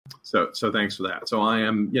So thanks for that. So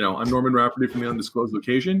I'm Norman Rafferty from the Undisclosed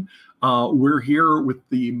Location. We're here with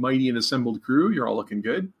the mighty and assembled crew. You're all looking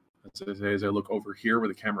good. As I look over here where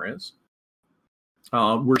the camera is.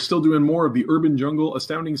 We're still doing more of the Urban Jungle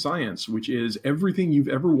Astounding Science, which is everything you've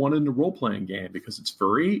ever wanted in a role-playing game because it's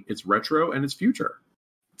furry, it's retro, and it's future.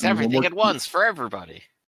 It's everything at once for everybody.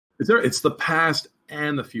 It's the past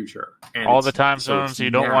and the future. And all the time zones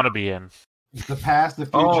you don't want to be in. It's the past, the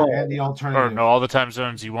future, and the alternative. Or no, all the time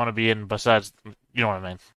zones you want to be in besides, you know what I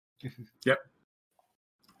mean. Yep.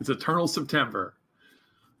 It's Eternal September.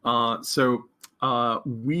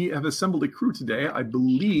 We have assembled a crew today. I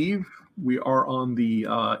believe we are on the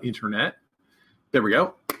internet. There we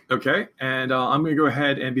go. Okay. And I'm going to go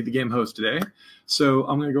ahead and be the game host today. So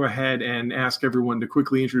I'm going to go ahead and ask everyone to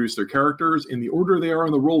quickly introduce their characters in the order they are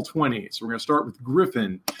on the Roll20. So we're going to start with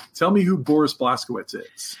Griffin. Tell me who Boris Blazkowicz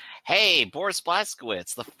is. Hey, Boris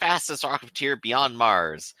Blazkowicz, the fastest rocketeer beyond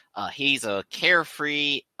Mars. He's a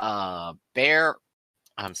carefree bear.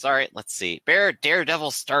 Bear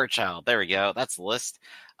Daredevil Starchild. There we go. That's the list.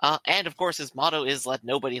 And, of course, his motto is let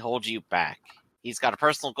nobody hold you back. He's got a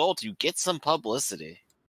personal goal to get some publicity.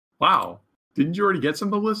 Wow. Didn't you already get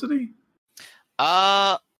some publicity?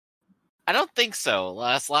 I don't think so.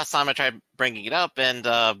 Last time I tried bringing it up, and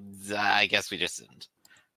I guess we just didn't.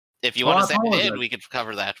 If you want to say it in, we could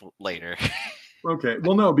cover that later. Okay.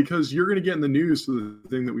 Well, no, because you're going to get in the news for the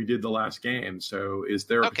thing that we did the last game. So is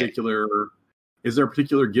there a particular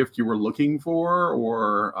gift you were looking for,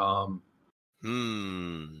 or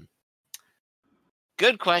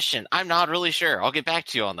Good question. I'm not really sure. I'll get back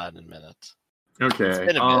to you on that in a minute. Okay. It's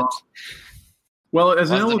been a bit. Well,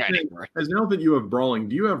 as an elephant, you have brawling.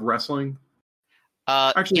 Do you have wrestling?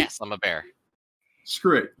 Actually, yes, I'm a bear.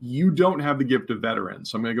 Screw it. You don't have the gift of veteran,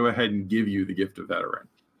 so I'm going to go ahead and give you the gift of veteran.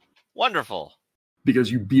 Wonderful.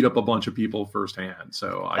 Because you beat up a bunch of people firsthand.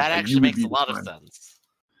 So that actually makes a lot of sense.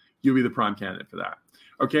 You'll be the prime candidate for that.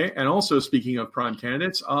 Okay, and also speaking of prime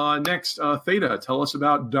candidates, next, Theta, tell us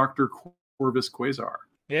about Dr. Corvus Quasar.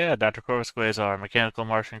 Yeah, Dr. Corvus Quasar, mechanical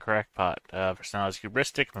Martian crackpot. Personality is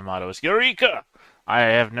hubristic. My motto is Eureka! I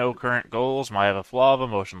have no current goals. I have a flaw of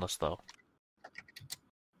emotionless, though.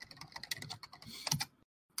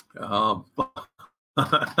 No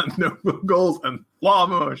goals and flaw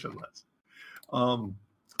of emotionless. How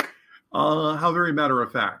very matter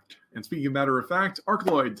of fact. And speaking of matter of fact,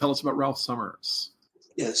 Arkloid, tell us about Ralph Summers.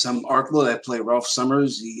 Yes, I'm Arkloid. I play Ralph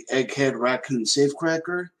Summers, the egghead raccoon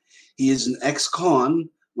safecracker. He is an ex-con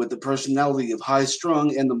with the personality of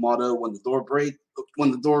high-strung and the motto, when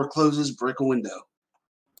the door closes, break a window.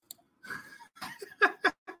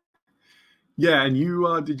 Yeah, and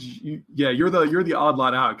you're the odd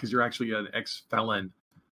lot out because you're actually an ex-felon,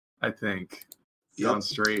 I think. Yep. Gone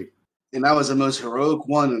straight. And I was the most heroic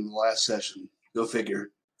one in the last session. Go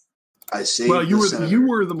figure. I saved. Well, you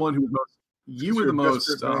were the one who was the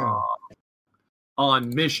most on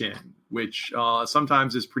mission, which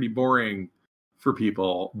sometimes is pretty boring for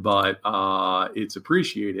people, but it's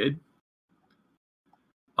appreciated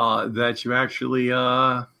that you actually.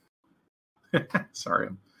 Sorry,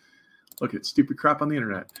 I'm looking at stupid crap on the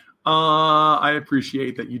internet. I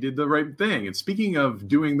appreciate that you did the right thing. And speaking of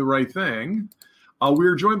doing the right thing.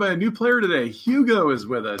 We're joined by a new player today. Hugo is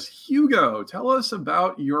with us. Hugo, tell us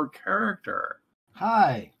about your character.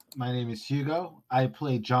 Hi, my name is Hugo. I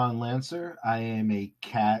play John Lancer. I am a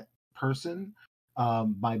cat person.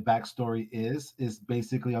 My backstory is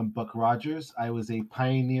basically I'm Buck Rogers. I was a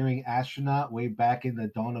pioneering astronaut way back in the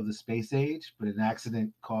dawn of the space age, but an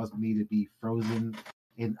accident caused me to be frozen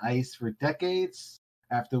in ice for decades,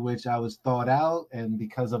 after which I was thawed out, and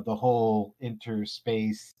because of the whole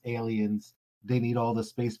interspace aliens, they need all the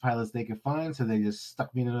space pilots they could find, so they just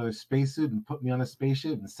stuck me in another spacesuit and put me on a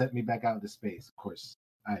spaceship and sent me back out into space. Of course,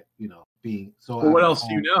 being so. Well, what else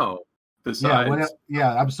do you know besides?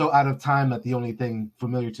 I'm so out of time that the only thing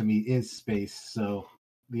familiar to me is space. So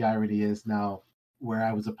the irony is now, where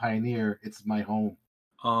I was a pioneer, it's my home.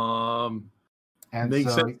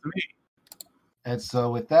 Makes sense to me. And so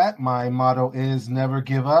with that, my motto is never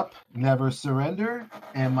give up, never surrender.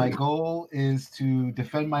 And my goal is to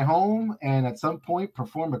defend my home and at some point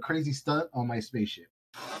perform a crazy stunt on my spaceship.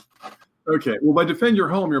 Okay. Well, by defend your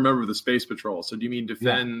home, you're a member of the Space Patrol. So do you mean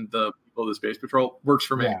defend the people of the Space Patrol? Works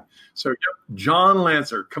for me. Yeah. So John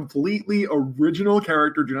Lancer, completely original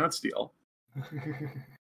character, do not steal.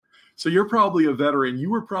 So you're probably a veteran. You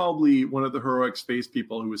were probably one of the heroic space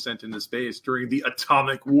people who was sent into space during the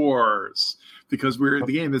Atomic Wars, because the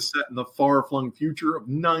game is set in the far-flung future of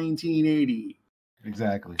 1980.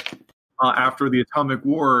 Exactly. After the Atomic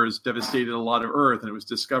Wars devastated a lot of Earth, and it was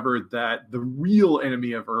discovered that the real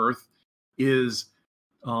enemy of Earth is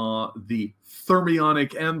the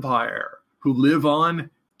Thermionic Empire, who live on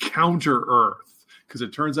Counter-Earth. Because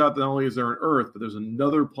it turns out that not only is there an Earth, but there's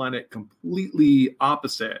another planet completely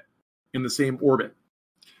opposite in the same orbit.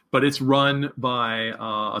 But it's run by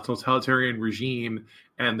a totalitarian regime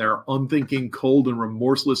and their unthinking, cold, and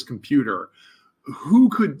remorseless computer. Who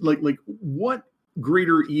could, like what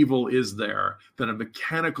greater evil is there than a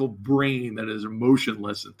mechanical brain that is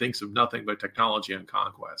emotionless and thinks of nothing but technology and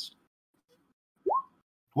conquest?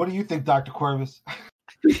 What do you think, Dr. Corvus?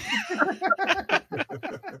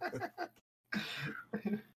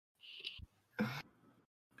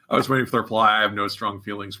 I was waiting for the reply. I have no strong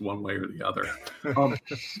feelings one way or the other.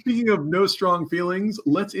 Speaking of no strong feelings,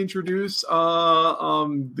 let's introduce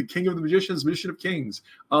the King of the Magicians, Magician of Kings.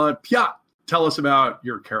 Piat, tell us about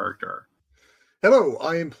your character. Hello,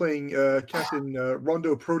 I am playing Captain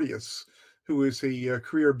Rondo Proteus, who is a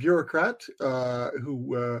career bureaucrat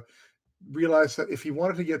who realized that if he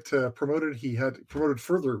wanted to get promoted, he had promoted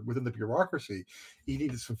further within the bureaucracy. He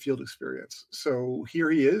needed some field experience. So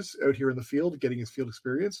here he is out here in the field getting his field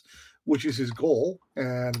experience, which is his goal.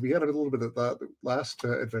 And we had a little bit of that last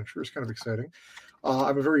adventure. It's kind of exciting.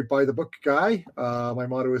 I'm a very by-the-book guy. My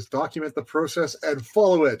motto is document the process and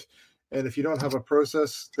follow it. And if you don't have a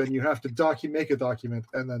process, then you have to make a document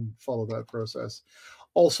and then follow that process.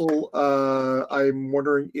 Also, I'm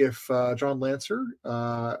wondering if John Lancer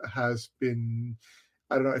has been,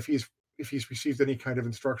 I don't know, if he's received any kind of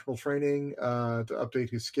instructional training to update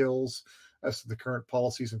his skills as to the current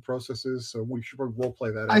policies and processes. So we should probably role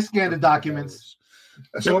play that. I scanned the documents.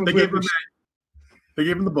 So they gave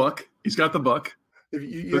him the book. He's got the book.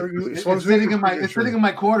 It's sitting in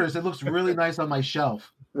my quarters. It looks really nice on my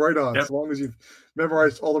shelf. Right on. Yep. As long as you've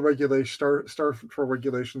memorized all the regulations, Star Patrol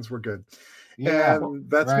regulations, we're good. Yeah, and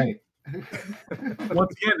that's right.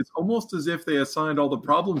 Once again, it's almost as if they assigned all the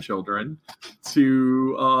problem children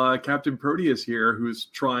to Captain Proteus here, who's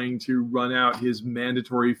trying to run out his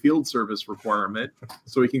mandatory field service requirement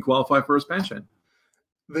so he can qualify for his pension.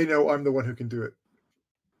 They know I'm the one who can do it.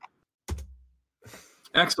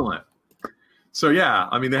 Excellent. So yeah,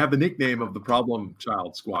 I mean, they have the nickname of the Problem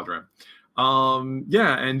Child Squadron.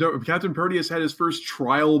 And Captain Proteus had his first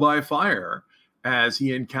trial by fire as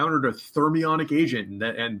he encountered a thermionic agent,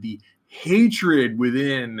 and the hatred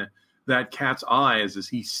within that cat's eyes as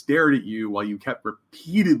he stared at you while you kept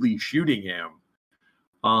repeatedly shooting him.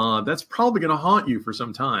 That's probably going to haunt you for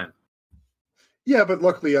some time. Yeah, but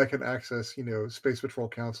luckily I can access, Space Patrol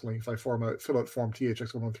counseling if I fill out Form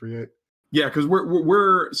THX1138. Yeah, because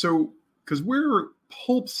we're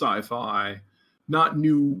pulp sci-fi, not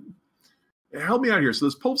new. Help me out here. So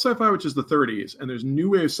there's pulp sci-fi, which is the 30s, and there's new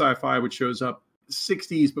wave sci-fi, which shows up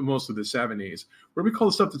 60s, but mostly the 70s. What do we call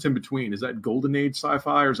the stuff that's in between? Is that Golden Age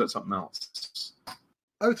sci-fi, or is that something else?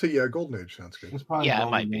 I would say, yeah, Golden Age sounds good. It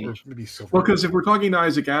might be. Maybe Silver. Well, because if we're talking to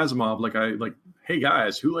Isaac Asimov, hey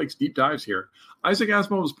guys, who likes deep dives here? Isaac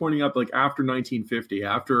Asimov was pointing out, after 1950,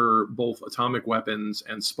 after both atomic weapons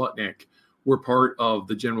and Sputnik were part of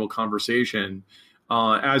the general conversation,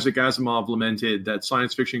 Isaac Asimov lamented that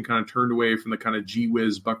science fiction kind of turned away from the kind of gee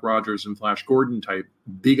whiz Buck Rogers and Flash Gordon type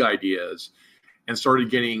big ideas and started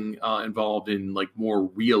getting involved in more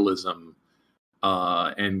realism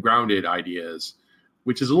and grounded ideas,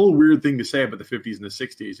 which is a little weird thing to say about the 50s and the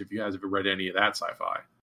 60s if you guys have read any of that sci-fi.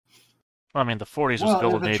 Well, I mean, the 40s was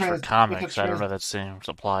golden age for comics. I don't know if that same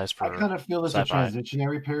applies for I kind of feel it's a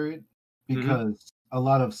transitionary period because a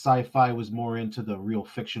lot of sci-fi was more into the real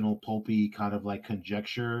fictional, pulpy kind of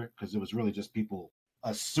conjecture, because it was really just people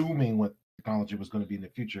assuming what technology was going to be in the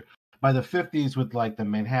future. By the 50s, with the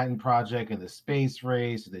Manhattan Project and the space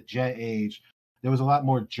race, the jet age, there was a lot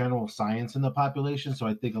more general science in the population. So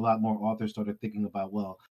I think a lot more authors started thinking about,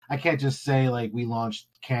 well, I can't just say we launched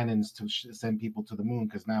cannons to send people to the moon,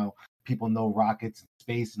 because now people know rockets and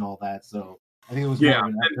space and all that. So I think it was more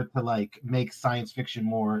an effort to make science fiction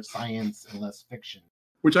more science and less fiction.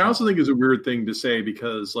 Which I also think is a weird thing to say,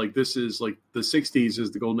 because this is the 60s is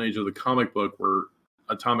the golden age of the comic book, where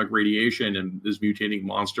atomic radiation and is mutating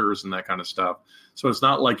monsters and that kind of stuff. So it's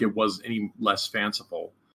not like it was any less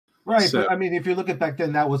fanciful. Right. So, but I mean, if you look at back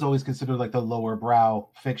then, that was always considered the lower brow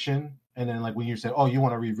fiction. And then when you say, oh, you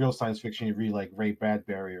want to read real science fiction, you read Ray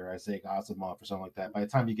Bradbury or Isaac Asimov or something like that. By the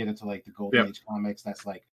time you get into the golden age comics, that's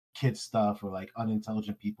kid stuff, or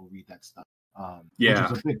unintelligent people read that stuff. Which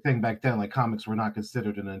was a big thing back then. Comics were not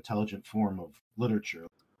considered an intelligent form of literature.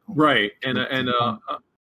 Right.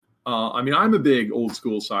 I mean, I'm a big old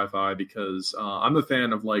school sci-fi because I'm a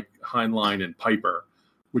fan of Heinlein and Piper,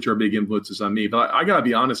 which are big influences on me. But I gotta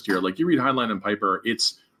be honest here. You read Heinlein and Piper,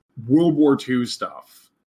 it's World War II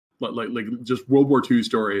stuff, like just World War II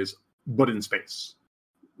stories, but in space.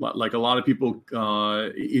 like a lot of people,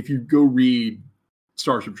 if you go read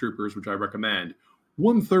Starship Troopers, which I recommend,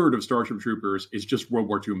 1/3 of Starship Troopers is just World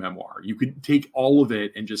War II memoir. You could take all of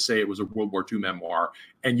it and just say it was a World War II memoir,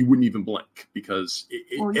 and you wouldn't even blink because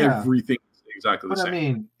everything is exactly the same. I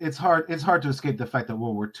mean, it's hard to escape the fact that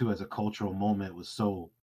World War II as a cultural moment was so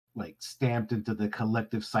like stamped into the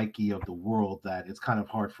collective psyche of the world that it's kind of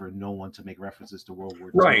hard for no one to make references to World War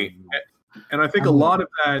II. Right. And I think a lot of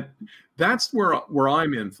that's where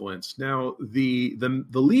I'm influenced. Now, the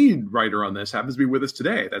lead writer on this happens to be with us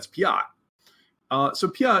today. That's Piat. So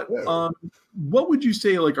Piat, what would you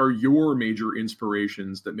say like are your major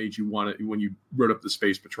inspirations that made you want to when you wrote up the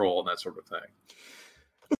Space Patrol and that sort of thing?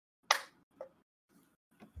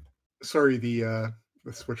 Sorry, the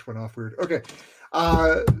switch went off weird. Okay.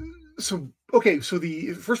 So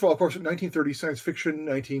the first of all, of course, 1930s science fiction,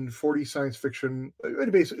 1940s science fiction,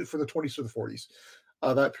 basically from the 20s to the 40s,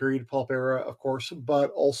 that period, pulp era, of course,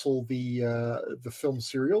 but also the film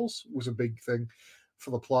serials was a big thing for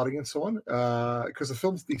the plotting and so on, because the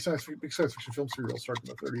science fiction film serials started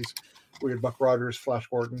in the 30s. We had Buck Rogers, Flash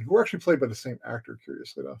Gordon, who were actually played by the same actor,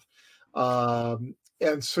 curiously enough,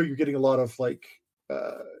 and so you're getting a lot of like,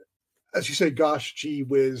 as you say, gosh, gee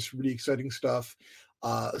whiz, really exciting stuff.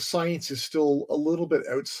 Science is still a little bit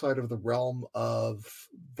outside of the realm of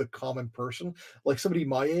the common person. Like somebody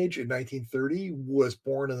my age in 1930 was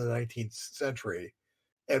born in the 19th century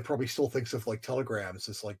and probably still thinks of like telegrams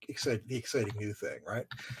as like the exciting new thing, right?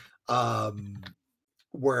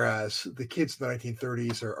 Whereas the kids in the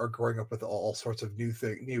 1930s are growing up with all sorts of new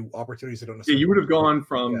opportunities they don't necessarily. Yeah, you would have gone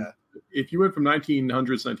from if you went from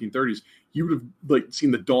 1900s, 1930s, you would have like seen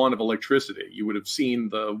the dawn of electricity. You would have seen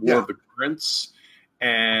the War of the Currents.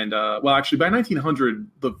 And, well, actually, by 1900,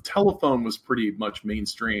 the telephone was pretty much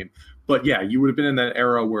mainstream. But, yeah, you would have been in that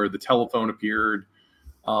era where the telephone appeared.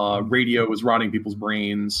 Radio was rotting people's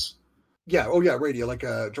brains. Yeah. Oh, yeah, radio. Like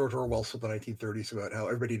George Orwell said in the 1930s about how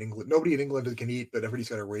nobody in England can eat, but everybody's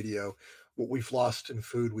got a radio. What we've lost in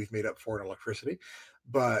food, we've made up for in electricity.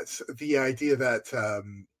 But the idea that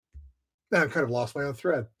I've kind of lost my own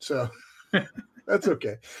thread. So... That's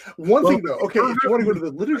okay. One thing though, okay, if you want to go to the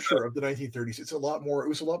literature of the 1930s, it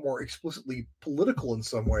was a lot more explicitly political in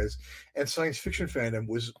some ways. And science fiction fandom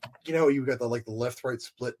was, you got the left-right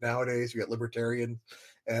split nowadays. You got libertarian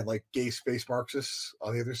and like gay space Marxists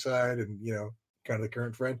on the other side, and kind of the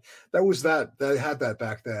current trend. That had that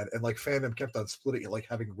back then, and like fandom kept on splitting it, like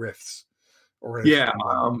having rifts. We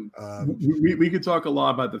could talk a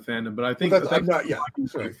lot about the fandom, but I think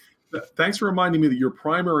sorry. Thanks for reminding me that your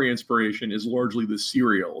primary inspiration is largely the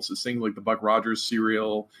serials. It's things like the Buck Rogers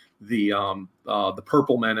serial, the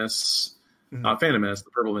Purple Menace, Phantom Menace,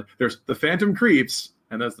 the Purple Menace. There's the Phantom Creeps,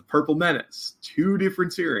 and that's the Purple Menace. 2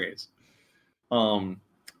 different series. That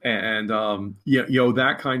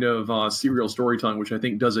kind of serial storytelling, which I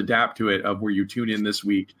think does adapt to it, of where you tune in this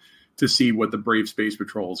week to see what the Brave Space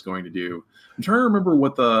Patrol is going to do. I'm trying to remember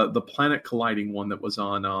what the planet colliding one that was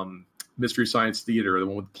on Mystery Science Theater, the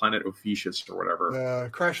one with Planet Ophiuchus or whatever.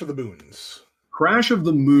 Crash of the Moons. Crash of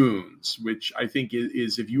the Moons, which I think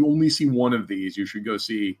is if you only see one of these, you should go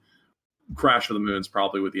see Crash of the Moons,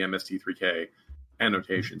 probably with the MST3K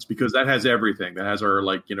annotations, because that has everything. That has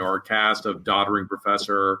our cast of doddering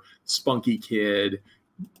professor, spunky kid,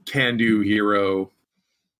 can-do hero.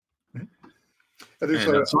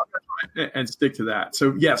 And stick to that.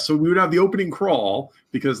 So we would have the opening crawl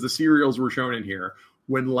because the serials were shown in here.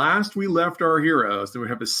 When last we left our heroes, then we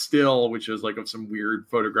have a still, which is like of some weird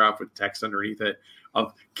photograph with text underneath it,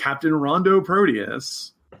 of Captain Rondo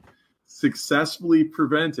Proteus successfully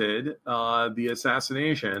prevented the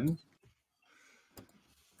assassination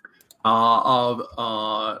of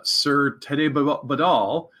Sir Tede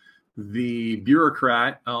Badal, the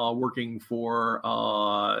bureaucrat working for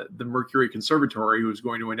the Mercury Conservatory, who was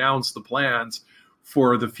going to announce the plans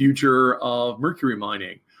for the future of mercury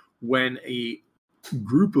mining, when a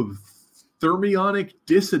group of thermionic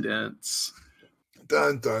dissidents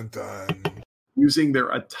using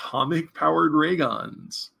their atomic powered ray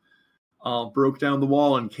guns broke down the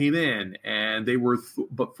wall and came in, and they were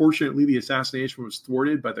but fortunately the assassination was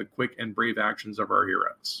thwarted by the quick and brave actions of our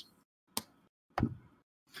heroes.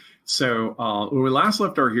 So when we last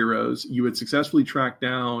left our heroes, you had successfully tracked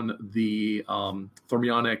down the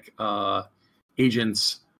thermionic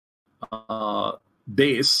agents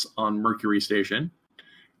base on Mercury Station,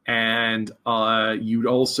 and you'd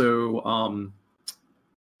also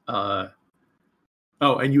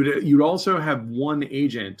you'd also have one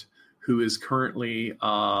agent who is currently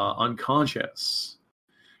unconscious.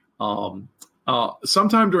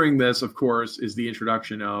 Sometime during this, of course, is the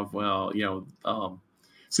introduction of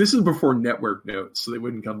So this is before network notes, so they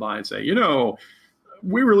wouldn't come by and say,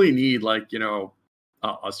 we really need a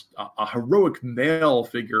heroic male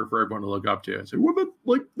figure for everyone to look up to. And say, what about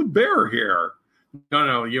the bear here?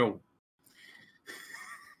 No,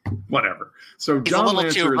 whatever. So He's John a little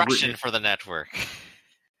Lancer too Russian for the network.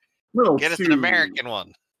 Little Get us too, an American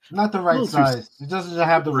one. Not the right size. It doesn't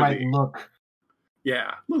have the right look.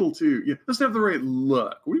 Yeah, little too. Yeah, doesn't have the right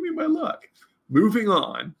look. What do you mean by look? Moving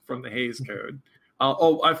on from the Hays Code.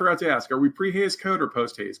 I forgot to ask: are we pre-Hays Code or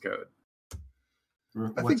post-Hays Code?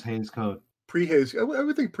 What's Hays Code? Pre-Hays. I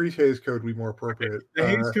would think pre-Hays Code would be more appropriate. The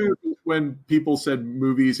Hays Code was when people said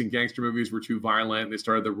movies and gangster movies were too violent. They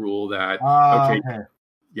started the rule that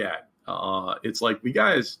it's like we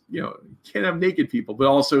guys, can't have naked people, but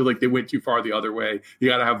also they went too far the other way. You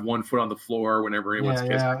got to have one foot on the floor whenever anyone's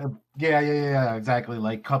kissing. Yeah, exactly.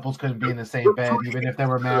 Like couples couldn't be in the same bed even if they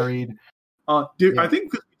were married. I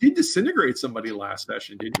think we did disintegrate somebody last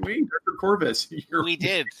session, didn't we, Dr. Corvus? We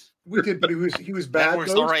did, but he was bad. We're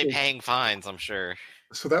still paying fines, I'm sure.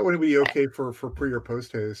 So that would be okay for pre or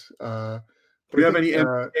post Hays. Do we have any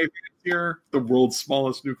here? The world's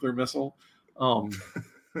smallest nuclear missile.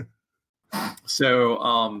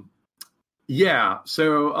 So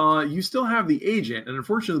you still have the agent, and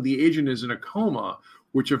unfortunately the agent is in a coma,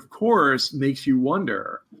 which of course makes you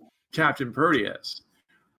wonder, Captain Proteus,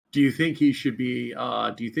 do you think he should be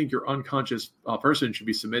do you think your unconscious person should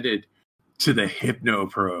be submitted to the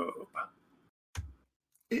hypnoprobe?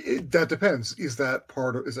 That depends. Is that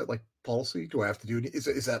policy? Do I have to do it?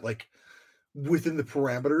 Is that within the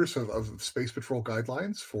parameters of Space Patrol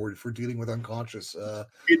guidelines for dealing with unconscious?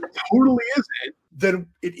 It totally isn't. Then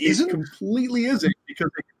it isn't? It completely isn't,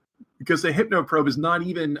 because the hypnoprobe is not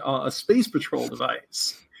even a Space Patrol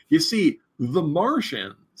device. You see, the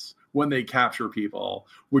Martians, when they capture people,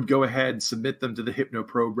 would go ahead and submit them to the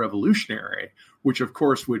hypnoprobe revolutionary, which of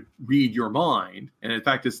course would read your mind. And in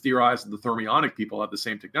fact, it's theorized that the thermionic people have the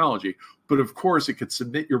same technology. But of course, it could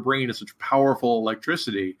submit your brain to such powerful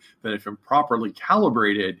electricity that if improperly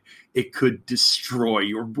calibrated, it could destroy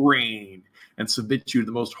your brain and submit you to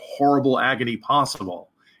the most horrible agony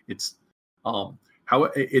possible. It's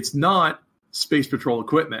not Space Patrol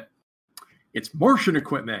equipment. It's Martian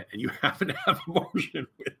equipment, and you happen to have a Martian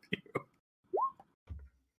with you.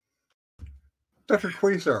 Dr.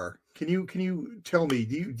 Quasar, can you tell me,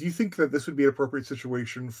 do you think that this would be an appropriate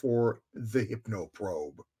situation for the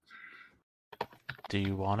hypnoprobe? Do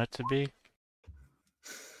you want it to be?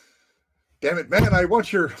 Damn it, man! I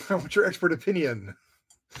want your expert opinion.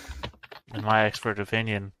 In my expert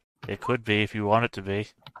opinion, it could be if you want it to be.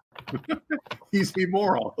 He's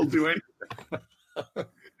immoral. He'll do anything.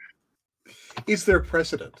 Is there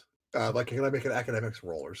precedent? Can I make an academics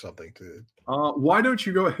roll or something to? Why don't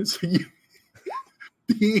you go ahead? So you,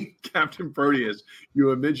 being Captain Proteus,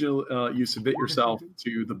 you submit yourself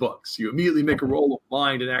to the books. You immediately make a roll of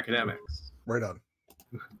mind in academics. Right on.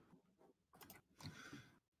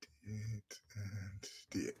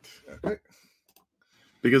 Okay.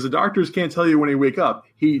 Because the doctors can't tell you when he wake up.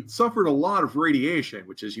 He suffered a lot of radiation,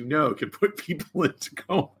 which, as you know, can put people into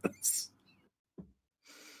comas.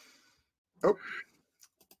 Oh,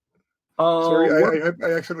 sorry, I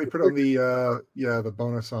accidentally put on the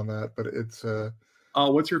bonus on that, but it's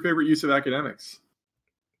what's your favorite use of academics?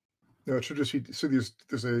 No, it should just be. So there's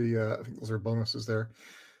I think those are bonuses there.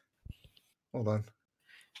 Hold on.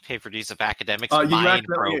 Favorite use of academics, mind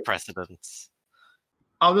probe precedents.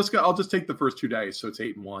 I'll just take the first 2 dice, so it's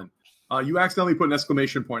 8 and 1. You accidentally put an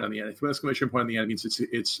exclamation point on the end. If you put an exclamation point on the end, it means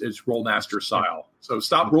it's Rollmaster style. So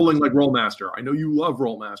stop rolling like Rollmaster. I know you love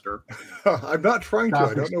Rollmaster. I'm not trying to.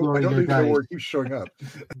 I don't even know where it keeps showing up.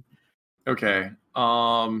 Okay.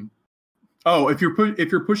 If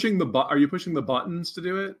you're pushing are you pushing the buttons to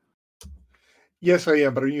do it? Yes, I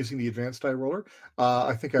am, but I'm using the advanced die roller.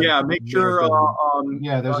 I think. Make sure.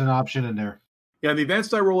 There's an option in there. Yeah, the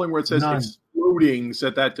advanced die rolling where it says exploding,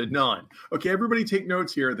 set that to none. Okay, everybody take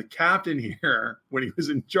notes here. The captain here, when he was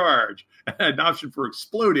in charge, had an option for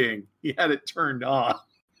exploding. He had it turned on.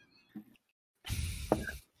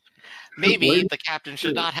 Maybe the captain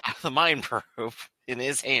should not have the mind probe in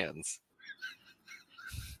his hands.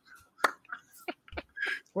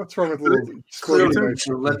 What's wrong with little?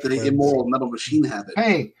 Let the immoral metal machine have it.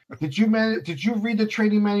 Hey, did you read the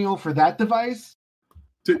training manual for that device?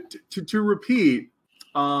 To repeat,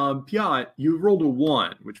 Piat, you rolled a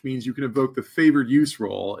 1, which means you can evoke the favored use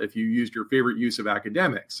roll if you used your favorite use of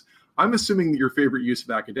academics. I'm assuming that your favorite use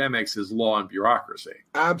of academics is law and bureaucracy.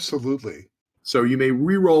 Absolutely. So you may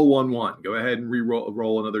re-roll 1-1. Go ahead and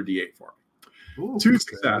roll another D8 for me. Ooh, 2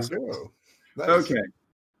 successes. Nice. Okay.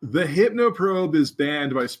 The hypnoprobe is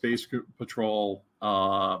banned by Space Patrol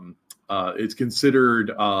It's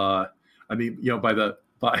considered, by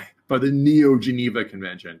the Neo Geneva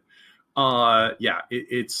Convention.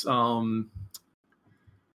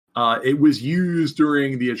 It was used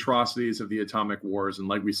during the atrocities of the atomic wars, and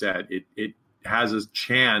like we said, it has a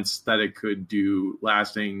chance that it could do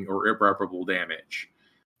lasting or irreparable damage.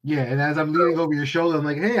 Yeah, and as I'm leaning over your shoulder, I'm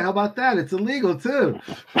like, hey, how about that? It's illegal too.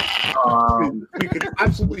 We could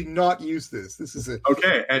absolutely not use this. This is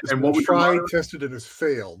okay. And what was tried, tested, and has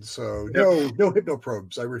failed. So no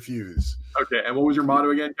hypnoprobes. I refuse. Okay. And what was your motto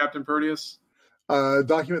again, Captain Proteus?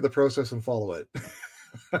 Document the process and follow it.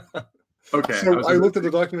 Okay. So I looked at the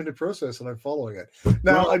documented process and I'm following it.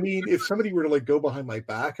 Now, I mean, if somebody were to go behind my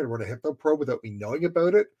back and run a hypnoprobe without me knowing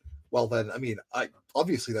about it, well, then, I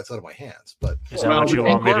obviously that's out of my hands. But is that what you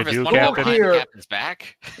want me to do, Captain? Captain's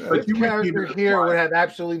back. This character here would have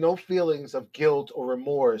absolutely no feelings of guilt or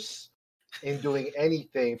remorse in doing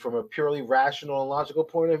anything from a purely rational and logical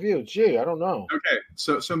point of view. Gee, I don't know. Okay,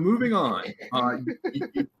 so moving on.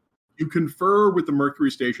 You confer with the Mercury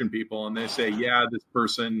Station people, and they say, yeah, this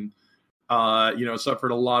person,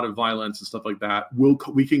 suffered a lot of violence and stuff like that.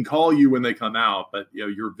 We can call you when they come out, but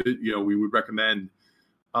we would recommend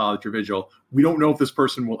your vigil. We don't know if this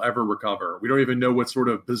person will ever recover. We don't even know what sort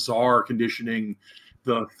of bizarre conditioning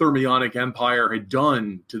the Thermionic Empire had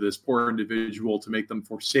done to this poor individual to make them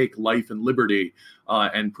forsake life and liberty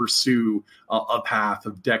and pursue a path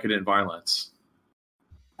of decadent violence.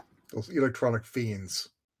 Those electronic fiends.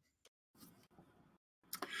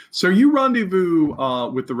 So you rendezvous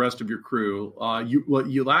with the rest of your crew.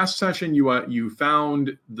 Last session you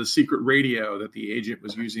found the secret radio that the agent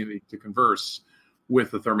was using to converse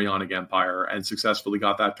with the Thermionic Empire and successfully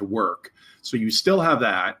got that to work. So you still have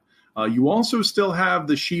that. You also still have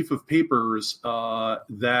the sheaf of papers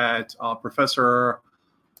that Professor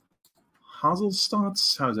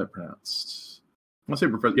Haselstoff, how is that pronounced? I'll say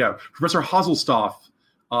Professor Haselstoff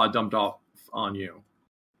dumped off on you.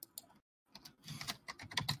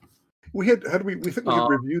 We think we had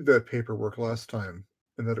reviewed that paperwork last time,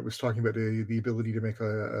 and that it was talking about the ability to make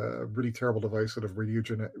a really terrible device out of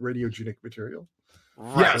radiogenic material.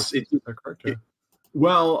 Right. Yes, is that correct? Yeah.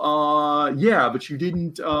 But you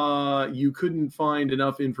didn't. You couldn't find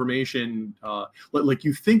enough information. Like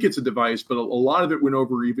you think it's a device, but a lot of it went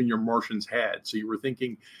over even your Martian's head. So you were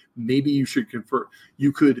thinking maybe you should confer.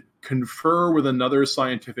 You could confer with another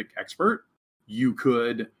scientific expert. You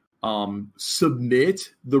could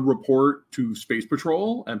submit the report to Space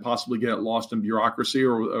Patrol and possibly get it lost in bureaucracy,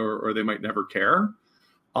 or they might never care.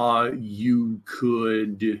 You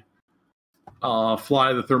could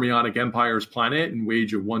fly the Thermionic Empire's planet and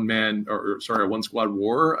wage a one squad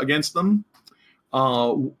war against them.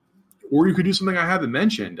 Or you could do something I haven't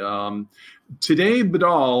mentioned. Today,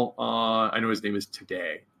 Badal, I know his name is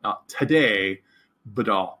Today. Today,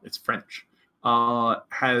 Badal, it's French,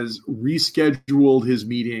 has rescheduled his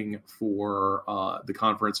meeting for the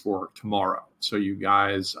conference for tomorrow. So you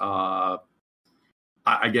guys, I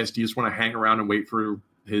guess, do you just want to hang around and wait for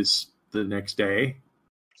the next day?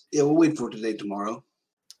 Yeah, we'll wait for today, tomorrow.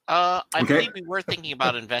 I believe we were thinking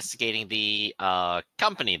about investigating the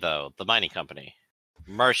company, though, the mining company.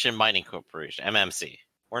 Martian Mining Corporation, MMC,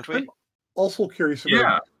 weren't we? I'm also curious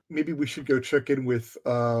about maybe we should go check in with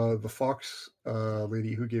the Fox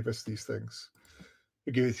lady who gave us these things.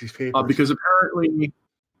 Who gave us these papers. Because apparently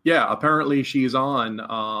she's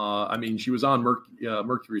on, she was on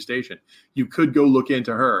Mercury Station. You could go look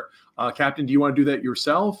into her. Captain, do you want to do that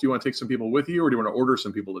yourself? Do you want to take some people with you, or do you want to order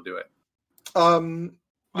some people to do it? I've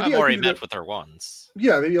already met with her once.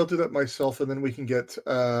 Yeah, maybe I'll do that myself, and then we can get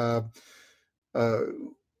some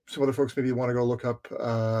other folks maybe want to go look up,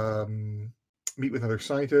 meet with another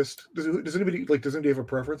scientist. Does anybody have a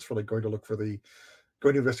preference for going to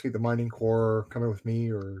investigate the mining core, coming with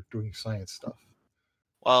me, or doing science stuff?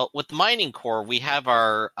 Well, with the mining core, we have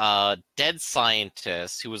our dead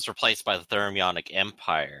scientist who was replaced by the Thermionic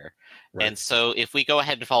Empire. Right. And so if we go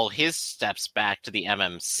ahead and follow his steps back to the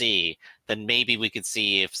MMC, then maybe we could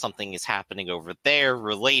see if something is happening over there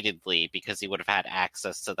relatedly, because he would have had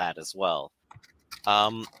access to that as well.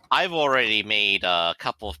 I've already made a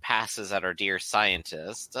couple of passes at our dear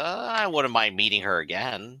scientist. I wouldn't mind meeting her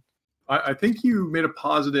again. I think you made a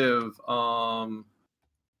positive...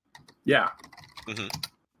 Mm-hmm.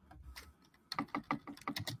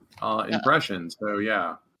 Impression. So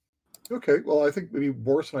yeah. Okay. Well, I think maybe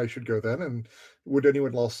Boris and I should go then. And would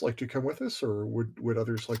anyone else like to come with us, or would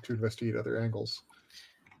others like to investigate other angles?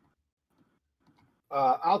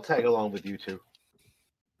 I'll tag along with you two.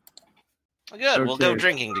 Good. Okay. We'll go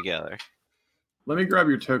drinking together. Let me grab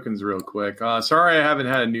your tokens real quick. Sorry, I haven't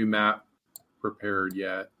had a new map prepared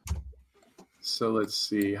yet. So let's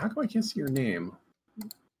see. How come I can't see your name?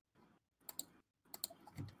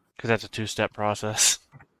 Because that's a 2-step process.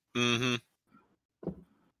 Mm-hmm.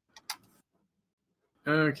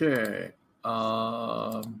 Okay.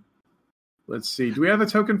 Let's see. Do we have a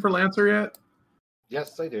token for Lancer yet?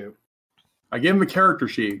 Yes, I do. I gave him a character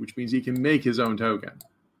sheet, which means he can make his own token.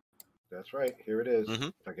 That's right. Here it is. Mhm.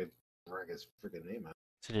 If I could work his freaking name out.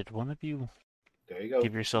 So did one of you There you go.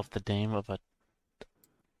 give yourself the name of a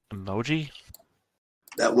emoji?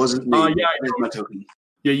 That wasn't me. Yeah, Here's my token.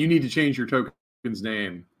 Yeah, you need to change your token's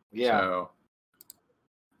name. Yeah. So,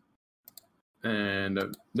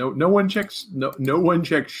 and no one checks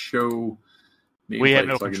show. We have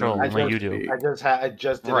no nameplates, so I can control. know Only who you it do. is. I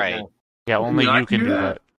just did Right. it now. Yeah, only I you can do do that?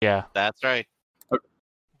 that. Yeah. That's right.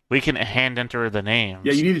 We can hand enter the names.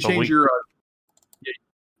 Yeah, you need to but change your.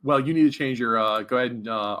 Well, you need to change your. Go ahead,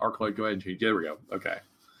 Arcloid. Go ahead and change. There we go. Okay.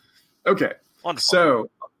 Wonderful.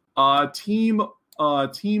 So,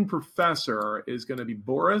 team professor is going to be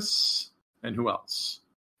Boris, and who else?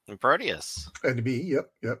 And Proteus. And me,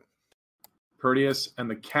 yep. Proteus and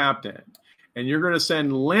the captain. And you're going to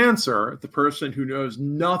send Lancer, the person who knows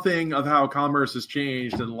nothing of how commerce has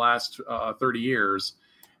changed in the last 30 years,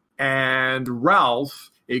 and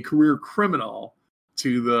Ralph, a career criminal,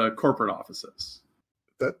 to the corporate offices.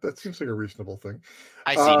 That seems like a reasonable thing.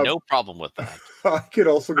 I see no problem with that. I could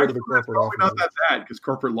also go to the That's corporate probably office. not that bad because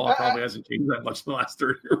corporate law probably hasn't changed that much in the last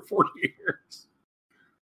 30 or 40 years.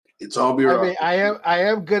 It's all I bureaucracy. mean, I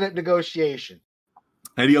am good at negotiation.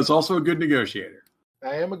 And he is also a good negotiator.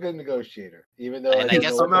 I am a good negotiator, even though And I I don't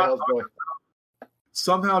guess know what the somehow- hell's going.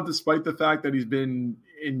 Somehow, despite the fact that he's been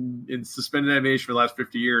in suspended animation for the last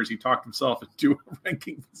 50 years, he talked himself into a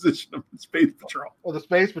ranking position of the Space Patrol. Well, the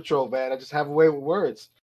Space Patrol, man, I just have a way with words.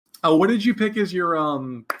 Oh, what did you pick as your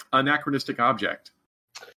anachronistic object?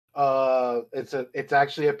 It's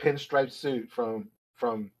actually a pinstripe suit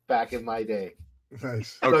from back in my day.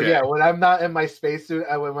 Nice. So Okay. yeah, when I'm not in my spacesuit,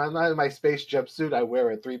 when I'm not in my space jumpsuit, I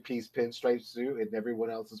wear a 3-piece pinstripe suit, and everyone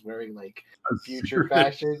else is wearing like future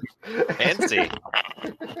fashion. Fancy.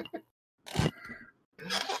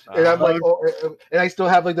 And I'm like, and I still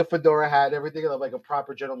have like the fedora hat and everything. And I'm like, a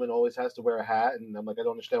proper gentleman always has to wear a hat, and I'm like, I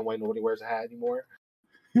don't understand why nobody wears a hat anymore.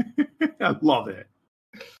 I love it.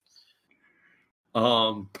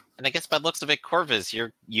 And I guess by the looks of it, Corvus,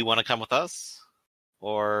 you want to come with us?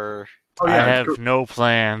 Or I have no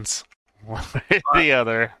plans one way or the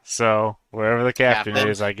other. So wherever the captain Captain.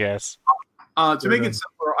 is, I guess. To make it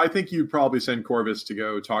simpler, I think you'd probably send Corvus to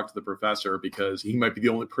go talk to the professor because he might be the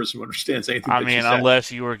only person who understands anything. I that mean, you said.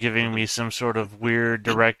 unless you were giving me some sort of weird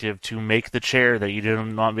directive to make the chair that you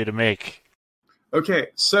didn't want me to make. Okay,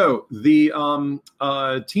 so the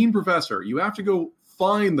team professor, you have to go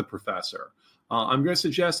find the professor. I'm going to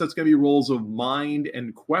suggest that's going to be rolls of mind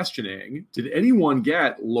and questioning. Did anyone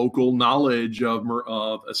get local knowledge of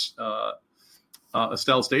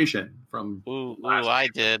Estelle Station from ooh, last I year?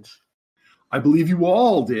 did. I believe you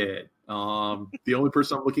all did. The only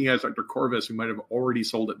person I'm looking at is Dr. Corvus, who might have already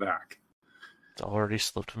sold it back. It's already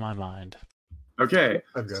slipped my mind. Okay,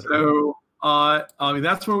 I've got it. so I mean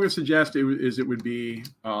that's what I'm going to suggest. It would be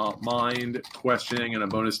mind questioning and a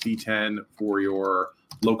bonus D10 for your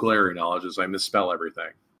local area knowledge, as I misspell everything.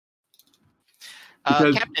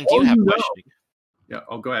 Because Captain, do you all have you know- questioning? Yeah.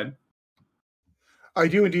 Oh, go ahead. I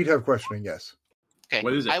do indeed have questioning, yes. Okay,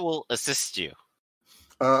 What is it? I will assist you.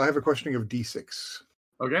 I have a questioning of D6.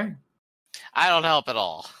 Okay. I don't help at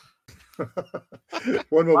all.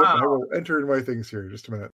 One moment, Wow. I will enter in my things here. Just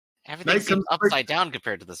a minute. Everything Night seems comes quick. upside down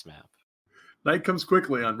compared to this map. Night comes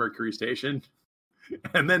quickly on Mercury Station,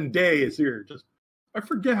 and then day is here. I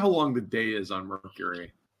forget how long the day is on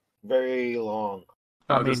Mercury. Very long.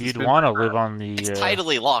 I Oh, mean, this you'd has want to live on It's the.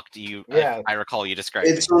 tidally locked. Yeah. I recall you described.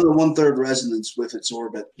 It's on a 1/3 resonance with its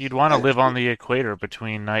orbit. You'd want to live on the equator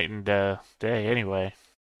between night and day, anyway,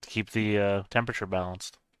 to keep the temperature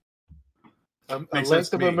balanced. A Makes sense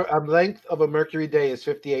to me. length of a Mercury day is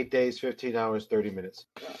 58 days, 15 hours, 30 minutes.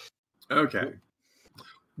 Okay.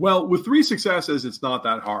 Well, with 3 successes, it's not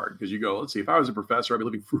that hard because you go, let's see, if I was a professor, I'd be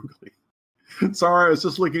living frugally. Sorry, I was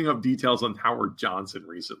just looking up details on Howard Johnson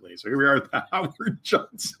recently. So here we are at the Howard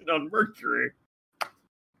Johnson on Mercury.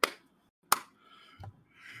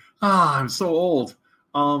 I'm so old.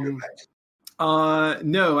 No,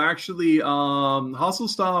 actually,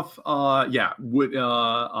 Hasselstoff,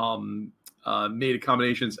 made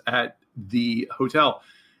accommodations at the hotel.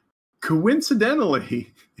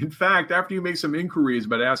 Coincidentally, in fact, after you make some inquiries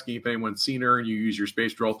about asking if anyone's seen her and you use your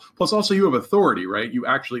space patrol, plus also you have authority, right? You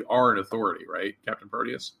actually are an authority, right, Captain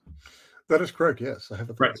Proteus? That is correct, yes. I have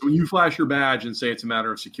a Right. So when you flash your badge and say it's a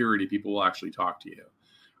matter of security, people will actually talk to you.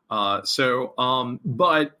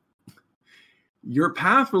 But your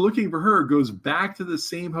path for looking for her goes back to the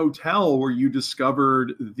same hotel where you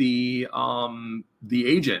discovered the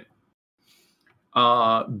agent,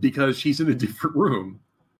 because she's in a different room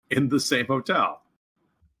in the same hotel.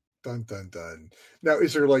 Dun dun dun. Now,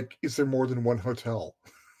 is there more than one hotel?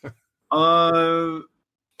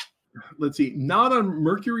 Let's see. Not on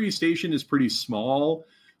Mercury Station is pretty small,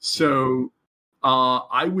 so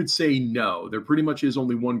I would say no. There pretty much is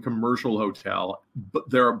only one commercial hotel, but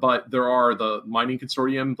there are the mining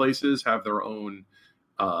consortium places have their own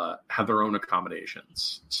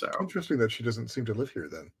accommodations. So interesting that she doesn't seem to live here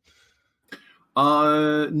then.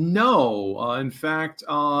 No. In fact,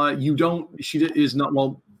 you don't. She is not.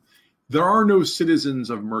 Well, there are no citizens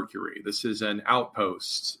of Mercury. This is an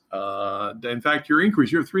outpost. In fact, your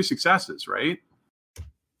increase. You have 3 successes, right?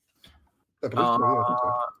 I believe so, yeah, I think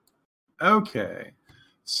so. Okay.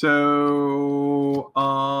 So,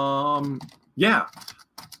 yeah.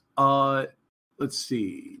 Let's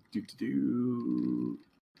see.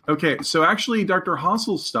 Okay, so actually, Dr.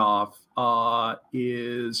 Hasselstoff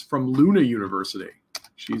is from Luna University.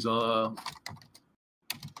 She's well,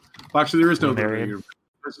 actually, there is no Luna University.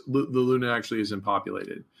 The Luna actually isn't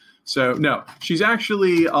populated. So, no, she's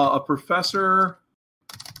actually a professor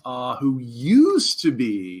who used to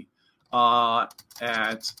be at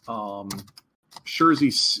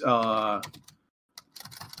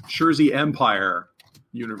Jersey Empire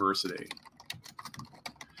University.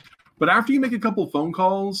 But after you make a couple phone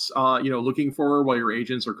calls, looking for her while your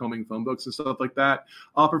agents are combing phone books and stuff like that,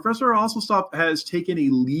 Professor Hasselstoff has taken a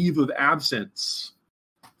leave of absence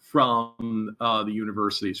from the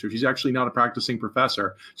university. So she's actually not a practicing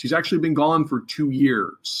professor. She's actually been gone for 2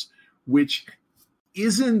 years, which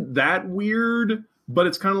isn't that weird, but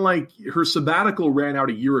it's kind of like her sabbatical ran out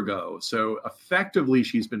a year ago. So effectively,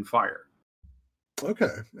 she's been fired. Okay,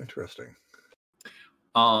 interesting.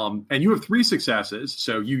 And you have 3 successes.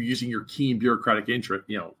 So you using your keen bureaucratic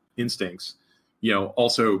instincts,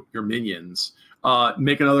 also your minions,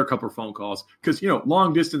 make another couple of phone calls because,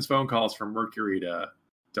 long distance phone calls from Mercury to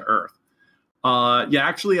Earth.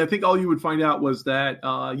 Actually, I think all you would find out was that,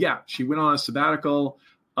 she went on a sabbatical.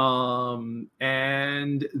 And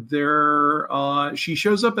she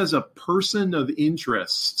shows up as a person of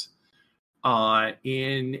interest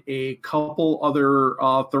in a couple other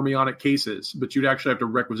thermionic cases, but you'd actually have to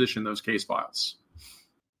requisition those case files.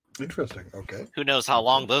 Interesting. Okay. Who knows how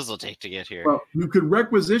long those will take to get here? Well, you could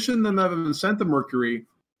requisition them and send to Mercury,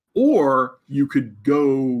 or you could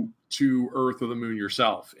go to Earth or the Moon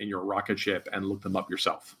yourself in your rocket ship and look them up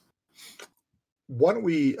yourself. Why don't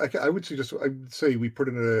we? I would say we put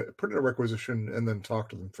in a requisition and then talk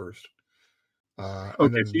to them first.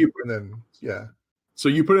 Okay. So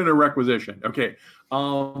you put in a requisition. Okay.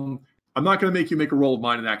 I'm not going to make you make a roll of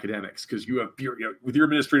mine in academics because you have with your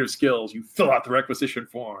administrative skills, you fill out the requisition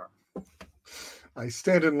form. I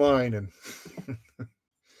stand in line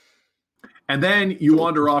and then you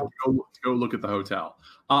wander off to go look at the hotel.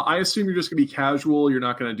 I assume you're just going to be casual. You're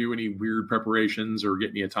not going to do any weird preparations or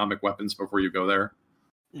get any atomic weapons before you go there.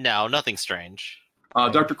 No, nothing strange.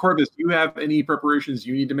 Dr. Corvus, do you have any preparations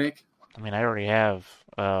you need to make? I mean, I already have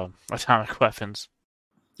atomic weapons.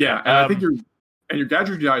 Yeah, and I think your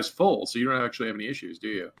gadget die is full, so you don't actually have any issues, do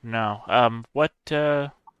you? No. What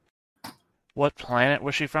planet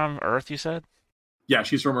was she from? Earth, you said? Yeah,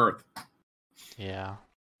 she's from Earth. Yeah.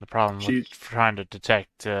 The problem with trying to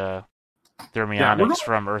detect thermionics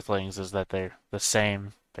from Earthlings is that they're the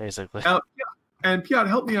same, basically. And Piat,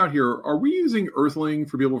 help me out here. Are we using Earthling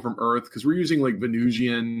for people from Earth? Because we're using like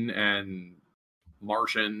Venusian and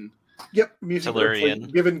Martian. Yep,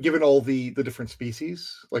 Earthling, given all the different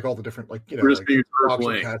species, like all the different we're just going to use dogs and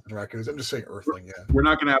Earthling. Cats and raccoons. I'm just saying Earthling. Yeah, we're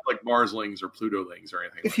not going to have like Marslings or Plutolings or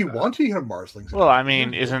anything. If you want to, you have Marslings. Well, I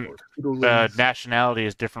mean, isn't nationality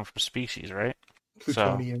is different from species, right?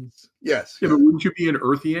 Plutonians. So. Yes. Yeah, but wouldn't you be an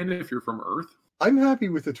Earthian if you're from Earth? I'm happy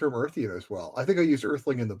with the term Earthian as well. I think I used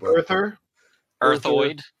Earthling in the book. Earther?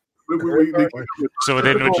 Earthoid? So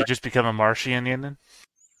then would you just become a Martian then?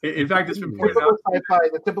 In fact, it's been pointed out.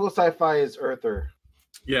 The typical sci-fi is Earther.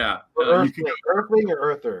 Yeah. Earthling or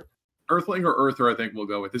Earther? Earthling or Earther, I think we'll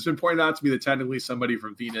go with. It's been pointed out to me that technically somebody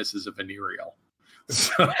from Venus is a venereal.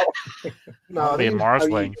 So. No, be a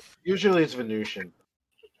Marsling. Usually it's Venusian.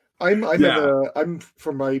 I'm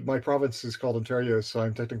from my province is called Ontario, so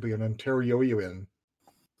I'm technically an Ontarioian.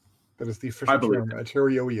 That is the official term,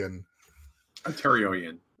 Ontarioian.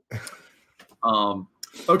 Ontarioian.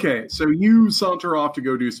 Okay, so you saunter off to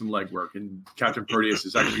go do some legwork, and Captain Proteus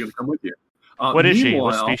is actually going to come with you. What is she?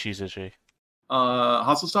 What species is she?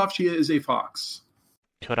 Hasselstoff, she is a fox.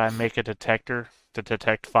 Could I make a detector to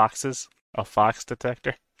detect foxes? A fox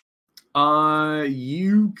detector?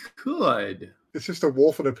 You could. It's just a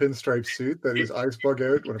wolf in a pinstripe suit that his eyes bug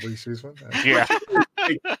out whenever he sees one. Yeah.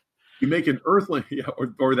 You make an earthling, yeah,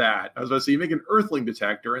 or that. I was about to say, you make an earthling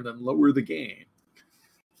detector and then lower the gain.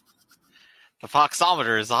 The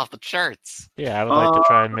foxometer is off the charts. Yeah, I would like to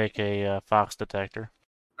try and make a fox detector.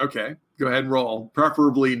 Okay, go ahead and roll.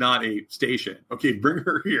 Preferably not a station. Okay, bring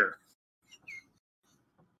her here.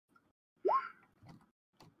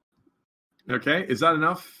 Okay, is that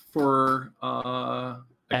enough for a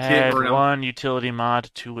kit Add or an one utility mod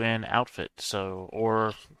to an outfit,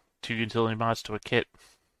 or 2 utility mods to a kit.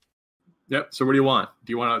 Yep. So what do you want?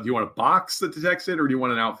 Do you want a box that detects it, or do you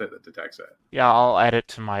want an outfit that detects it? Yeah, I'll add it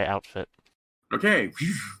to my outfit. Okay.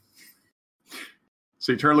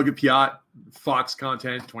 So you turn and look at Piat. Fox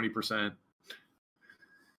content 20%.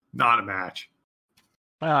 Not a match.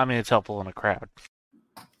 Well, I mean, it's helpful in a crowd.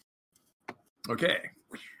 Okay.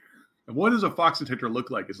 And what does a fox detector look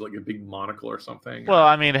like? Is it like a big monocle or something? Well,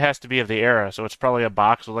 I mean, it has to be of the era, so it's probably a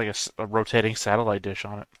box with like a rotating satellite dish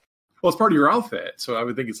on it. Well, it's part of your outfit, so I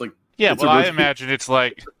would think it's like. Yeah, it's well, I imagine it's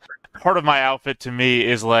like part of my outfit to me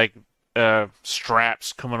is like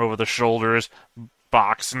straps coming over the shoulders,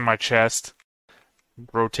 box in my chest,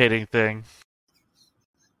 rotating thing.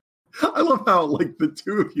 I love how like the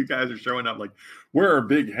two of you guys are showing up. Like, we're a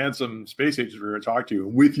big, handsome space agents we're going to talk to,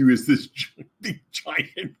 and with you is this big,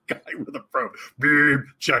 giant guy with a probe. Beep,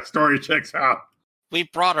 story checks out. We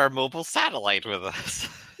brought our mobile satellite with us.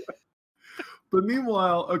 But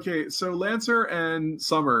meanwhile, okay, so Lancer and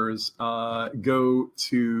Summers go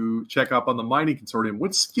to check up on the mining consortium.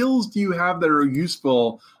 What skills do you have that are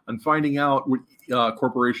useful on finding out what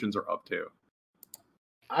corporations are up to?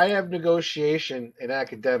 I have negotiation and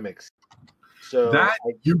academics. So that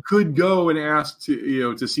you could go and ask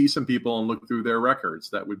to see some people and look through their records.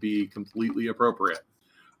 That would be completely appropriate.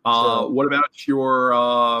 What about your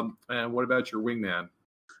wingman?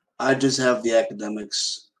 I just have the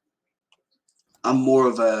academics. I'm more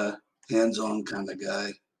of a hands-on kind of guy.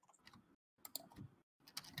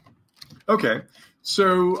 Okay.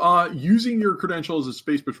 So using your credentials as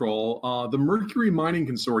Space Patrol, the Mercury Mining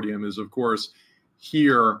Consortium is, of course,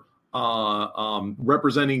 here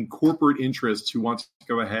representing corporate interests who want to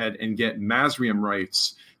go ahead and get Masrium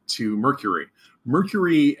rights to Mercury.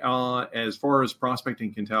 Mercury, as far as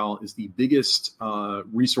prospecting can tell, is the biggest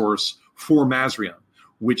resource for Masrium,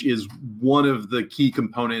 which is one of the key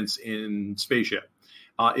components in Spaceship.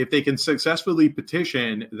 If they can successfully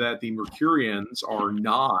petition that the Mercurians are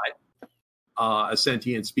not a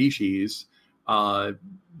sentient species,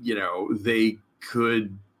 they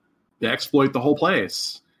could exploit the whole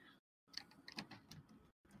place.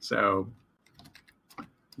 So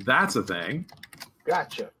that's a thing.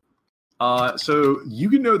 Gotcha. So you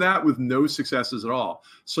can know that with no successes at all.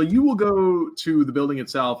 So you will go to the building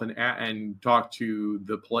itself and talk to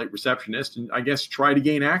the polite receptionist and I guess try to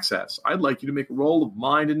gain access. I'd like you to make a roll of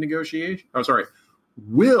mind and negotiation. Oh, sorry,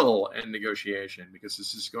 will and negotiation, because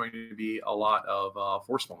this is going to be a lot of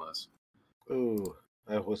forcefulness. Ooh,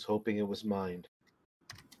 I was hoping it was mind.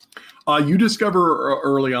 You discover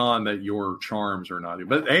early on that your charms are not,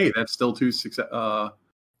 but hey, that's still two success.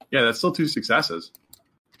 That's still 2 successes.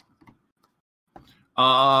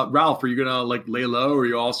 Ralph, are you gonna lay low, or are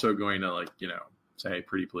you also going to say,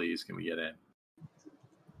 "Pretty please, can we get in?"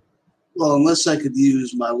 Well, unless I could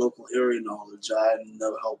use my local area knowledge, I have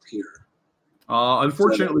no help here.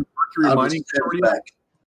 Unfortunately, so Mercury Mining Consortium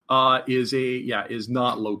is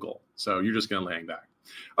not local, so you're just going to hang back.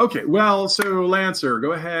 Okay, well, so Lancer,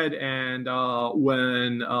 go ahead and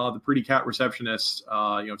when the pretty cat receptionist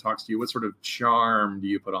talks to you, what sort of charm do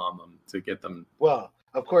you put on them to get them? Well,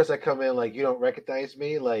 of course, I come in like, you don't recognize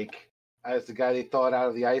me, like as the guy they thawed out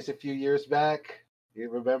of the ice a few years back. You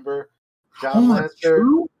remember? John Lancer,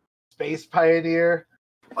 space pioneer.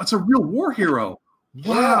 That's a real war hero.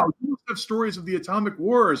 Wow, you must have stories of the atomic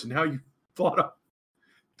wars and how you fought up.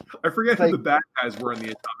 I forget who the bad guys were in the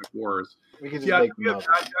atomic wars. We can just make them up.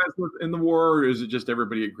 Bad guys in the war, or is it just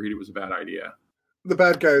everybody agreed it was a bad idea? The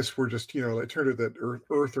bad guys were just, it turned out that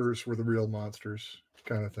Earthers were the real monsters,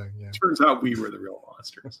 kind of thing. Yeah. Turns out we were the real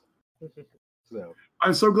monsters. So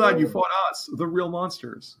I'm so glad you fought us, the real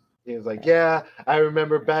monsters. He was like, yeah, I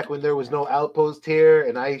remember back when there was no outpost here,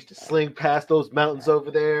 and I used to sling past those mountains over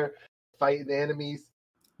there, fighting the enemies.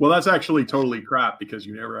 Well, that's actually totally crap because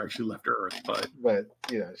you never actually left Earth. But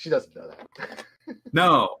she doesn't know that.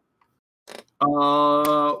 No.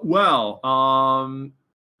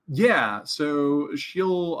 Yeah. So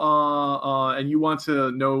she'll and you want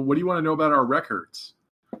to know, what do you want to know about our records?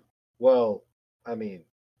 Well, I mean,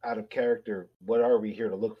 out of character, what are we here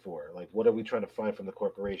to look for? Like, what are we trying to find from the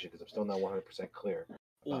corporation? Because I'm still not 100% clear.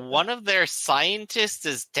 One of their scientists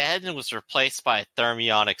is dead and was replaced by a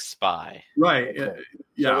thermionic spy. Right. Okay.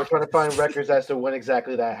 Yeah. So we're trying to find records as to when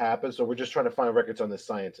exactly that happened. So we're just trying to find records on this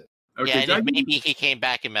scientist. Okay. Yeah, and maybe he came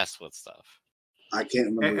back and messed with stuff. I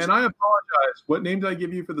can't remember. And I apologize. What name did I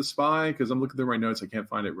give you for the spy? Because I'm looking through my notes. I can't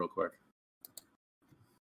find it real quick.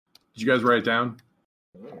 Did you guys write it down?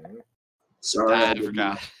 Sorry, I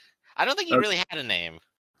forgot. I don't think he really had a name.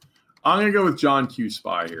 I'm going to go with John Q.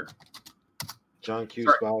 Spy here. John Q.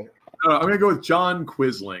 Sorry. Spy. I'm going to go with John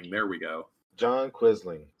Quisling. There we go. John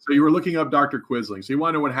Quisling. So you were looking up Dr. Quisling. So you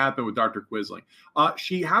want to know what happened with Dr. Quisling.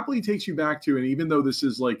 She happily takes you back to, and even though this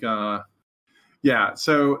is like,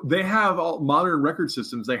 so they have all modern record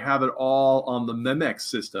systems. They have it all on the Memex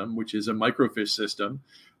system, which is a microfiche system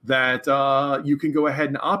that you can go ahead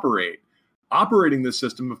and operate. Operating this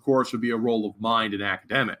system, of course, would be a role of mind in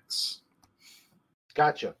academics.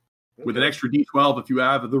 Gotcha. Okay. With an extra D12 if you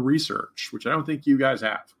have the research, which I don't think you guys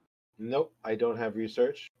have. Nope, I don't have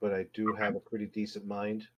research, but I do have a pretty decent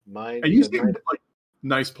mind. And you seem like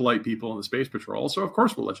nice, polite people in the Space Patrol, so of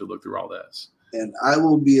course we'll let you look through all this. And I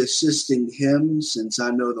will be assisting him since I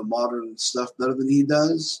know the modern stuff better than he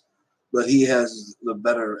does, but he has the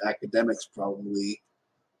better academics probably.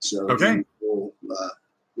 So okay.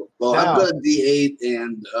 I've got D8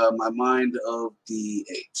 and my mind of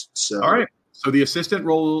D8. So all right. So the assistant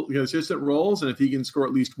rolls, and if he can score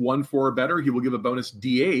at least 1 4 or better, he will give a bonus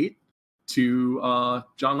D8 to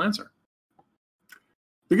John Lancer.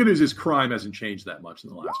 The good news is crime hasn't changed that much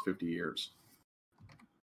in the last 50 years.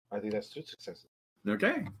 I think that's 2 successes.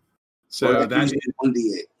 Okay. So that's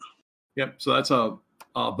 1D8. Yep. So that's a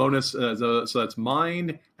bonus. So that's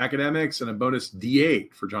mind, academics, and a bonus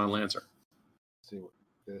D8 for John Lancer. Let's see what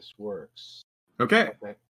this works. Okay.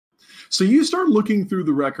 So you start looking through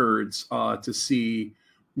the records to see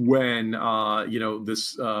when,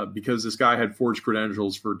 because this guy had forged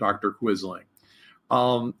credentials for Dr. Quisling.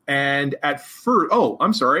 And at first,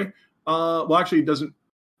 I'm sorry. Well, actually, it doesn't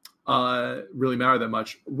really matter that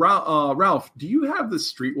much. Ralph, do you have the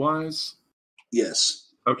Streetwise? Yes.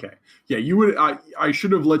 Okay. Yeah, you would. I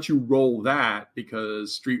should have let you roll that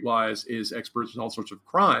because Streetwise is experts in all sorts of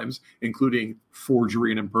crimes, including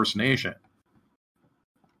forgery and impersonation.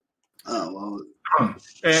 Oh, well,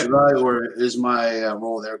 should I, or is my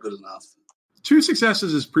roll there good enough? 2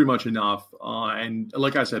 successes is pretty much enough. And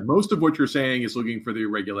like I said, most of what you're saying is looking for the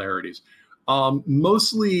irregularities.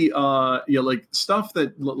 Mostly, like stuff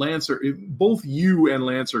that Lancer, both you and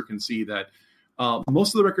Lancer can see that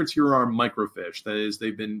most of the records here are microfiche. That is,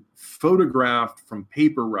 they've been photographed from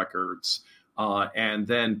paper records and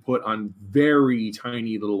then put on very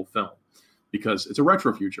tiny little film because it's a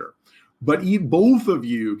retrofuture. But both of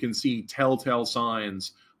you can see telltale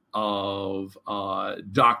signs of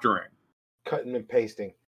doctoring. Cutting and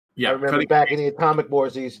pasting. Yeah, I remember back in the Atomic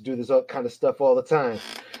Wars, they used to do this kind of stuff all the time.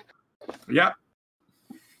 Yeah.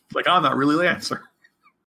 Like, I'm not really Lancer.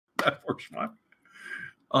 That works fine.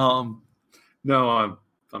 No,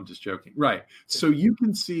 I'm just joking. Right. So you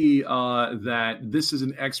can see that this is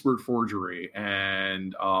an expert forgery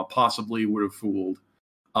and possibly would have fooled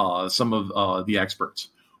some of the experts.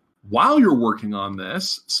 While you're working on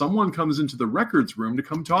this, someone comes into the records room to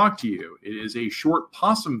come talk to you. It is a short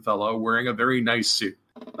possum fellow wearing a very nice suit.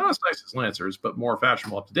 Not as nice as Lancer's, but more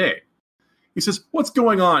fashionable up to date. He says, "What's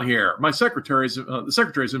going on here? The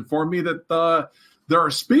secretary's informed me that there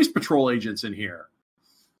are Space Patrol agents in here."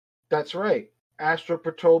 That's right. Astro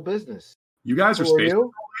Patrol business. You guys are Space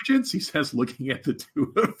Patrol agents? He says, looking at the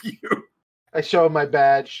two of you. I show him my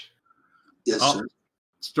badge. Yes, sir.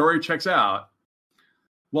 Story checks out.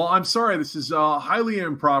 Well, I'm sorry. This is highly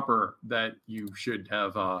improper that you should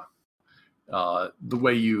have the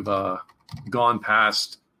way you've gone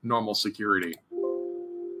past normal security.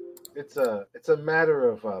 It's a matter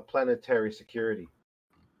of planetary security.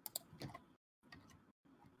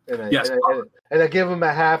 And I give him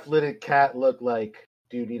a half-lidded cat look like,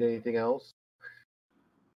 do you need anything else?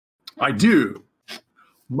 I do.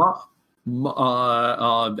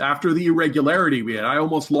 After the irregularity we had, I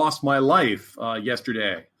almost lost my life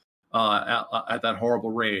yesterday at that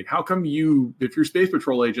horrible raid. How come if your Space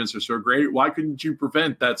Patrol agents are so great, why couldn't you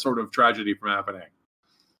prevent that sort of tragedy from happening?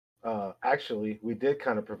 Actually, we did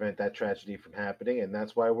kind of prevent that tragedy from happening, and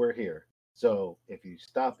that's why we're here. So if you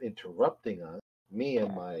stop interrupting us, me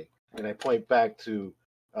and I point back to,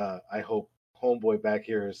 I hope homeboy back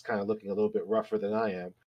here is kind of looking a little bit rougher than I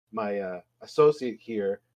am. My associate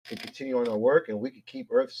here can continue on our work, and we can keep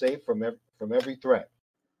Earth safe from every threat.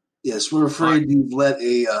 Yes, we're afraid you've let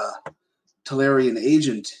a Talarian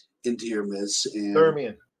agent into your midst. And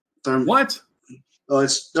Thermian. What? Oh,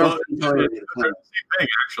 it's Well, it's the same thing,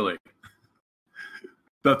 actually.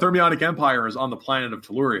 The Thermionic Empire is on the planet of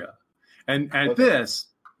Telluria. And at this,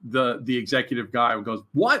 the executive guy goes,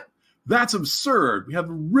 what? That's absurd. We have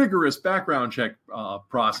a rigorous background check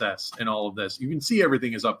process in all of this. You can see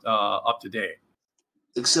everything is up to date.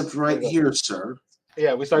 Except right here, sir.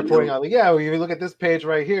 Yeah, we start pointing out, like, yeah, when you look at this page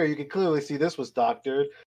right here, you can clearly see this was doctored.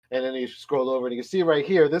 And then you scroll over and you can see right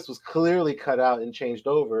here, this was clearly cut out and changed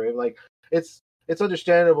over. And like, it's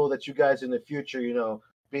understandable that you guys in the future, you know,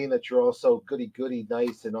 being that you're all so goody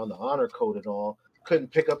nice and on the honor code and all,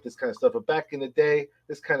 couldn't pick up this kind of stuff. But back in the day,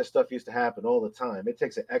 this kind of stuff used to happen all the time. It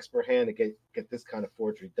takes an expert hand to get this kind of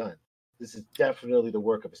forgery done. This is definitely the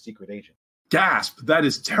work of a secret agent. Gasp! That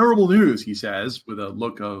is terrible news, he says, with a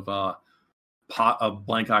look of a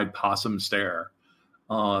blank-eyed possum stare.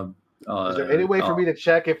 Is there any way for me to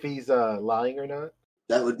check if he's lying or not?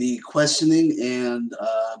 That would be questioning and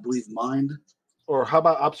I believe mind. Or how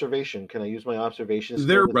about observation? Can I use my observations?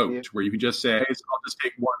 They're rote, where you can just say, hey, so I'll just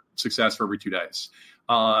take one success for every 2 days.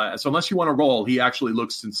 So unless you want to roll, he actually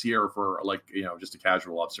looks sincere for, like, you know, just a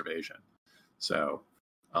casual observation. So,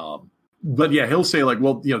 but yeah, he'll say, like,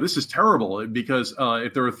 well, you know, this is terrible because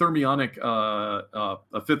if there are thermionic,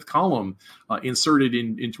 a fifth column inserted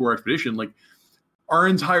into our expedition, like, our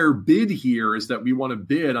entire bid here is that we want to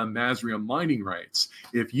bid on Mazrium mining rights.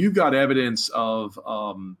 If you've got evidence of,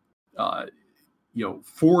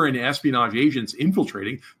 foreign espionage agents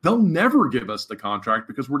infiltrating, they'll never give us the contract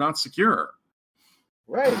because we're not secure.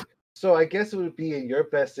 Right. So I guess it would be in your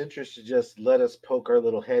best interest to just let us poke our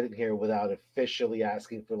little head in here without officially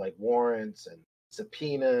asking for like warrants and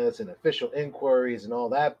subpoenas and official inquiries and all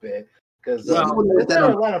that bit. Because didn't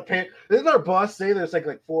our boss say there's like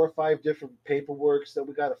 4 or 5 different paperworks that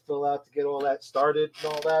we got to fill out to get all that started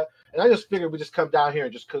and all that? And I just figured we just come down here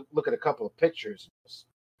and just look at a couple of pictures and just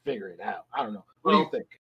figure it out. I don't know. What do you think?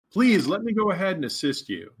 Please let me go ahead and assist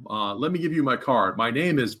you. Let me give you my card. My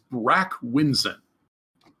name is Brack Winson.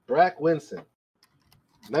 Brack Winson.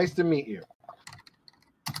 Nice to meet you.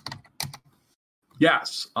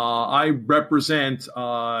 Yes, I represent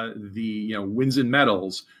the Winson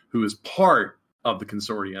Metals, who is part of the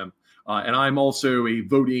consortium, and I'm also a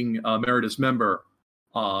voting emeritus member.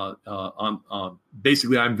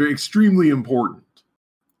 Basically, I'm very extremely important.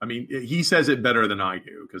 I mean, he says it better than I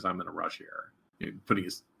do because I'm in a rush here, putting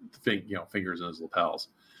his fingers in his lapels.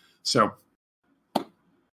 So,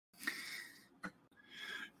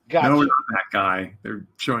 gotcha. No, we're not that guy. They're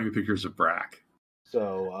showing me pictures of Brack.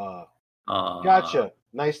 So, gotcha.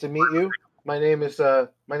 Nice to meet you. My name is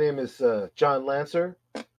John Lancer.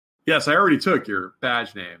 Yes, I already took your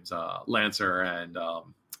badge names, Lancer and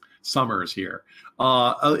Summers here.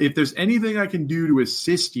 If there's anything I can do to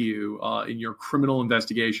assist you in your criminal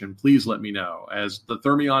investigation, please let me know, as the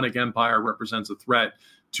Thermionic Empire represents a threat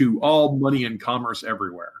to all money and commerce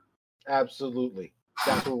everywhere. Absolutely.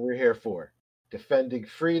 That's what we're here for. Defending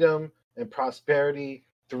freedom and prosperity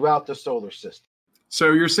throughout the solar system.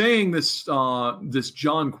 So you're saying this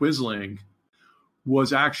John Quisling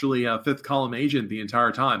was actually a fifth column agent the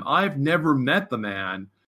entire time. I've never met the man,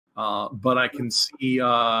 but I can see.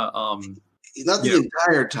 Not the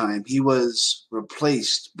entire time. He was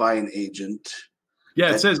replaced by an agent.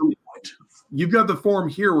 Yeah, it says you've got the form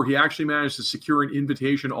here where he actually managed to secure an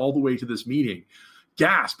invitation all the way to this meeting.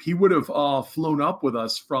 Gasp! He would have flown up with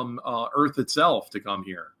us from Earth itself to come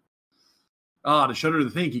here. To shudder to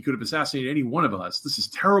think he could have assassinated any one of us. This is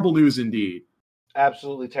terrible news indeed.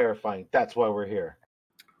 Absolutely terrifying. That's why we're here.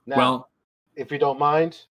 Now, if you don't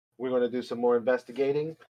mind, we're going to do some more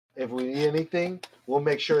investigating. If we need anything, we'll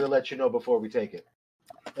make sure to let you know before we take it.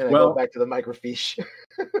 And I go back to the microfiche.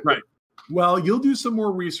 Right. Well, you'll do some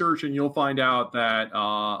more research and you'll find out that,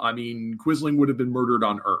 Quisling would have been murdered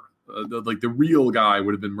on Earth. The real guy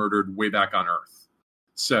would have been murdered way back on Earth.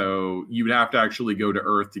 So you would have to actually go to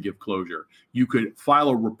Earth to give closure. You could file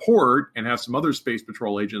a report and have some other Space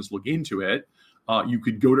Patrol agents look into it. You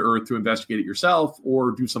could go to Earth to investigate it yourself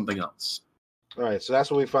or do something else. All right, so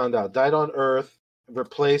that's what we found out. Died on Earth,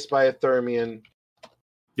 replaced by a Thermian.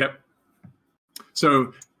 Yep.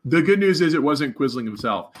 So the good news is it wasn't Quisling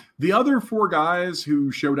himself. The other 4 guys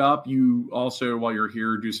who showed up, you also, while you're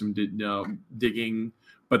here, do some digging,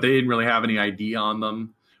 but they didn't really have any ID on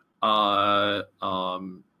them.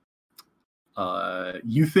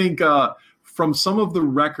 You think from some of the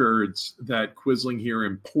records that Quisling here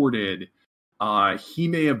imported, he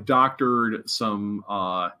may have doctored some.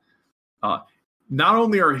 Not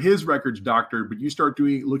only are his records doctored, but you start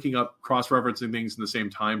looking up cross-referencing things in the same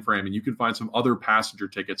time frame, and you can find some other passenger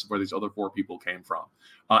tickets where these other 4 people came from.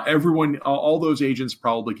 All those agents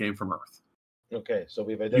probably came from Earth. Okay, so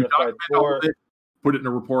we've You identified document all 4. of it, put it in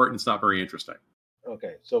a report, and it's not very interesting.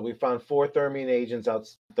 Okay, so we found 4 Thermian agents out,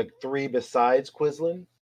 the 3 besides Quisling?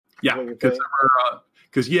 Yeah,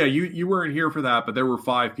 because you weren't here for that, but there were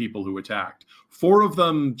 5 people who attacked. 4 of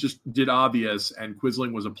them just did obvious, and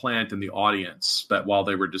Quisling was a plant in the audience that while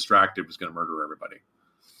they were distracted was going to murder everybody.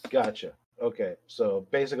 Gotcha. Okay, so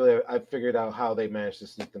basically I figured out how they managed to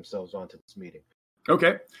sneak themselves onto this meeting.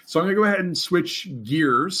 Okay, so I'm going to go ahead and switch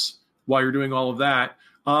gears while you're doing all of that.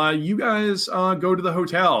 You guys go to the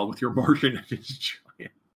hotel with your Martian and his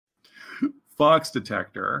giant Fox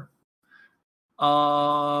detector.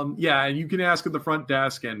 Yeah, and you can ask at the front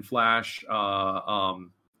desk and flash your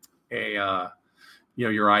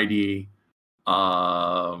ID.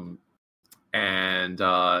 And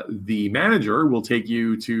the manager will take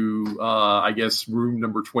you to I guess room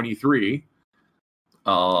number 23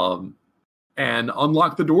 and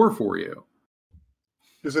unlock the door for you.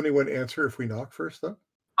 Does anyone answer if we knock first, though?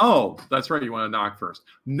 Oh, that's right. You want to knock first.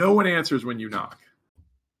 No one answers when you knock.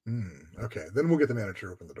 Okay, then we'll get the manager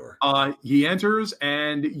to open the door. He enters,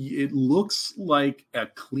 and it looks like a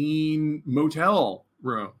clean motel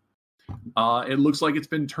room. It looks like it's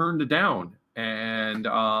been turned down, and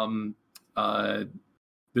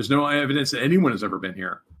there's no evidence that anyone has ever been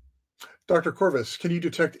here. Dr. Corvus, can you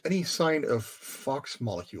detect any sign of Fox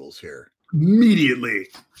molecules here? Immediately.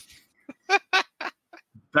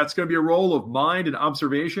 That's going to be a roll of mind and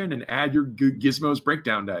observation, and add your Gizmos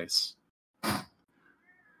breakdown dice.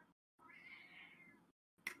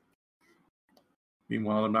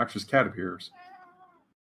 Meanwhile, an obnoxious cat appears.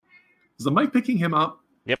 Is the mic picking him up?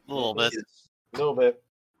 Yep, a little bit. A little bit.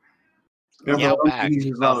 Yeah, back.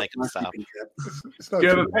 I'll make it stop. It's not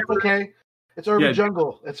That's okay. It's urban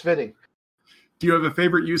jungle. It's fitting. Do you have a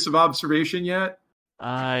favorite use of observation yet?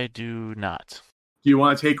 I do not. Do you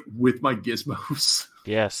want to take with my gizmos?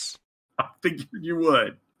 Yes. I figured you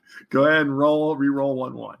would. Go ahead and re-roll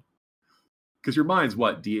 1-1. Because your mind's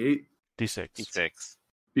what, D8? D6. D6.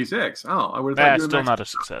 D6. Oh, I would have thought you were still not a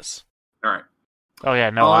success. All right. Oh yeah,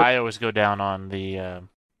 no, I always go down on the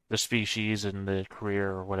species and the career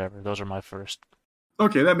or whatever. Those are my first.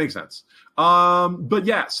 Okay, that makes sense. But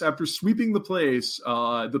yes, after sweeping the place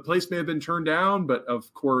may have been turned down, but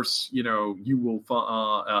of course, you will.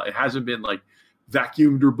 It hasn't been like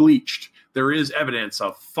vacuumed or bleached. There is evidence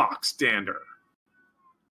of fox dander.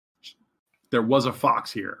 There was a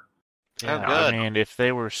fox here. Yeah, Oh, good. I mean, if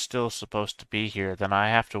they were still supposed to be here, then I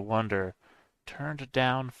have to wonder, turned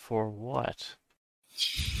down for what?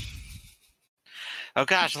 Oh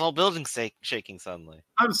gosh, the whole building's shaking suddenly.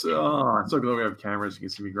 I'm so glad we have cameras. You can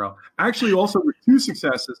see me grow. Actually, also with 2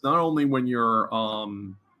 successes, not only when you're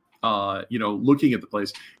looking at the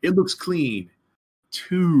place, it looks clean,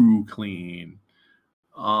 too clean.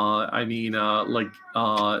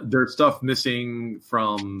 There's stuff missing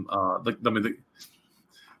from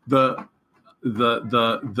the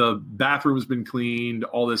bathroom's been cleaned,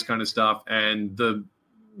 all this kind of stuff, and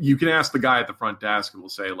you can ask the guy at the front desk and we'll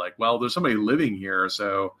say like, well, there's somebody living here.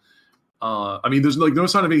 So, there's like no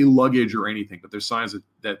sign of any luggage or anything, but there's signs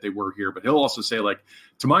that they were here, but he'll also say like,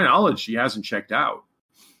 to my knowledge, she hasn't checked out.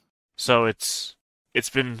 So it's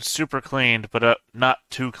been super cleaned, but not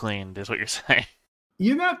too cleaned is what you're saying.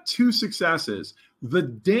 You got 2 successes. The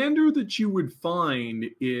dander that you would find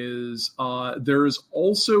is there's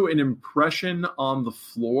also an impression on the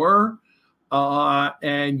floor.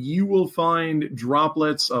 And you will find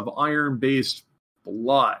droplets of iron-based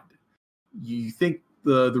blood. You think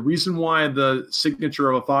the reason why the signature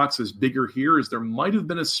of a fox is bigger here is there might have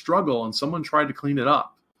been a struggle and someone tried to clean it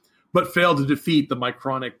up, but failed to defeat the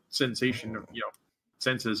micronic sensation of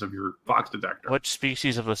senses of your fox detector. What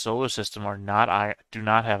species of the solar system do not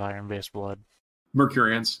have iron-based blood?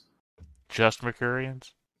 Mercurians. Just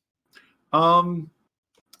Mercurians?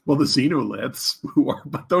 Well, the xenoliths,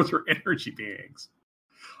 but those are energy beings.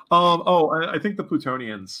 I think the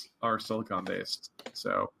Plutonians are silicon-based.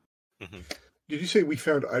 So, Did you say we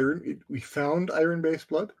found iron? We found iron-based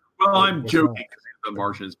blood? Well, I'm joking because the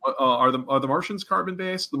Martians. Are the Martians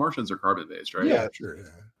carbon-based? The Martians are carbon-based, right? Yeah, sure. Yeah.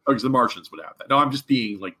 Oh, because the Martians would have that. No, I'm just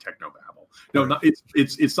being like techno-babble. No,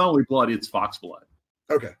 it's not only blood; it's fox blood.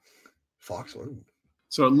 Okay, fox. Ooh.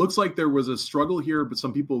 So it looks like there was a struggle here, but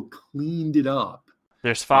some people cleaned it up.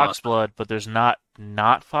 There's fox blood, but there's not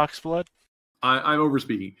fox blood? I'm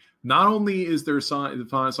overspeaking. Not only is there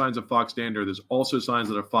signs of fox dander, there's also signs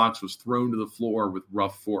that a fox was thrown to the floor with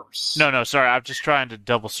rough force. No, sorry. I'm just trying to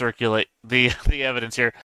double circulate the evidence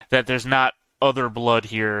here that there's not other blood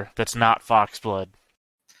here that's not fox blood.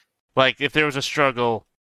 Like, if there was a struggle,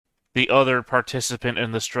 the other participant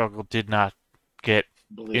in the struggle did not get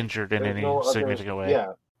injured in any significant way.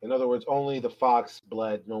 Yeah, In other words, only the fox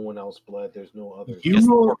bled, no one else bled. There's no others. Because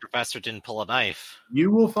the poor professor didn't pull a knife. You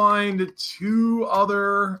will find three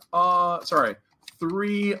other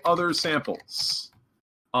samples.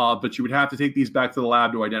 But you would have to take these back to the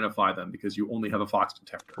lab to identify them because you only have a fox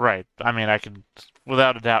detector. Right. I mean, I can,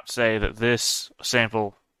 without a doubt, say that this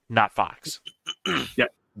sample, not fox. Yeah.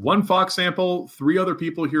 One fox sample, three other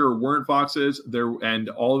people here weren't foxes, and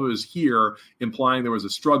all of it was here, implying there was a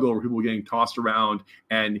struggle where people were getting tossed around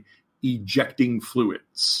and ejecting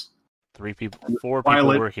fluids. Four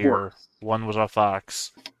people were here. One was a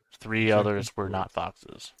fox. Three others were not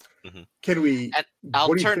foxes. Mm-hmm. Can we? And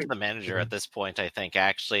I'll turn to the manager at this point, I think,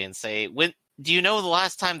 actually, and say, do you know the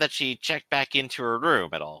last time that she checked back into her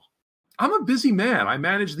room at all? I'm a busy man. I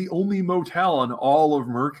manage the only motel in all of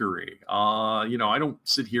Mercury. I don't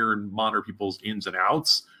sit here and monitor people's ins and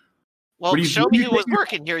outs. Well, show me who was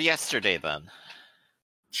working here yesterday, then.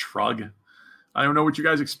 Shrug. I don't know what you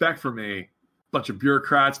guys expect from me. Bunch of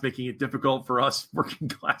bureaucrats making it difficult for us working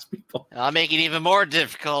class people. I'll make it even more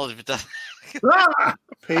difficult if it doesn't.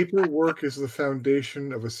 Paperwork is the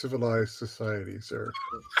foundation of a civilized society, sir.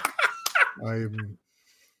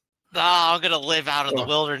 I'm going to live out in the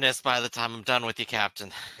wilderness by the time I'm done with you, Captain.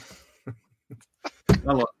 I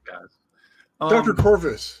love you guys. Dr.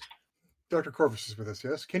 Corvus. Dr. Corvus is with us,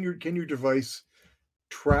 yes? Can your device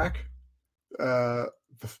track the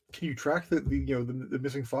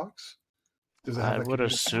missing fox? I would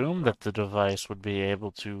assume that the device would be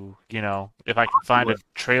able to, if I can find a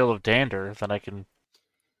trail of dander, then I can...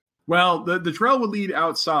 Well, the trail would lead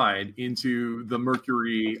outside into the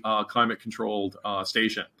Mercury climate-controlled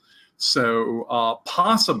station. So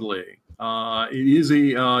possibly it is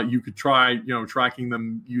you could try, tracking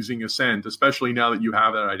them using a scent, especially now that you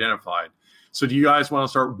have it identified. So do you guys want to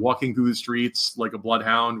start walking through the streets like a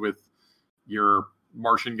bloodhound with your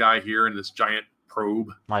Martian guy here and this giant probe?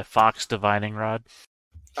 My fox divining rod.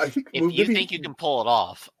 I think if you think you can pull it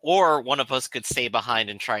off, or one of us could stay behind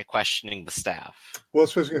and try questioning the staff. Well,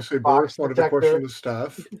 that's what I was going to say. Boris wanted to question the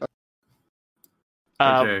staff.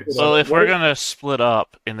 Okay. So if we're going to split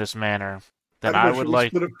up in this manner, then I would like...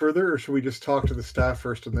 split up further, or should we just talk to the staff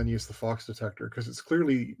first and then use the fox detector? Because it's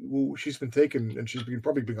clearly, she's been taken and she's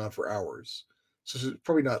probably been gone for hours. So it's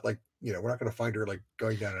probably not like, we're not going to find her like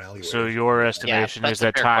going down an alleyway. So your estimation is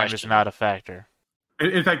that time is not a factor.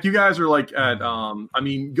 In fact, you guys are like at,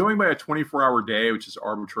 going by a 24-hour day, which has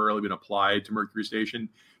arbitrarily been applied to Mercury Station,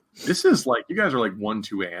 this is like, you guys are like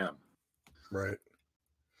 2 a.m. Right.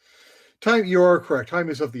 Time, you are correct. Time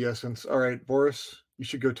is of the essence. All right, Boris, you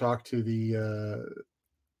should go talk to the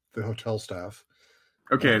hotel staff.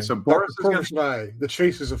 Okay, so Boris the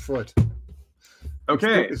chase is afoot.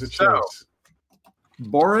 Okay, so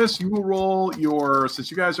Boris, you will roll since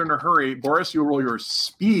you guys are in a hurry, Boris, you'll roll your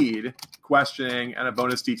speed questioning and a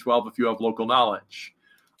bonus D12 if you have local knowledge.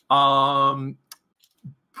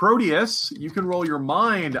 Proteus, you can roll your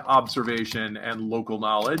mind observation and local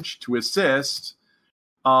knowledge to assist.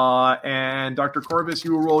 And Dr. Corvus,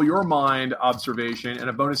 you will roll your mind observation and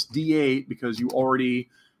a bonus D8 because you already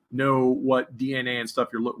know what DNA and stuff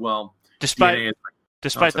despite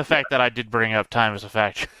the fact that I did bring up time as a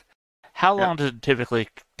factor. How long does it typically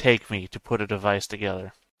take me to put a device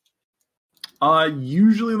together?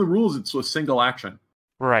 Usually in the rules, it's a single action.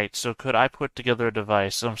 Right, so could I put together a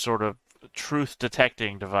device, some sort of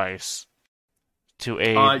truth-detecting device, to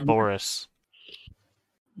aid Boris?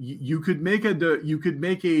 You could make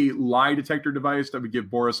a lie detector device that would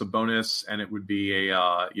give Boris a bonus, and it would be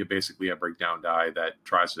basically a breakdown die that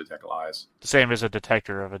tries to detect lies. The same as a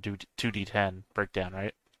detector of a 2d10 breakdown,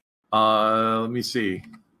 right? Let me see.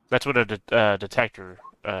 That's what a detector.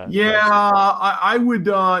 I would.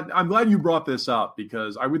 I'm glad you brought this up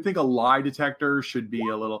because I would think a lie detector should be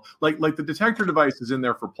a little like the detector device is in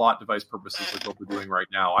there for plot device purposes, like what we're doing right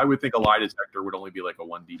now. I would think a lie detector would only be like a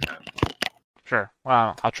 1d10. Sure.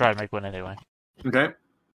 Well, I'll try to make one anyway. Okay.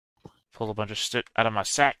 Pull a bunch of shit out of my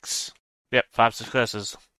sacks. Yep, 5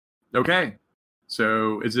 successes. Okay.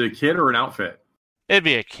 So is it a kit or an outfit? It'd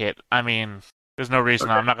be a kit. I mean, there's no reason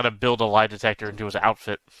I'm not going to build a lie detector into his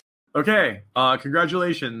outfit. Okay.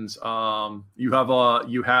 Congratulations. You have a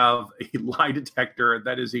lie detector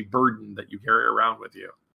that is a burden that you carry around with you.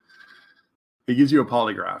 It gives you a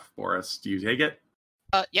polygraph, Boris. Do you take it?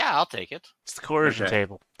 Yeah, I'll take it. It's the coercion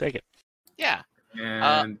table. Take it. Yeah.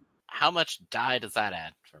 And how much die does that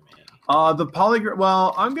add for me? The polygraph.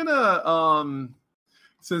 Well, I'm gonna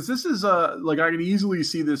since this is I can easily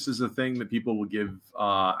see this as a thing that people will give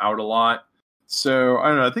out a lot. So I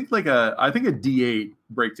don't know. I think a D8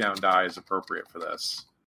 breakdown die is appropriate for this.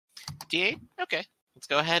 D8? Okay, let's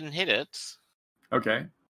go ahead and hit it. Okay.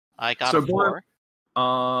 I got a 4.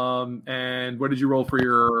 And what did you roll for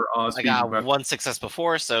your I speed? got 1 success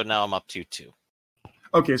before, so now I'm up to 2.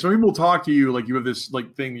 Okay, so people will talk to you like you have this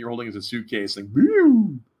like thing you're holding as a suitcase, like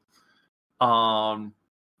boo.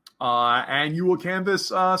 And you will canvas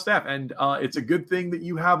staff, and it's a good thing that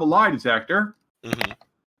you have a lie detector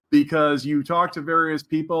because you talk to various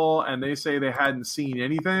people and they say they hadn't seen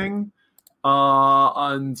anything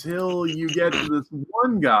until you get to this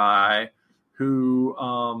one guy who,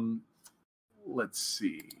 let's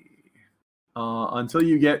see, until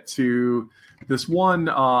you get to this one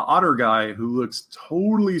otter guy who looks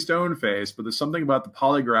totally stone-faced, but there's something about the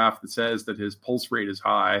polygraph that says that his pulse rate is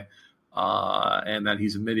high. And that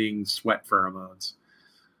he's emitting sweat pheromones.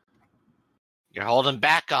 You're holding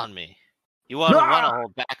back on me. You wouldn't want to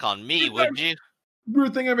hold back on me, would you?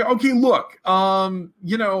 Weird thing. Okay, look. I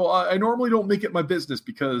normally don't make it my business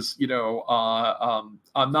because I'm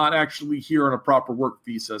not actually here on a proper work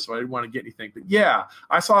visa, so I didn't want to get anything. But yeah,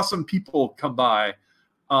 I saw some people come by, and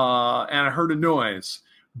I heard a noise.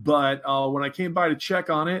 But when I came by to check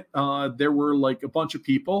on it, there were like a bunch of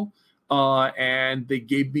people. And they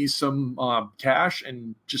gave me some cash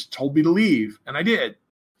and just told me to leave, and I did.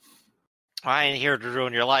 I ain't here to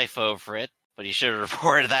ruin your life over it, but you should have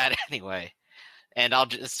reported that anyway. And I'll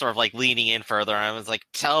just sort of like leaning in further, and I was like,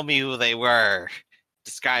 tell me who they were.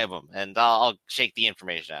 Describe them, and I'll shake the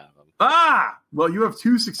information out of them. Well, you have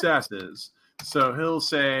 2 successes. So he'll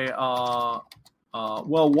say, well,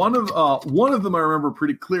 one of them I remember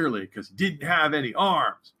pretty clearly because he didn't have any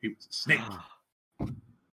arms. He was a snake.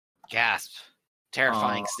 Gasp.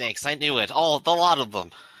 Terrifying snakes. I knew it. The lot of them.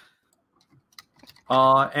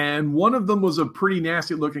 And one of them was a pretty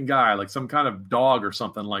nasty looking guy, like some kind of dog or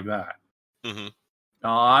something like that.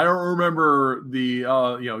 I don't remember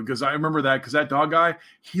because I remember that because that dog guy,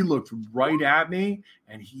 he looked right at me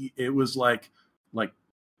and it was like,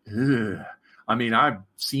 ugh. I mean, I've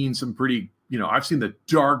seen some pretty, I've seen the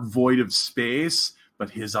dark void of space, but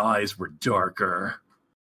his eyes were darker.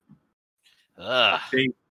 Ugh.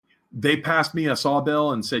 They passed me a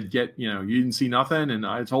sawbill and said, you didn't see nothing. And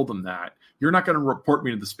I told them that. You're not going to report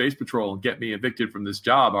me to the Space Patrol and get me evicted from this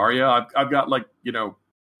job, are you? I've got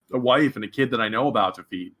a wife and a kid that I know about to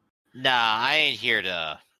feed. Nah, I ain't here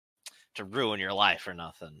to ruin your life or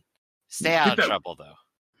nothing. Stay out of trouble, though.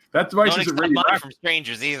 That device isn't radioactive. Money from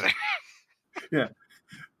strangers either. Yeah.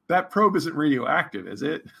 That probe isn't radioactive, is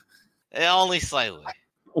it? Only slightly.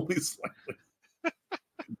 Only slightly.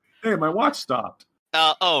 Hey, my watch stopped.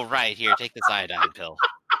 Right. Here, take this iodine pill.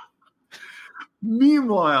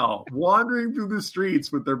 Meanwhile, wandering through the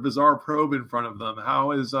streets with their bizarre probe in front of them,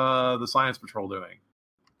 how is the Science Patrol doing?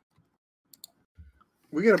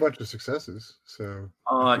 We get a bunch of successes, so...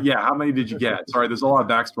 yeah, how many did you get? Sorry, there's a lot of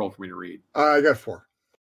backstory for me to read. I got 4.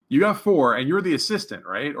 You got 4, and you're the assistant,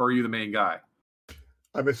 right? Or are you the main guy?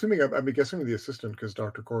 I'm guessing the assistant because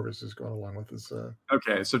Dr. Corvus is going along with his.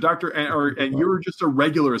 Okay, so and you're just a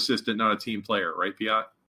regular assistant, not a team player, right, Piat?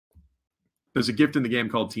 There's a gift in the game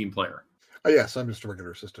called Team Player. Yes, I'm just a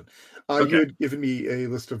regular assistant. Okay. You had given me a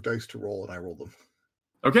list of dice to roll, and I rolled them.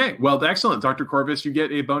 Okay, well, excellent, Dr. Corvus. You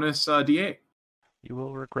get a bonus D8. You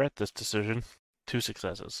will regret this decision. 2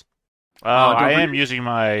 successes. I am using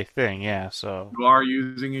my thing, yeah. So you are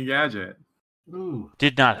using a gadget. Ooh.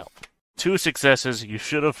 Did not help. 2 successes. You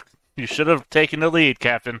should have taken the lead,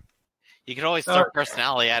 Captain. You can always throw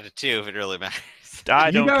personality at it too if it really matters.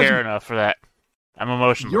 I don't care enough for that. I'm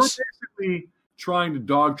emotionless. You're basically trying to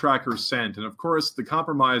dog track her scent, and of course, the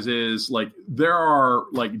compromise is there are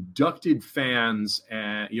ducted fans,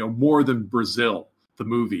 and more than Brazil, the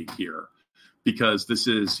movie here, because this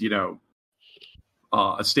is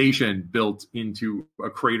a station built into a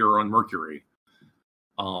crater on Mercury.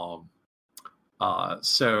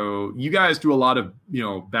 So you guys do a lot of,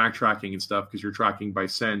 backtracking and stuff because you're tracking by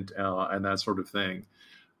scent and that sort of thing.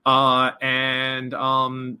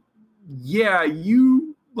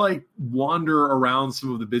 You wander around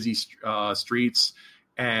some of the busy streets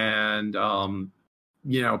and,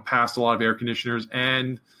 past a lot of air conditioners,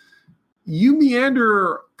 and you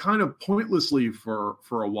meander kind of pointlessly for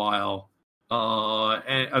a while.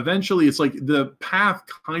 And eventually it's the path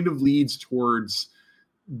kind of leads towards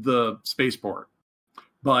the spaceport.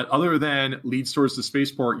 But other than leads towards the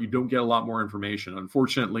spaceport, you don't get a lot more information.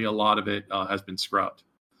 Unfortunately, a lot of it has been scrubbed.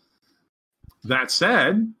 That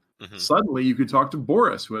said, suddenly you could talk to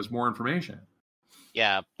Boris, who has more information.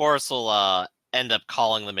 Yeah, Boris will end up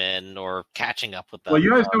calling them in or catching up with them. Well,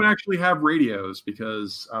 you guys don't actually have radios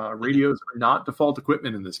because radios are not default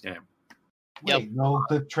equipment in this game. Wait, no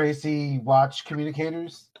Cliff Tracy watch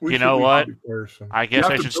communicators? You know what? I guess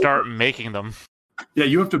I should start making them. Yeah,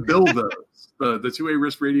 you have to build those. the two-way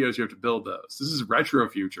wrist radios, you have to build those. This is retro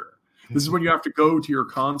future. This is when you have to go to your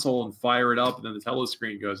console and fire it up, and then the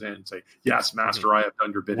telescreen goes in and say, "Yes, master, I have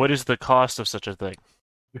done your bidding." What is the cost of such a thing?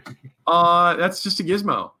 That's just a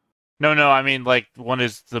gizmo. No, I mean, like, one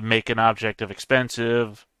is the make an object of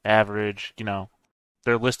expensive, average,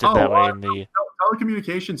 they're listed that way in the...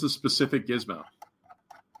 Telecommunications is a specific gizmo.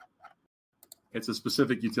 It's a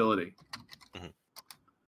specific utility. Mm-hmm.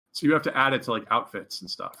 So you have to add it to, like, outfits and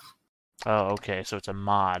stuff. Oh, okay, so it's a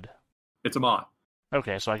mod. It's a mod.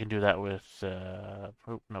 Okay, so I can do that with... no,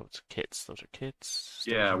 it's kits. Those are kits.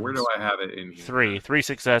 Yeah, where do I have it in here? Three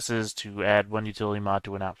successes to add one utility mod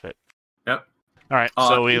to an outfit. Yep. All right,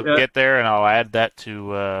 so we'll get there, and I'll add that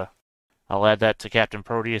to Captain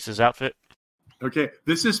Proteus's outfit. Okay,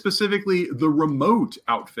 this is specifically the remote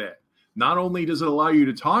outfit. Not only does it allow you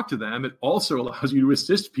to talk to them, it also allows you to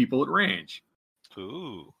assist people at range.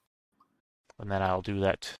 Ooh. And then I'll do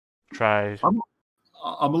that. Try. I'm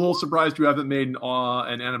a little surprised you haven't made an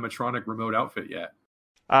animatronic remote outfit yet.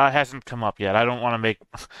 It hasn't come up yet. I don't want to make...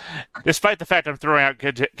 Despite the fact I'm throwing out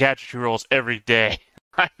gadgetry rolls every day,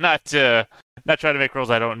 I'm not trying to make rolls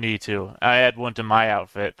I don't need to. I add one to my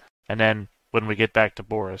outfit, and then when we get back to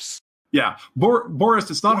Boris... Yeah,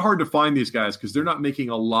 Boris, it's not hard to find these guys because they're not making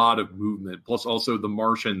a lot of movement. Plus, also, the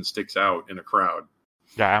Martian sticks out in a crowd.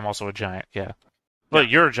 Yeah, I'm also a giant, yeah. Well,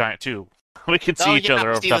 you're a giant, too. We can see each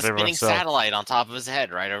other over top of everyone. The spinning satellite on top of his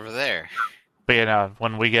head right over there. But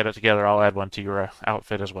when we get it together, I'll add one to your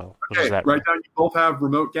outfit as well. Okay, right now you both have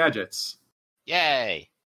remote gadgets. Yay!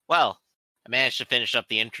 Well, I managed to finish up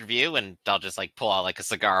the interview, and I'll just pull out a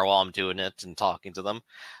cigar while I'm doing it and talking to them.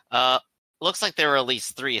 Looks like there were at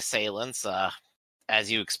least 3 assailants,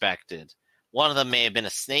 as you expected. One of them may have been a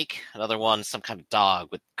snake, another one some kind of dog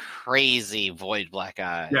with crazy void black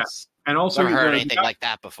eyes. Yes, and also never heard anything like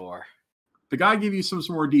that before. The guy gave you some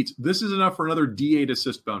more deets. This is enough for another D8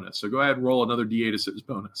 assist bonus. So go ahead and roll another D8 assist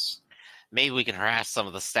bonus. Maybe we can harass some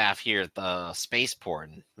of the staff here at the spaceport,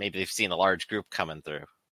 and maybe they've seen a large group coming through.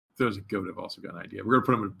 There's a goat. I've also got an idea. We're going to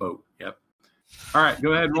put them in a boat. Yep. All right,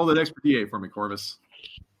 go ahead and roll that extra D8 for me, Corvus.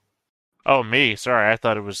 Oh, me. Sorry, I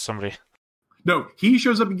thought it was somebody. No, he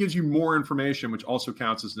shows up and gives you more information, which also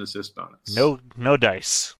counts as an assist bonus. No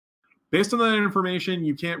dice. Based on that information,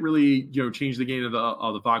 you can't really, change the gain of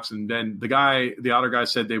the fox. And then the otter guy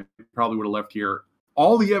said they probably would have left here.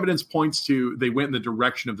 All the evidence points to they went in the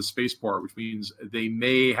direction of the spaceport, which means they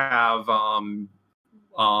may have,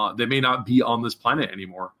 they may not be on this planet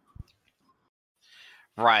anymore.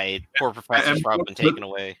 Right. Poor Professor Shrub been taken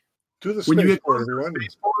away. To the when you get to everyone. the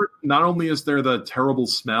spaceport, not only is there the terrible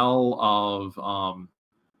smell of,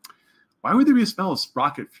 why would there be a smell of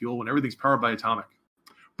rocket fuel when everything's powered by atomic?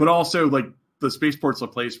 But also, the spaceport's a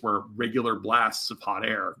place where regular blasts of hot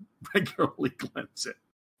air regularly cleanse it.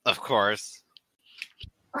 Of course.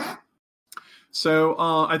 So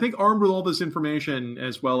I think armed with all this information,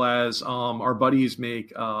 as well as our buddies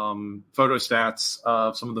make photostats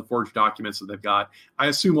of some of the forged documents that they've got, I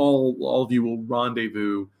assume all of you will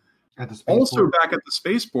rendezvous at the spaceport. Also back at the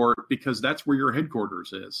spaceport, because that's where your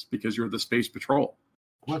headquarters is, because you're the Space Patrol.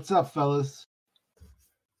 What's up, fellas?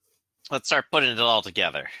 Let's start putting it all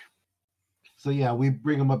together. So yeah, we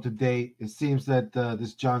bring them up to date. It seems that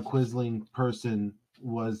this John Quisling person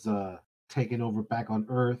was taken over back on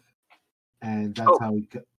Earth, and that's how we.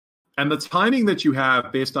 And the timing that you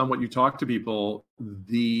have, based on what you talk to people,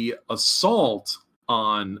 the assault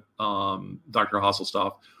on Dr.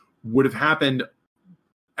 Hasselstoff would have happened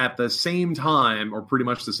at the same time, or pretty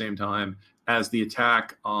much the same time, as the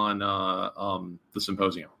attack on the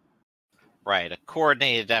symposium. Right, a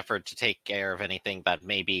coordinated effort to take care of anything that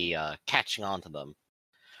may be catching on to them.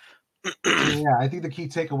 Yeah, I think the key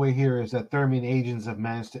takeaway here is that Thermian agents have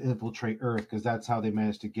managed to infiltrate Earth, because that's how they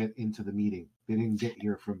managed to get into the meeting. They didn't get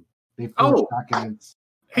here from... They forged documents.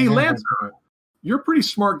 Hey, Lancer, you're a pretty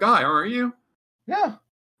smart guy, aren't you? Yeah.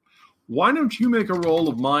 Why don't you make a roll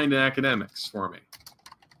of mind and academics for me?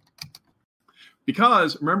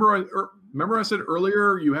 Because remember I said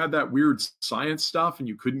earlier you had that weird science stuff and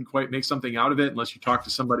you couldn't quite make something out of it unless you talked to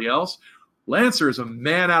somebody else? Lancer is a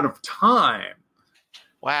man out of time.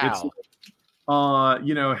 Wow.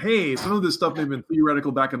 It's, hey, some of this stuff may have been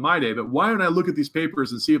theoretical back in my day, but why don't I look at these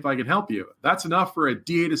papers and see if I can help you? That's enough for a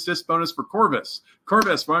D8 assist bonus for Corvus.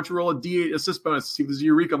 Corvus, why don't you roll a D8 assist bonus to see if there's a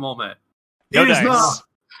Eureka moment? No it is not.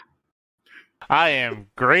 I am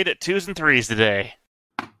great at 2s and 3s today.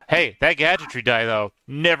 Hey, that gadgetry die, though,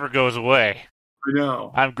 never goes away. I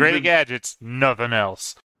know. I'm great at gadgets, nothing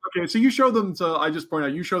else. Okay, so you show them to, I just point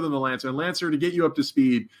out, you show them the Lancer. And Lancer, to get you up to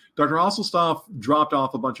speed, Dr. Osselstoff dropped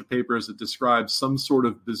off a bunch of papers that describe some sort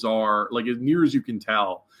of bizarre, like as near as you can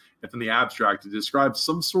tell, if in the abstract, it describes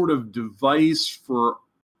some sort of device for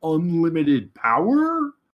unlimited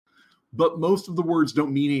power. But most of the words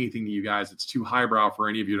don't mean anything to you guys. It's too highbrow for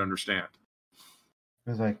any of you to understand.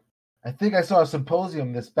 It's like, I think I saw a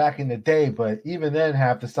symposium this back in the day, but even then,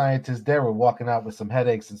 half the scientists there were walking out with some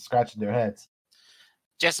headaches and scratching their heads.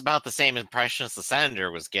 Just about the same impression as the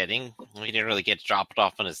senator was getting. We didn't really get to drop it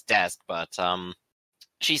off on his desk, but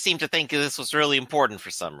she seemed to think this was really important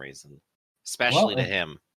for some reason, especially to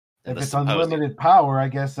him. If it's unlimited power, I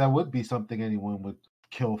guess that would be something anyone would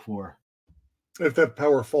kill for. If that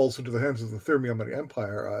power falls into the hands of the Thermionic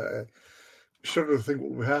Empire, I shudder to think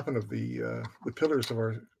what would happen of the pillars of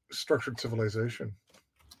our structured civilization.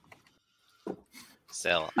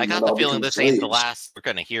 So, I got the feeling this ain't the last we're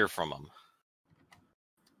going to hear from him.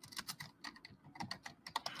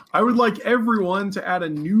 I would like everyone to add a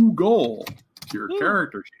new goal to your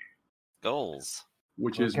character sheet. Goals.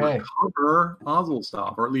 Which is recover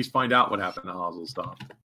Osselstoff, or at least find out what happened to Osselstoff.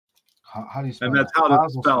 How do you spell And that's that? how to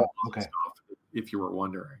spell Okay. Osselstoff, if you were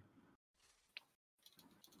wondering.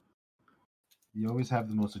 You always have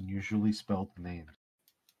the most unusually spelled name.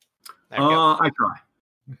 I try.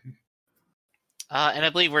 And I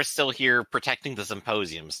believe we're still here protecting the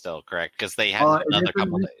symposium still, correct? Because they have another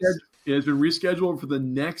couple days. It has been rescheduled for the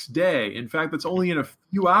next day. In fact, that's only in a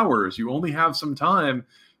few hours. You only have some time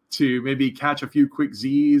to maybe catch a few quick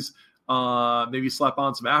Z's, maybe slap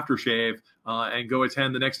on some aftershave, and go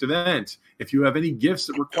attend the next event. If you have any gifts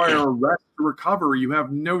that require a rest to recover, you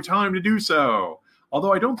have no time to do so.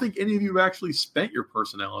 Although I don't think any of you have actually spent your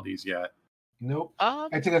personalities yet. Nope.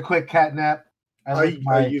 I took a quick cat nap. I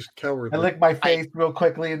used coward. I licked my face real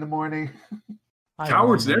quickly in the morning.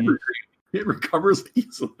 Cowards never. It recovers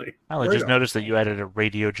easily. I just noticed that you added a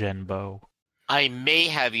radio gen bow. I may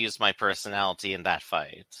have used my personality in that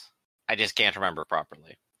fight. I just can't remember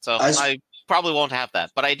properly. So I probably won't have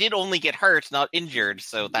that. But I did only get hurt, not injured,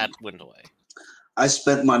 so that went away. I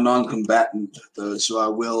spent my non-combatant, though, so I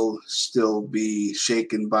will still be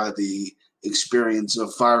shaken by the experience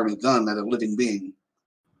of firing a gun at a living being.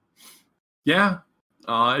 Yeah.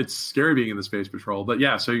 It's scary being in the Space Patrol. But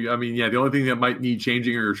yeah, so, I mean, the only thing that might need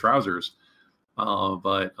changing are your trousers.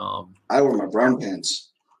 But I wear my brown pants.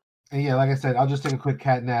 And yeah, like I said, I'll just take a quick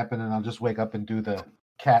cat nap and then I'll just wake up and do the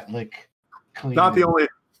cat lick clean. Not the only.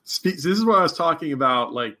 This is what I was talking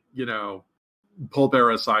about, like, pulp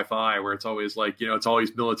era sci-fi, where it's always like, it's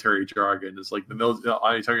always military jargon. It's like anytime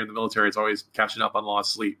you're in the military, it's always catching up on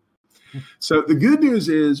lost sleep. So the good news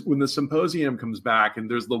is when the symposium comes back and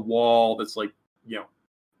there's the wall that's like,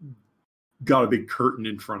 got a big curtain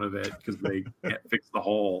in front of it because they can't fix the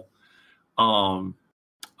hole. Or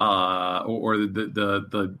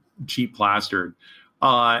the cheap plastered,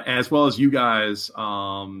 as well as you guys,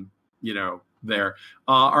 there.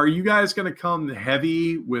 Are you guys going to come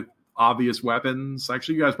heavy with obvious weapons?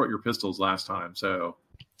 Actually, you guys brought your pistols last time, so.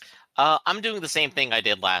 I'm doing the same thing I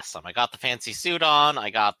did last time. I got the fancy suit on, I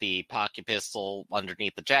got the pocket pistol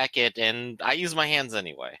underneath the jacket, and I use my hands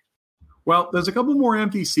anyway. Well, there's a couple more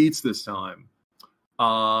empty seats this time.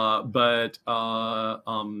 Sir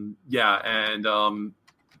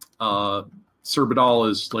Badal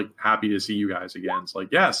is like happy to see you guys again. It's like,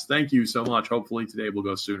 yes, thank you so much. Hopefully today will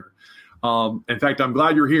go sooner. In fact, I'm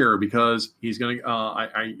glad you're here because he's going to,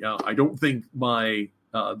 I don't think the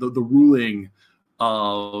ruling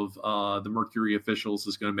of the Mercury officials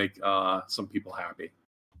is going to make some people happy.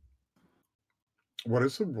 What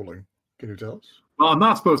is the ruling? Can you tell us? Well, I'm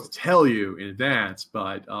not supposed to tell you in advance,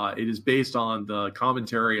 but it is based on the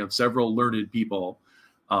commentary of several learned people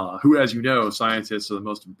who, as you know, scientists are the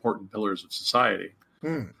most important pillars of society.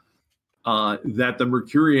 That the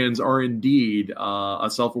Mercurians are indeed a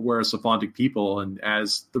self-aware, Sophantic people, and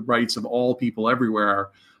as the rights of all people everywhere,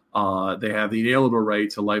 they have the inalienable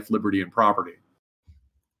right to life, liberty, and property.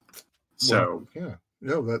 So,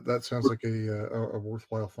 that sounds like a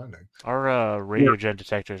worthwhile finding. Our radio gen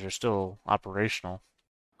detectors are still operational.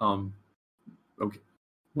 Okay.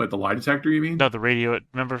 What, the lie detector, you mean? No, the radio.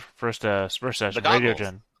 Remember first session, radio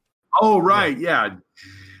gen. Oh, right, yeah.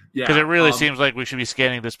 Because it really seems like we should be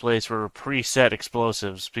scanning this place for preset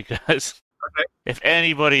explosives, because if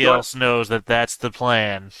anybody else knows that that's the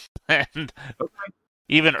plan, and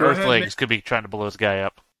even Earthlings could be trying to blow this guy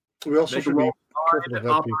up. We also should be careful of that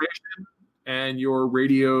operation and your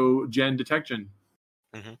radio gen detection.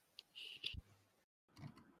 Mm-hmm.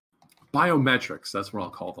 Biometrics, that's what I'll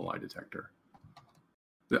call the lie detector.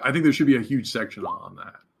 I think there should be a huge section on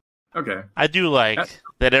that. Okay. I do like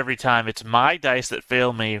that every time it's my dice that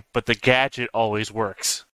fail me, but the gadget always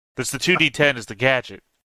works. That's the 2d10 is the gadget.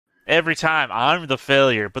 Every time I'm the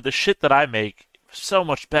failure, but the shit that I make is so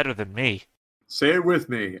much better than me. Say it with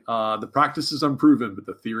me. The practice is unproven, but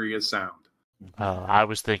the theory is sound. I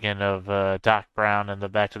was thinking of Doc Brown and the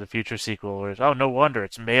Back to the Future sequel, where oh, no wonder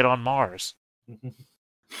it's made on Mars.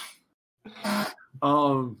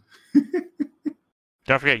 Um,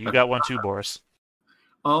 Don't forget, you got one too, Boris.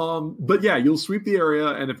 but yeah, you'll sweep the area,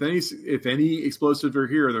 and if any explosives are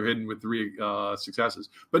here, they're hidden with 3 successes.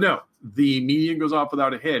 But no, the median goes off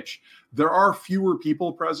without a hitch. There are fewer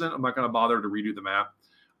people present. I'm not going to bother to redo the map.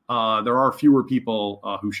 There are fewer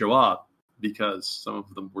people who show up because some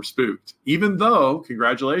of them were spooked. Even though,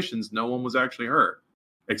 congratulations, no one was actually hurt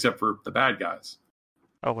except for the bad guys.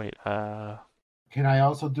 Oh wait, Can I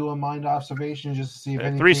also do a mind observation just to see if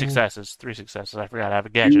anything... 3 successes. 3 successes. I forgot I have a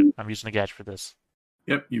gadget. I'm using a gadget for this.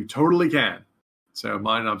 Yep, you totally can. So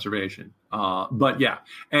mind observation. But yeah,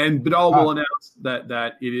 and Badal will announce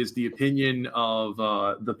that it is the opinion of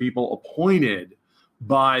the people appointed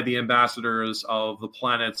by the ambassadors of the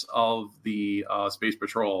planets of the Space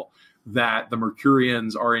Patrol that the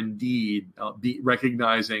Mercurians are indeed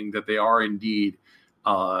recognizing that they are indeed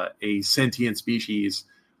a sentient species.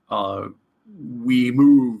 We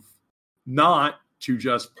move not to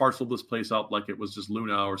just parcel this place up like it was just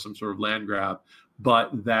Luna or some sort of land grab,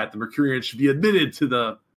 but that the Mercurians should be admitted to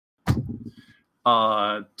the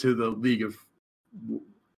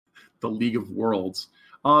League of Worlds.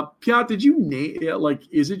 Piat, did you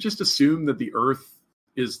is it just assumed that the Earth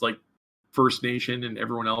is like First Nation and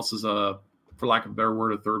everyone else is for lack of a better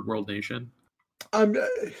word, a third world nation?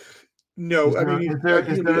 No, is there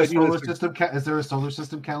a solar system? Is there a solar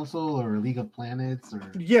system council or a League of Planets? Or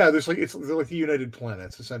yeah, they're like the United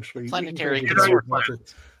Planets essentially. Planetary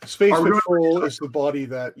Space Patrol is the body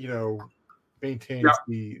that maintains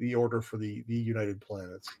the order for the United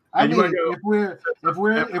Planets. I mean, if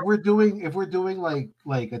we're doing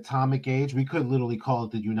like Atomic Age, we could literally call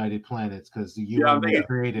it the United Planets because the UN was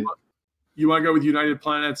created. You want to go with United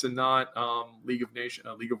Planets and not League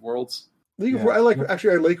of Worlds? I like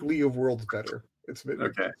League of Worlds better. It's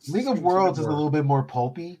okay. League of Worlds is a little bit more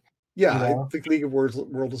pulpy. Yeah, I think League of Worlds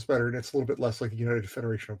is better, and it's a little bit less like the United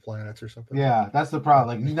Federation of Planets or something. Yeah, that's the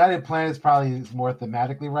problem. Like United Planets probably is more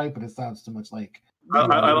thematically right, but it sounds too much like.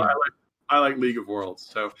 I like League of Worlds.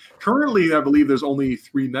 So currently, I believe there's only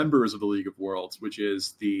 3 members of the League of Worlds, which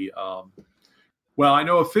is the. Well, I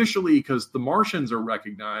know officially because the Martians are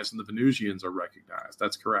recognized and the Venusians are recognized.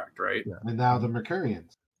 That's correct, right? Yeah. And now the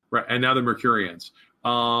Mercurians. Right, and now the Mercurians.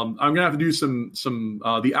 I'm gonna have to do some.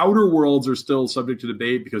 The outer worlds are still subject to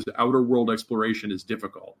debate because the outer world exploration is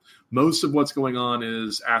difficult. Most of what's going on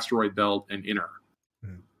is asteroid belt and inner.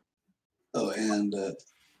 Oh, and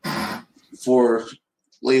for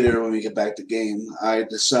later when we get back to game, I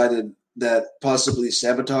decided that possibly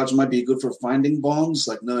sabotage might be good for finding bombs,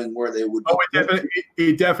 like knowing where they would. Oh,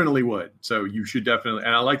 it definitely would. So you should definitely,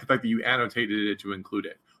 and I like the fact that you annotated it to include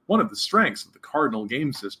it. One of the strengths of the Cardinal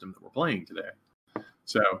game system that we're playing today.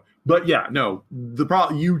 So, but yeah, no, the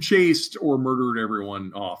problem, you chased or murdered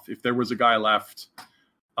everyone off. If there was a guy left,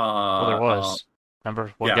 well, there was.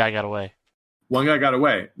 Remember, one guy got away. One guy got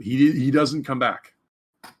away. He doesn't come back.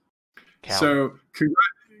 So,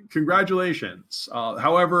 congratulations.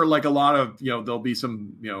 However, like a lot of there'll be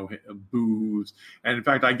some boos, and in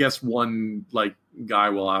fact, I guess one guy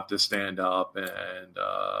will have to stand up and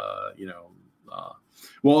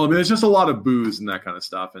well, I mean, it's just a lot of booze and that kind of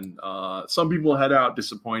stuff. And some people head out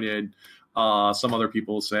disappointed. Some other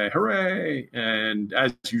people say, hooray. And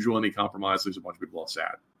as usual, any compromise leaves a bunch of people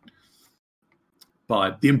sad.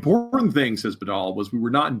 But the important thing, says Badal, was we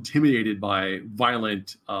were not intimidated by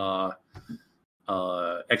violent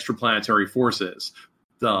extraplanetary forces.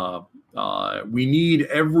 We need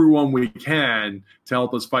everyone we can to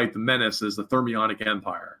help us fight the menaces, the Thermionic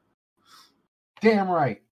Empire. Damn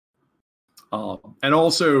right. And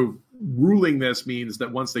also ruling this means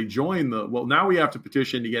that once they join now we have to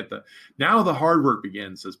petition to get now the hard work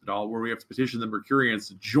begins, says Badal, where we have to petition the Mercurians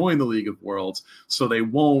to join the League of Worlds so they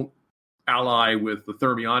won't ally with the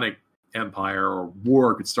Thermionic Empire or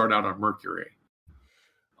war could start out on Mercury.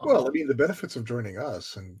 Well, I mean, the benefits of joining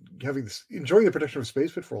us and enjoying the protection of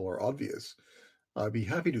Space Patrol are obvious. I'd be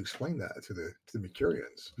happy to explain that to the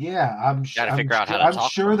Mercurians. Yeah, I'm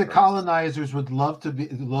sure the colonizers would love to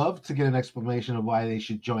get an explanation of why they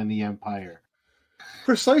should join the Empire.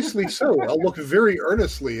 Precisely so. I'll look very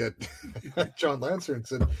earnestly at John Lancer and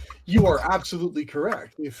said, "You are absolutely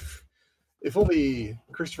correct. If only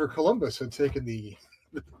Christopher Columbus had taken the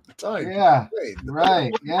time. Yeah,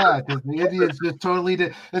 right. Yeah, because the Indians just totally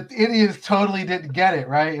did. The Indians totally didn't get it.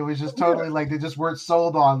 Right. It was just totally like they just weren't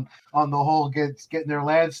sold on the whole getting their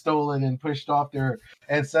land stolen and pushed off their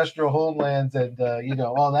ancestral homelands and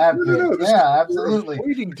all that. No, yeah, absolutely.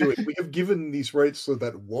 We're avoiding to it. We have given these rights so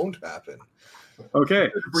that won't happen. Okay,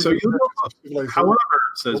 so however,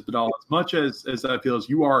 says Badal, as much as that feels,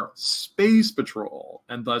 you are Space Patrol,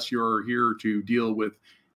 and thus you're here to deal with,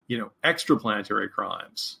 extraplanetary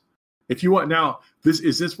crimes. If you want now,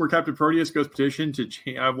 is this where Captain Proteus goes petition to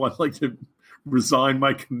change? I would like to resign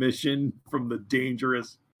my commission from the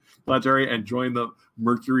dangerous planetary and join the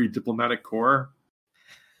Mercury Diplomatic Corps.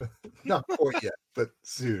 Not quite yet, but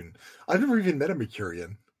soon. I've never even met a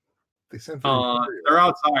Mercurian. They sent. They're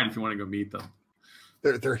outside if you want to go meet them.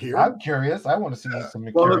 They're here. I'm curious. I want to see some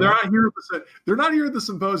Mercurians. Well, they're not here. They're not here at the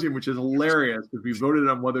symposium, which is hilarious because we voted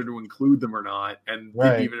on whether to include them or not, and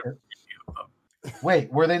didn't even.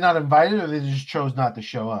 Wait, were they not invited, or they just chose not to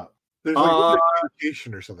show up? There's like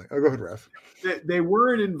invitation or something. Oh, go ahead, Ref. They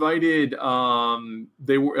weren't invited.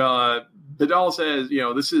 They were. Badal says,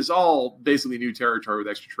 this is all basically new territory with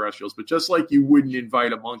extraterrestrials, but just like you wouldn't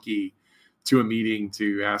invite a monkey to a meeting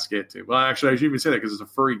to ask it to. Well, actually, I shouldn't even say that because it's a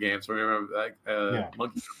furry game, so we remember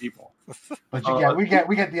monkeys are people. But we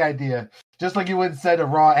get the idea. Just like you wouldn't send a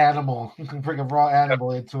raw animal, you can bring a raw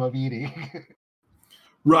animal into a meeting.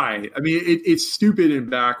 Right. I mean, it's stupid and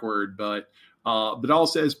backward, but Badal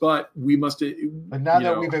says, but we must. But now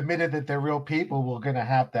that we've admitted that they're real people, we're going to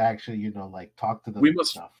have to actually, talk to them. We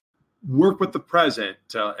must work with the present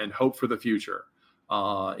and hope for the future.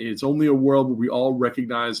 It's only a world where we all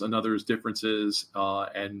recognize another's differences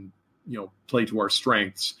and play to our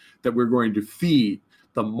strengths that we're going to defeat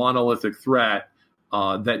the monolithic threat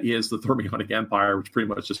that is the Thermionic Empire, which pretty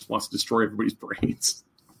much just wants to destroy everybody's brains.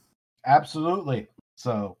 Absolutely.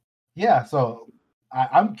 So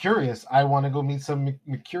I'm curious. I want to go meet some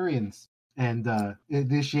Mercurians and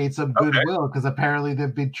initiate some goodwill because apparently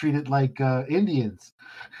they've been treated like Indians.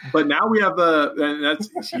 But now we have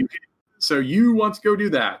so you want to go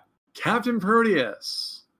do that. Captain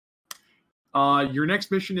Proteus, your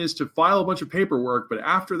next mission is to file a bunch of paperwork, but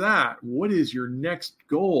after that, what is your next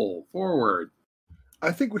goal forward?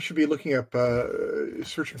 I think we should be looking up,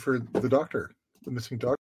 searching for the missing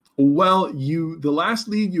doctor. Well, the last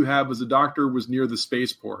lead you had was the doctor was near the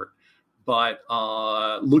spaceport, but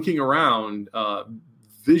looking around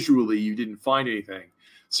visually, you didn't find anything.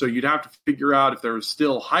 So you'd have to figure out if they're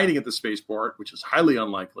still hiding at the spaceport, which is highly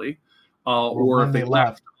unlikely, or if they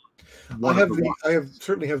left. I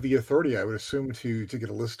certainly have the authority, I would assume, to get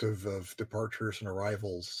a list of departures and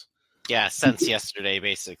arrivals. Yeah, since yesterday,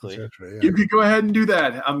 basically. You could go ahead and do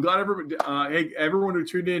that. I'm glad everyone who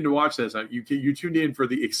tuned in to watch this, you tuned in for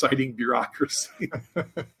the exciting bureaucracy.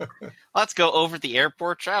 Let's go over the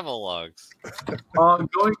airport travel logs.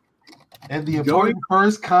 And the important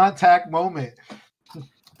first contact moment.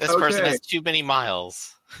 This person has too many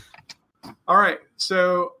miles. All right.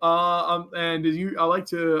 So, and I like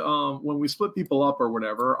to, when we split people up or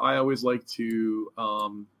whatever, I always like to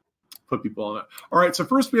put people on it. All right. So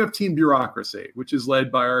first we have Team Bureaucracy, which is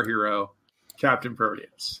led by our hero, Captain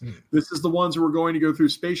Proteus. This is the ones who are going to go through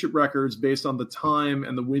spaceship records based on the time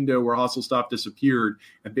and the window where hostile staff disappeared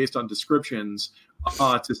and based on descriptions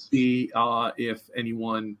to see if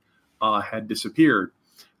anyone had disappeared.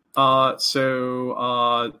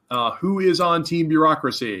 So who is on Team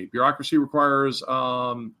Bureaucracy? Bureaucracy requires,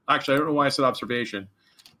 actually, I don't know why I said observation.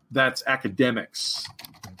 That's academics.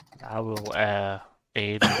 I will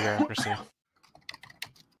aid in bureaucracy.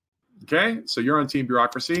 Okay, so you're on Team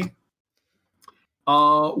Bureaucracy.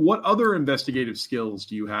 What other investigative skills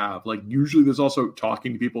do you have? Like, usually there's also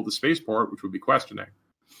talking to people at the spaceport, which would be questioning.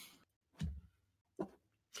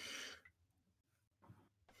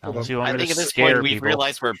 Unless you want I me think to at this scare point we've people.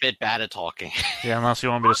 realized we're a bit bad at talking. Yeah, unless you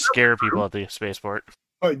want me to scare people at the spaceport.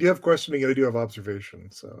 I do have questioning and I do have observation,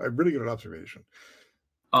 so I'm really good at observation.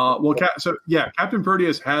 Captain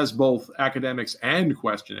Proteus has both academics and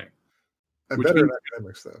questioning. I'm better at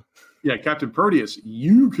academics, though. Yeah, Captain Proteus,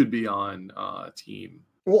 you could be on team.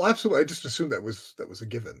 Well, absolutely. I just assumed that was a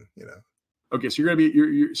given, Okay, so you're going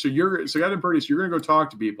to be so Captain Proteus, you're going to go talk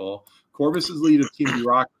to people. Corvus is lead of Team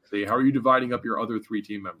Bureaucracy. How are you dividing up your other 3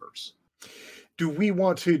 team members? Do we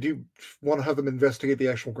want to have them investigate the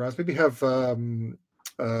actual grounds? Maybe have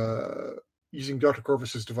using Dr.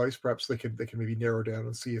 Corvus's device, perhaps they can maybe narrow down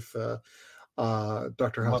and see if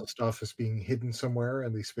Dr. House's stuff is being hidden somewhere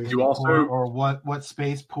in the space. You also or what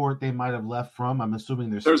spaceport they might have left from. I'm assuming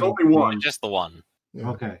there's only one. Just the one. Yeah.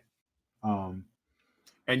 Okay.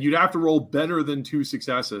 And you'd have to roll better than 2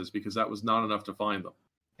 successes because that was not enough to find them.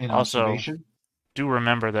 And Also, observation? do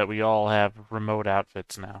remember that we all have remote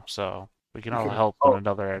outfits now, so we can all help one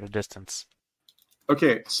another at a distance.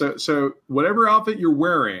 Okay, so whatever outfit you're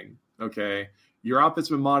wearing, okay, your outfit's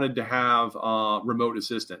been modded to have remote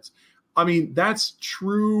assistance. I mean, that's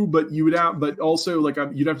true, but you'd have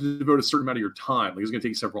to devote a certain amount of your time. Like, it's going to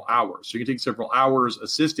take several hours. So you can take several hours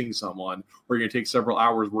assisting someone, or you're going to take several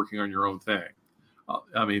hours working on your own thing. I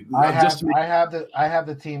have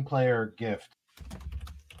the team player gift.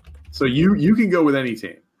 So you can go with any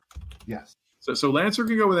team. Yes. So Lancer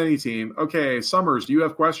can go with any team. Okay, Summers, do you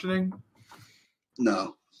have questioning?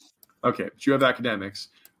 No. Okay, but you have academics.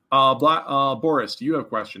 Boris, do you have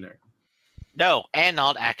questioning? No, and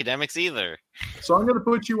not academics either. So I'm going to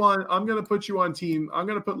put you on team. I'm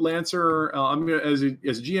going to put Lancer. As a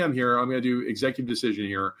GM here, I'm going to do executive decision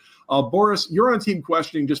here. Boris, you're on team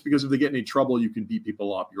questioning just because if they get in any trouble, you can beat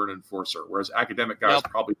people up. You're an enforcer, whereas academic guys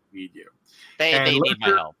probably need you. They need my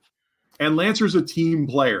help. And Lancer's a team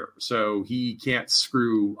player, so he can't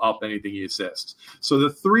screw up anything he assists. So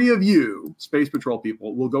the three of you, Space Patrol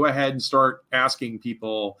people, will go ahead and start asking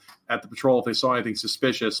people at the patrol if they saw anything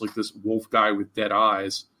suspicious, like this wolf guy with dead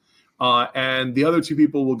eyes. And the other two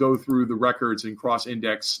people will go through the records and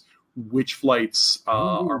cross-index which flights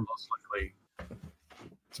are most likely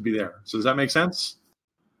to be there. So does that make sense?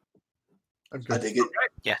 I think it.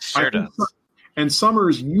 Yes, sure does. And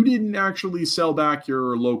Summers, you didn't actually sell back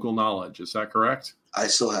your local knowledge. Is that correct? I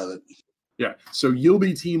still have it. Yeah. So you'll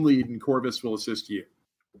be team lead and Corvus will assist you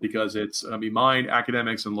because it's mind,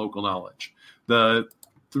 academics, and local knowledge. The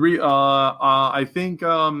three, I think,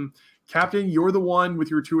 Captain, you're the one with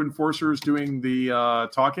your two enforcers doing the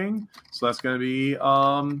talking. So that's going to be,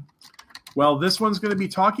 this one's going to be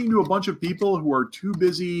talking to a bunch of people who are too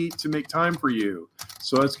busy to make time for you.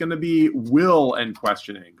 So it's going to be will and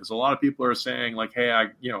questioning because a lot of people are saying like, hey,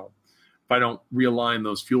 if I don't realign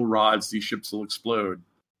those fuel rods, these ships will explode.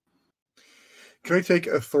 Can I take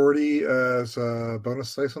authority as a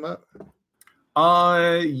bonus dice on that?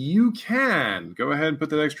 You can. Go ahead and put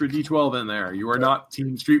that extra D12 in there. You are not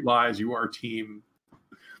team Streetwise. You are team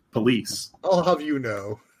police. I'll have you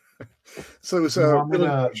know. So do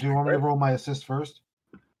you want me to roll my assist first?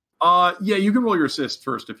 Yeah, you can roll your assist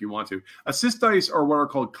first if you want to. Assist dice are what are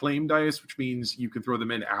called claim dice, which means you can throw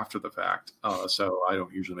them in after the fact. So I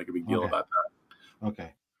don't usually make a big deal about that.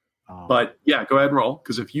 Okay. But yeah, go ahead and roll,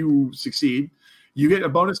 because if you succeed, you get a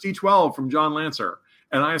bonus D12 from John Lancer.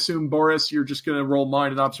 And I assume, Boris, you're just going to roll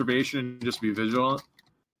mind and observation and just be vigilant.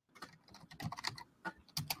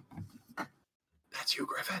 That's you,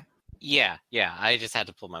 Griffin. Yeah. I just had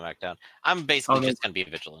to pull my mic down. I'm basically just going to be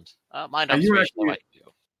vigilant. Mind observation.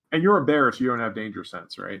 And you're a bear, so you don't have danger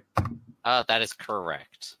sense, right? That is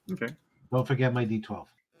correct. Okay. Don't forget my D12.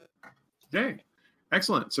 Okay.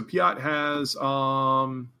 Excellent. So Piot has...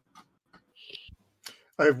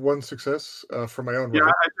 I have one success for my own.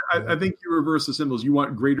 Yeah, I think you reverse the symbols. You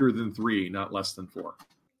want greater than 3, not less than 4.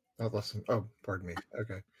 Not less than... Oh, pardon me.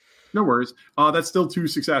 Okay. No worries. That's still 2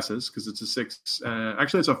 successes because it's a 6.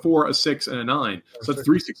 Actually, it's a 4, a 6, and a 9. So it's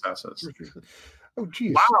 3 successes. Oh,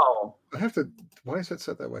 geez. Wow. I have to... Why is that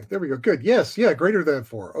set that way? There we go. Good. Yes. Yeah. Greater than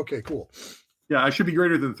 4. Okay, cool. Yeah, I should be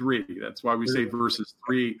greater than 3. That's why we say versus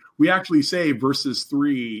 3. We actually say versus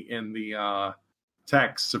 3 in the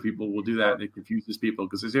text, so people will do that and it confuses people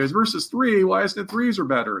because they say it's versus 3. Why isn't it 3s are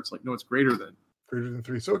better? It's like, no, it's greater than. Greater than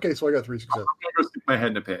 3. So, okay, so I got 3 successes. I'm going to go stick my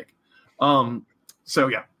head in a pig. So,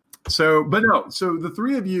 yeah. So the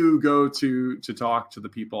 3 of you go to talk to the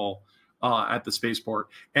people at the spaceport.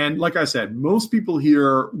 And like I said, most people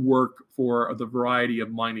here work for the variety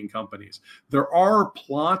of mining companies. There are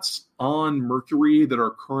plots on Mercury that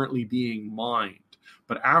are currently being mined.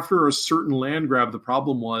 But after a certain land grab, the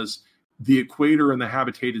problem was the equator and the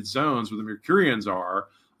habitated zones where the Mercurians are.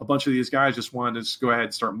 A bunch of these guys just wanted to just go ahead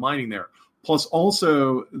and start mining there. Plus,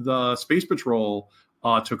 also, the Space Patrol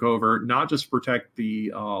took over, not just to protect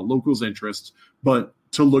the locals' interests, but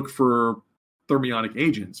to look for thermionic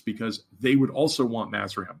agents because they would also want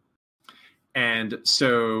Mazrim. And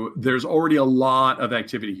so there's already a lot of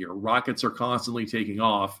activity here. Rockets are constantly taking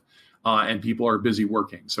off and people are busy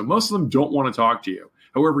working. So most of them don't want to talk to you.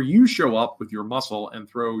 However, you show up with your muscle and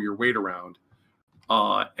throw your weight around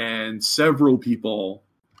and several people,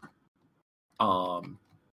 counts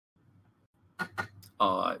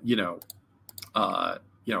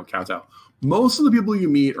out. Most of the people you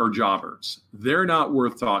meet are jobbers. They're not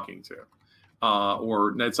worth talking to.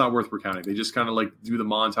 Or it's not worth recounting. They just kind of like do the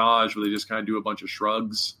montage where they just kind of do a bunch of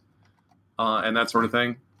shrugs and that sort of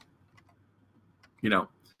thing.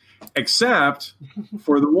 Except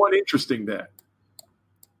for the one interesting bit.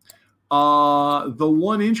 The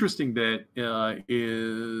one interesting bit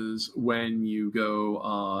is when you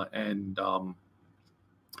go and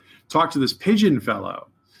talk to this pigeon fellow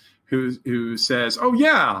who says, "Oh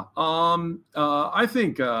yeah, I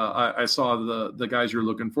think I saw the guys you're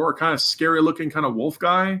looking for. Kind of scary looking, kind of wolf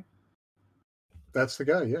guy." That's the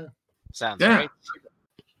guy. Yeah. Sounds right.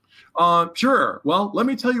 Sure. Well, let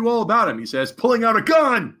me tell you all about him. He says, pulling out a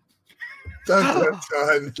gun. Dun, dun,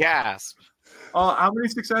 dun. Gasp. How many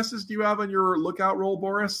successes do you have on your lookout roll,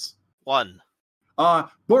 Boris? 1.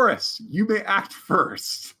 Boris, you may act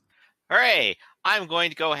first. Hooray! I'm going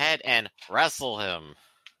to go ahead and wrestle him.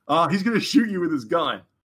 He's going to shoot you with his gun.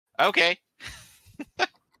 Okay.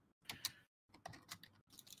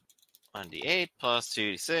 1d8 plus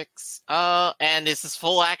 2d6. And is this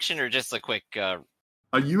full action or just a quick? You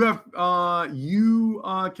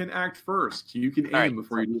can act first. You can aim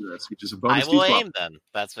before you do this, which is a bonus. I will aim then.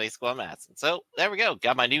 That's basically what I'm asking. So there we go.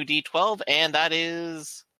 Got my new D12, and that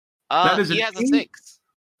is. He has a 6.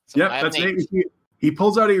 So yep, that's an 8. He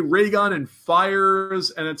pulls out a ray gun and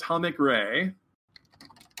fires an atomic ray.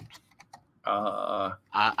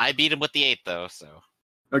 I beat him with the 8 though. So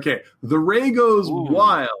okay, the ray goes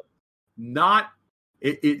wild.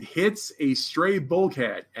 It hits a stray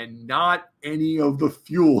bulkhead and not any of the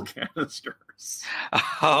fuel canisters.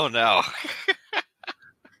 Oh no.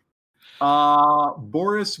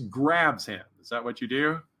 Boris grabs him. Is that what you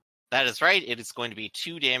do? That is right. It is going to be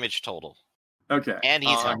 2 damage total. Okay. And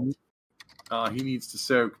he's helped. He needs to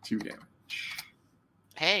soak 2 damage.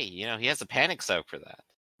 Hey, he has a panic soak for that.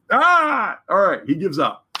 All right. He gives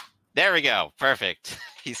up. There we go. Perfect.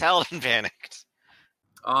 He's held and panicked.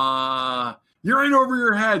 You're in over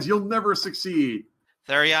your heads. You'll never succeed.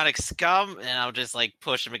 Therionic scum, and I'll just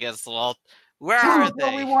push him against the wall. Where are they?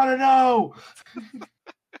 What we want to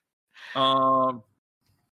know.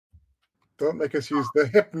 Don't make us use the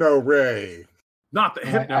hypno ray. Not the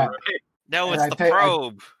hypno ray. No, it's the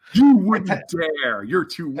probe. You wouldn't dare. You're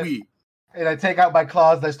too weak. And I take out my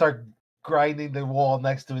claws and I start grinding the wall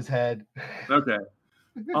next to his head. Okay.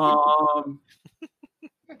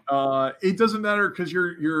 It doesn't matter because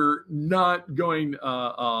you're not going.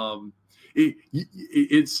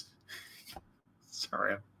 It's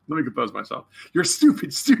sorry. Let me compose myself. Your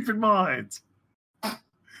stupid minds.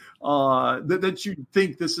 That you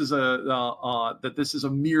think this is that this is a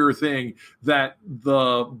mere thing that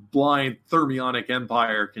the blind thermionic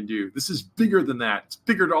empire can do. This is bigger than that. It's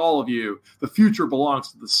bigger to all of you. The future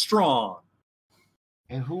belongs to the strong.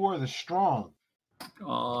 And who are the strong?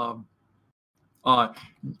 You'll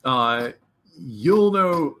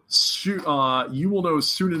know. You will know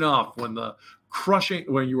soon enough when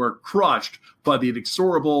you are crushed by the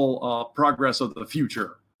inexorable progress of the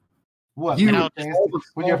future. What?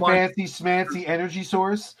 With your fancy schmancy energy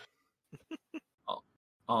source?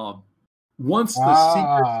 Once the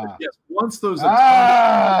secrets, once those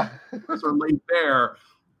atomic are laid bare,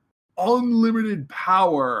 unlimited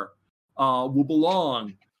power will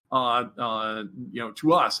belong,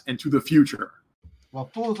 to us and to the future.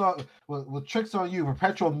 Well, tricks on you.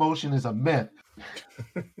 Perpetual motion is a myth.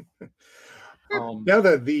 Now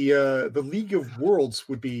that the League of Worlds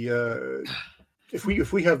would be, if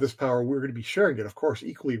we have this power, we're going to be sharing it, of course,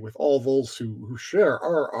 equally with all those who share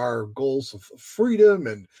our goals of freedom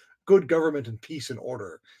and good government and peace and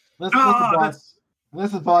order. Listen,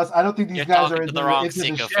 boss. I don't think these guys are into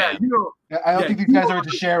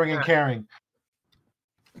sharing and caring.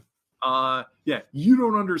 You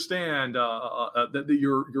don't understand that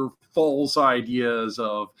your false ideas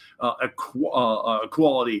of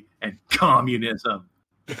equality and communism.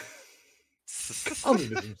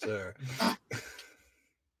 Communism, sir.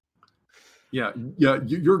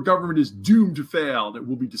 Your government is doomed to fail. It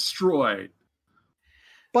will be destroyed.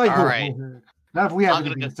 All right. Not if we have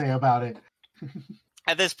anything to say about it.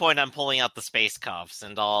 At this point, I'm pulling out the space cuffs,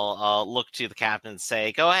 and I'll look to the captain and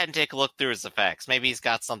say, go ahead and take a look through his effects. Maybe he's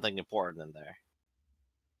got something important in there.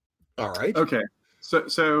 All right. Okay. So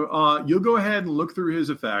you'll go ahead and look through his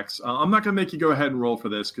effects. I'm not going to make you go ahead and roll for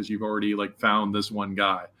this because you've already found this one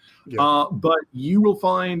guy. Yeah. But you will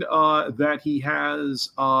find that he has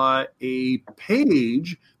a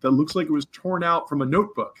page that looks like it was torn out from a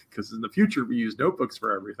notebook, because in the future we use notebooks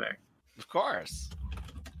for everything. Of course.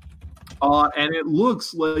 And it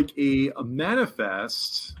looks like a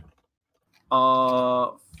manifest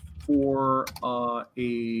for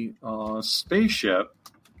a spaceship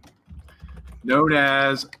known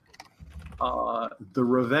as the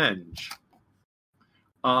Revenge.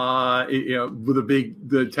 With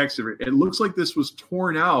the text of it. It looks like this was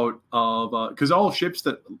torn out of because all ships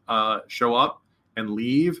that show up and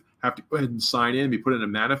leave have to go ahead and sign in, be put in a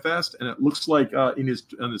manifest, and it looks like in his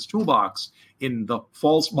toolbox, in the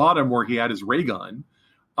false bottom where he had his ray gun,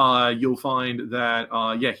 you'll find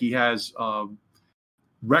that he has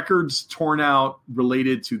records torn out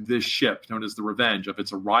related to this ship known as the Revenge, of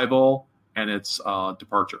its arrival and its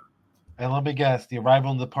departure. And let me guess, the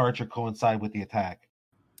arrival and departure coincide with the attack.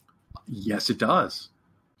 Yes, it does.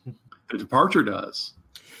 The departure does.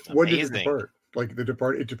 When did it depart? Like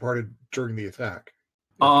it departed during the attack.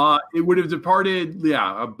 It would have departed,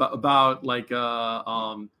 about like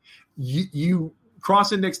you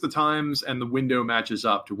cross-index the times, and the window matches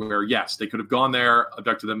up to where, yes, they could have gone there,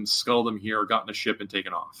 abducted them, scuttled them here, gotten a ship, and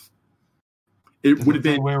taken off. It would have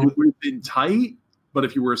been tight, but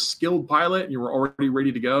if you were a skilled pilot and you were already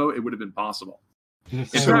ready to go, it would have been possible. In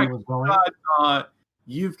fact,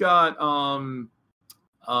 you've got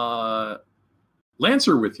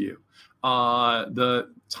Lancer with you.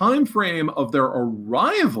 The time frame of their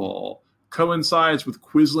arrival coincides with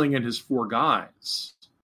Quisling and his 4 guys.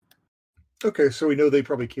 Okay, so we know they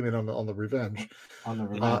probably came in on the Revenge. On the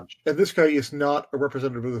Revenge. And this guy is not a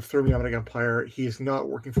representative of the Thermionic Empire. He is not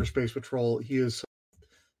working for Space Patrol. He is a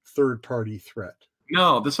third-party threat.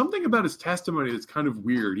 No, there's something about his testimony that's kind of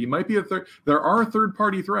weird. He might be there are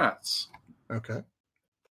third-party threats. Okay.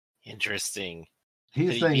 Interesting.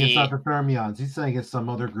 He's saying it's not the Thermions. He's saying it's some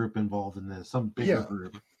other group involved in this, some bigger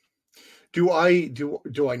group. Do I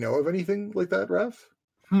know of anything like that, Raph?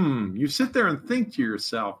 You sit there and think to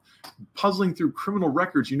yourself, puzzling through criminal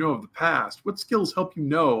records you know of the past. What skills help you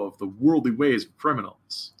know of the worldly ways of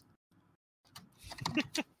criminals?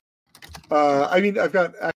 I've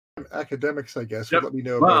got academics, I guess. Yep. Let me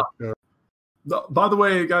know about. By the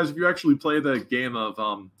way, guys, if you actually play the game of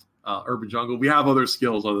Urban Jungle, we have other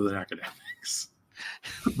skills other than academics.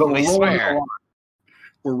 But we're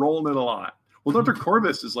rolling it a lot. Well, Dr.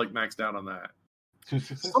 Corvus is like maxed out on that.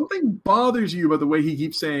 Something bothers you about the way he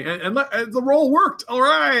keeps saying, and the roll worked. All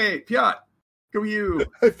right, Piat, go you.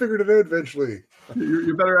 I figured it out eventually.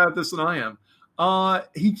 You're better at this than I am.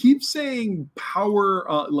 He keeps saying power,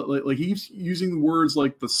 like he keeps using the words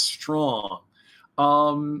like the strong.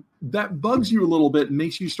 That bugs you a little bit and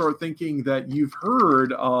makes you start thinking that you've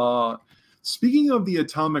heard. Speaking of the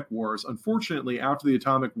atomic wars, unfortunately, after the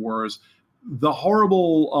atomic wars, the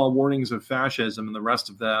horrible warnings of fascism and the rest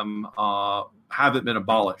of them haven't been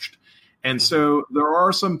abolished. And so there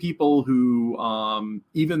are some people who,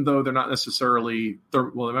 even though they're not necessarily, they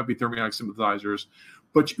might be Thermionic sympathizers,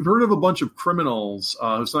 but you've heard of a bunch of criminals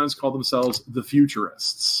who sometimes call themselves the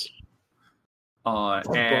Futurists. F.T.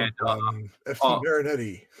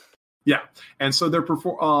 Marinetti. Yeah. And so there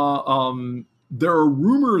are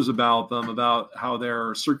rumors about them, about how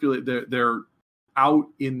they're out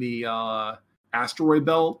in the asteroid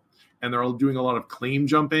belt, and they're doing a lot of claim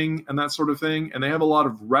jumping and that sort of thing. And they have a lot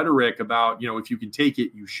of rhetoric about, if you can take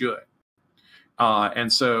it, you should.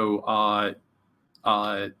 And so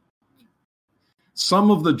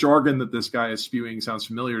some of the jargon that this guy is spewing sounds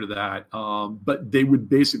familiar to that. But they would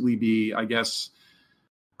basically be, I guess,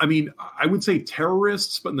 I would say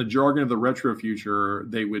terrorists, but in the jargon of the retro future,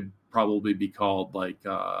 they would probably be called like,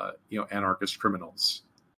 anarchist criminals.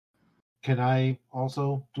 Can I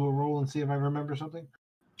also do a roll and see if I remember something?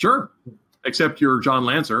 Sure. Except you're John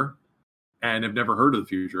Lancer and have never heard of the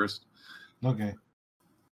Futurist. Okay.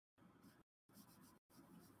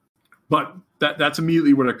 But that's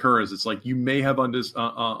immediately what occurs. It's like you may have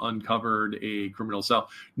uncovered a criminal cell.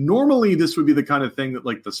 Normally, this would be the kind of thing that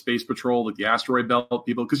like the Space Patrol, like the asteroid belt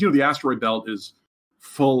people, because, the asteroid belt is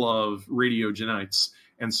full of radiogenites.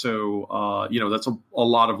 And so, that's a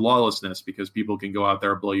lot of lawlessness because people can go out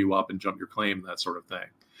there, blow you up, and jump your claim, and that sort of thing.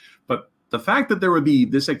 But the fact that there would be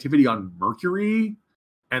this activity on Mercury,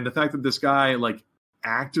 and the fact that this guy like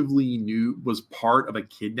actively was part of a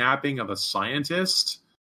kidnapping of a scientist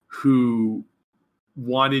who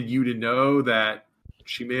wanted you to know that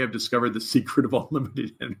she may have discovered the secret of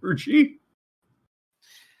unlimited energy.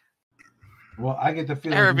 Well, I get the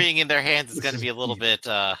feeling her being in their hands is going to be a little bit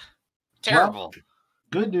terrible. Well,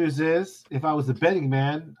 good news is, if I was a betting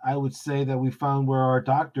man, I would say that we found where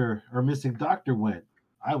our missing doctor went.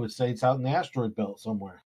 I would say it's out in the asteroid belt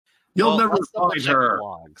somewhere. You'll never find her.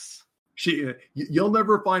 You'll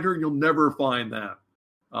never find her, and you'll never find them.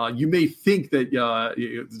 You may think that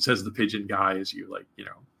it says the pigeon guy as you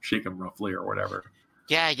shake him roughly or whatever.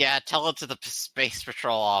 Yeah. Tell it to the Space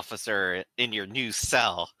Patrol officer in your new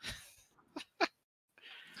cell.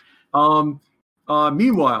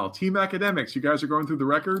 Meanwhile, Team Academics, you guys are going through the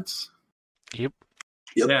records? Yep.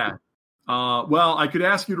 Yeah. Well, I could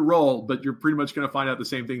ask you to roll, but you're pretty much going to find out the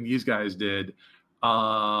same thing these guys did.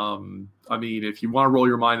 I mean, if you want to roll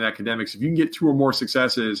your mind in academics, if you can get 2 or more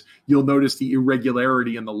successes, you'll notice the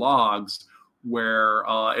irregularity in the logs where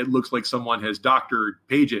it looks like someone has doctored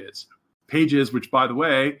pages. Pages, which, by the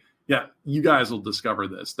way, yeah, you guys will discover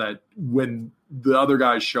this, that when the other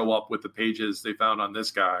guys show up with the pages they found on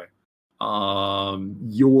this guy,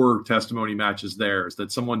 your testimony matches theirs,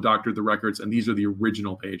 that someone doctored the records, and these are the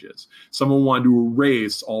original pages. Someone wanted to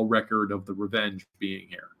erase all record of the Revenge being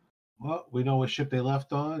here. Well, we know what ship they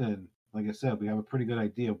left on, and like I said, we have a pretty good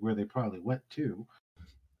idea of where they probably went to.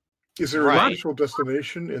 Is there an actual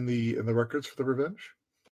destination in the records for the Revenge?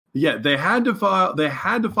 Yeah, they had to file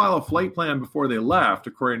a flight plan before they left,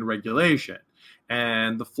 according to regulation,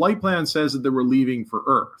 and the flight plan says that they were leaving for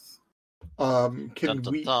Earth. How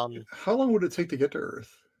long would it take to get to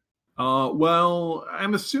Earth? Well,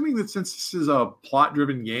 I'm assuming that since this is a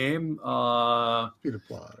plot-driven game, speed of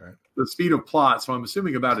plot, right? The speed of plot, so I'm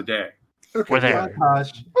assuming about a day. Okay, we're there.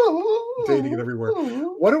 Day to get everywhere.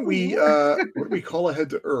 Why don't we call ahead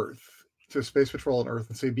to Earth, to Space Patrol on Earth,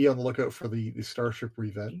 and say be on the lookout for the Starship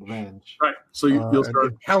Revenge. Right. So you'll start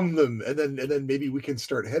and pound them, and then maybe we can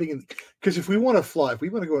start heading in. Because if we want to fly, if we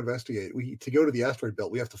want to go investigate, to go to the asteroid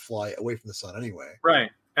belt, we have to fly away from the sun anyway. Right.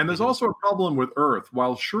 And there's also a problem with Earth.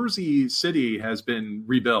 While Jersey City has been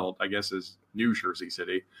rebuilt, I guess is New Jersey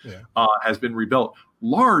City, has been rebuilt,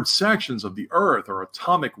 large sections of the Earth are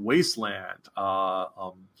atomic wasteland,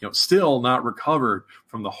 still not recovered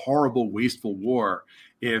from the horrible, wasteful war.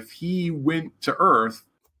 If he went to Earth,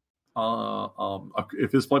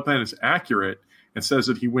 if his flight plan is accurate and says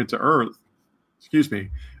that he went to Earth,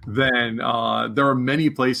 then there are many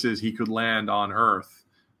places he could land on Earth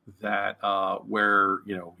that where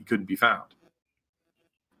he couldn't be found.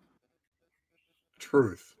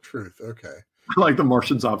 Truth. Okay. I like the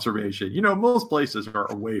Martian's observation. Most places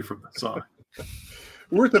are away from the sun.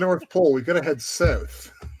 We're at the North Pole. We've got to head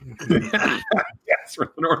south. Yes, we're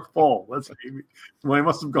at the North Pole. Well, I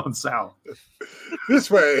must have gone south.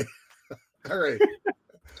 This way. All right.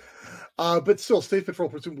 But still, Space Patrol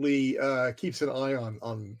presumably keeps an eye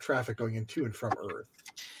on traffic going into and from Earth.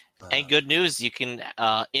 And good news, you can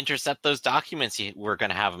intercept those documents we're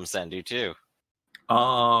going to have them send you too.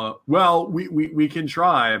 Well, we can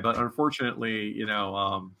try, but unfortunately,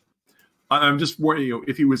 I'm just worried.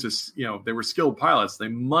 If he was they were skilled pilots, they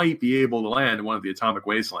might be able to land in one of the atomic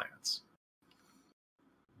wastelands.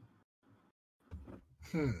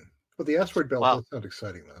 But the asteroid belt does sound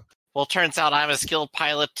exciting, though. Well, turns out I'm a skilled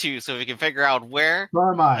pilot too, so if we can figure out where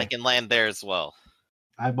am I can land there as well.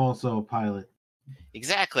 I'm also a pilot.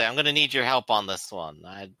 Exactly. I'm going to need your help on this one.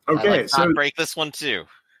 So break this one too.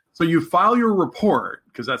 So you file your report,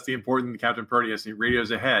 because that's the important Captain Proteus, and he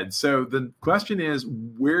radios ahead. So the question is,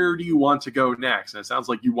 where do you want to go next? And it sounds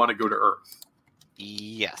like you want to go to Earth.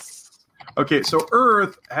 Yes. Okay, so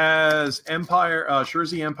Earth has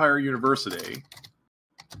Jersey Empire University,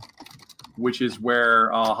 which is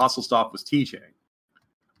where Hasselstoff was teaching.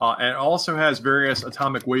 And it also has various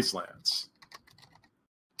atomic wastelands.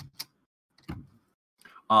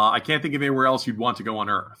 I can't think of anywhere else you'd want to go on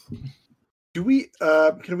Earth. Do we?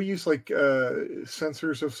 Can we use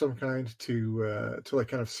sensors of some kind to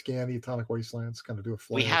kind of scan the atomic wastelands? Kind of do a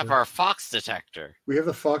fly. We have our Fox detector. We have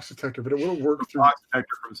the Fox detector, but it won't work through Fox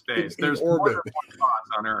detector from space. There's orbit. more than one Fox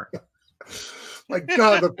on Earth. My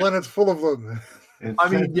God, the planet's full of them. It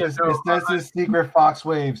says his secret Fox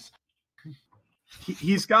waves.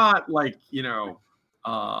 He's got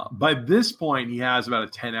by this point he has about a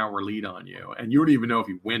 10-hour lead on you, and you don't even know if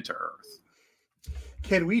he went to Earth.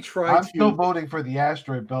 Can we try I'm still voting for the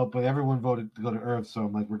asteroid belt, but everyone voted to go to Earth, so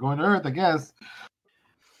I'm like, we're going to Earth, I guess.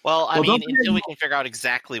 Well, until we can figure out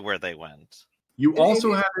exactly where they went. You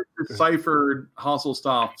also haven't deciphered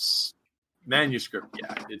Hasselstoff's manuscript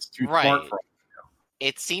yet. It's too smart for you.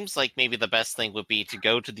 It seems like maybe the best thing would be to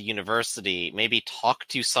go to the university, maybe talk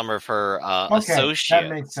to some of her associates. That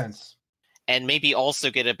makes sense. And maybe also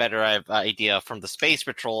get a better idea from the Space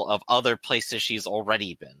Patrol of other places she's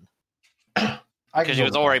already been. Because she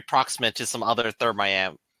was already proximate to some other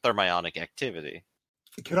thermionic activity.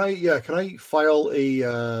 Can I file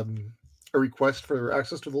a request for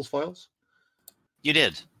access to those files? You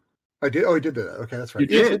did. I did. Oh, I did that. Okay, that's right. You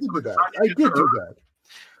did. I did do that. I did do that.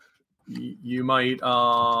 You might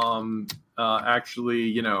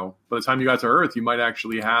actually, by the time you got to Earth, you might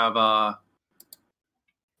actually have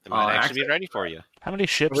They might actually be ready for you. How many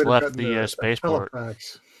ships left the spaceport?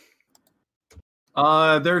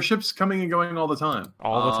 There are ships coming and going all the time.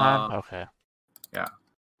 All the time? Okay. Yeah.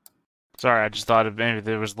 Sorry, I just thought if maybe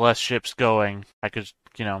there was less ships going, I could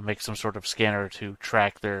make some sort of scanner to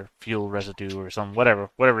track their fuel residue or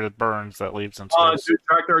whatever it burns that leaves in space. To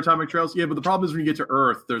track their atomic trails. Yeah, but the problem is when you get to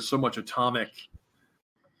Earth, there's so much atomic.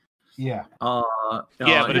 Yeah.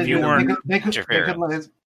 But if you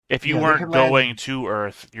weren't going to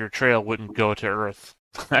Earth, your trail wouldn't go to Earth.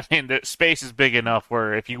 I mean, the space is big enough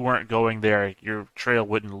where if you weren't going there, your trail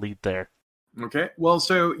wouldn't lead there. Okay, well,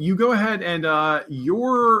 so you go ahead and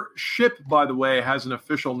your ship, by the way, has an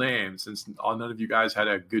official name since none of you guys had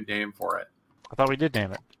a good name for it. I thought we did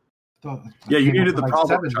name it. Yeah, you needed the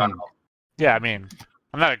problem child. Yeah, I mean,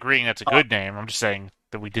 I'm not agreeing that's a good name. I'm just saying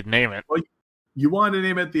that we did name it. Well, you want to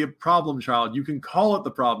name it the problem child. You can call it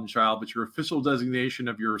the problem child, but your official designation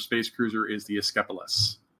of your space cruiser is the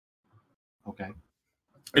Escapolis. Okay.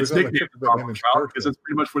 It's nicknamed the problem child because that's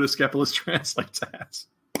pretty much what Escapolis translates as.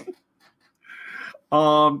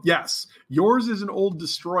 Yes, yours is an old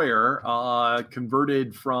destroyer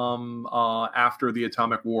converted from after the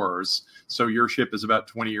Atomic Wars. So your ship is about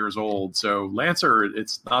 20 years old. So Lancer,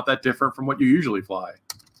 it's not that different from what you usually fly.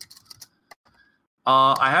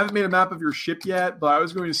 I haven't made a map of your ship yet, but I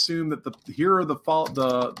was going to assume that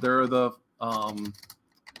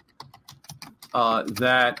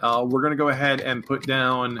we're going to go ahead and put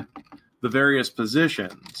down the various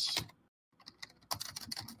positions.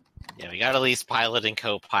 Yeah, we got at least pilot and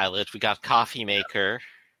co-pilot. We got coffee maker.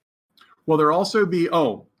 Well, there also be.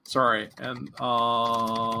 Oh, sorry, and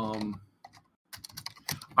I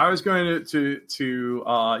was going to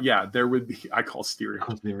there would be. I call steerage.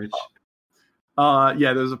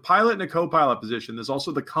 There's a pilot and a co-pilot position. There's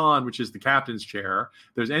also the con, which is the captain's chair.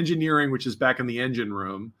 There's engineering, which is back in the engine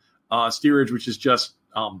room. Steerage, which is just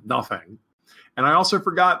nothing. And I also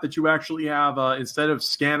forgot that you actually have, instead of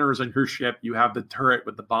scanners on your ship, you have the turret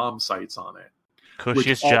with the bomb sights on it.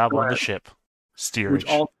 Cushiest job on the ship. Steerage.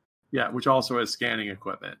 Which also has scanning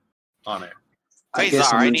equipment on it.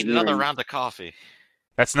 I need another round of coffee.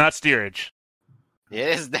 That's not steerage. It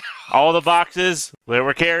is now. All the boxes that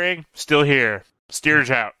we're carrying, still here.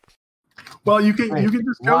 Steerage out. Well, you can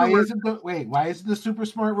just go. Why isn't the super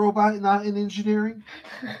smart robot not in engineering?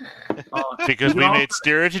 Because we made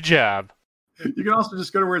steerage a job. You can also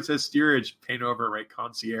just go to where it says steerage, paint over, write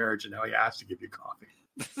concierge, and now he has to give you coffee.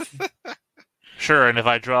 Sure, and if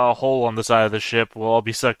I draw a hole on the side of the ship, we'll all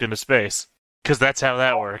be sucked into space. Because that's how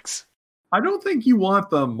that works. I don't think you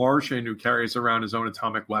want the Martian who carries around his own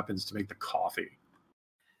atomic weapons to make the coffee.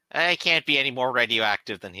 I can't be any more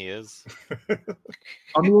radioactive than he is. I'm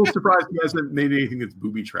a little surprised he hasn't made anything that's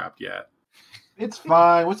booby-trapped yet. It's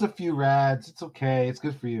fine. What's a few rads? It's okay. It's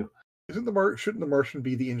good for you. Shouldn't the Martian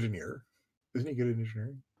be the engineer? Isn't he good at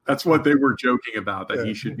engineering? That's what they were joking about, that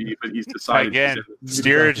he should be, but he's decided. Again,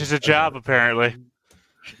 steerage is a job, apparently.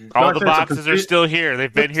 All the boxes are still here.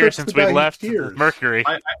 They've been here since we left Mercury.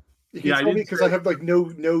 You can tell me because I have no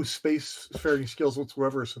spacefaring skills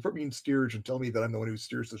whatsoever. So put me in steerage and tell me that I'm the one who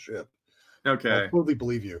steers the ship. Okay. I totally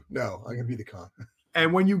believe you. No, I'm going to be the con.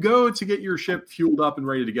 And when you go to get your ship fueled up and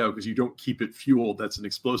ready to go, because you don't keep it fueled, that's an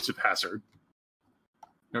explosive hazard.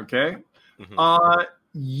 Okay. Mm-hmm.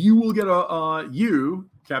 You will get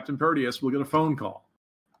Captain Proteus, will get a phone call.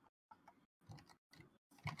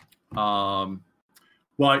 Well,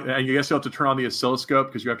 I guess you'll have to turn on the oscilloscope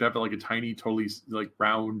because you have to have like a tiny, totally like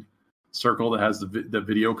round circle that has the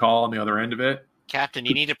video call on the other end of it. Captain,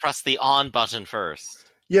 you need to press the on button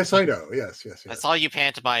first. Yes, I know. Yes. I saw you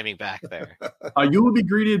pantomiming back there. You will be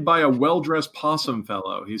greeted by a well-dressed possum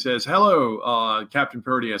fellow. He says, "Hello, Captain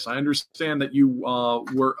Proteus. I understand that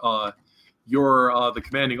you're the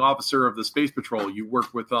commanding officer of the Space Patrol. You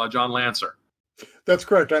work with John Lancer." That's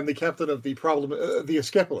correct. I'm the captain of the the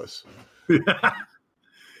Escapolis.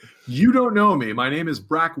 You don't know me. My name is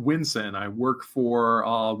Brack Winson. I work for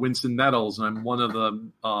Winson Metals, and I'm one of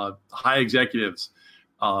the high executives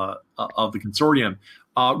of the consortium.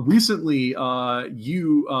 Recently,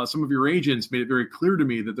 some of your agents made it very clear to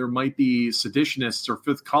me that there might be seditionists or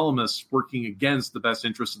fifth columnists working against the best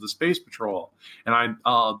interests of the Space Patrol. And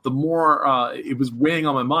the more it was weighing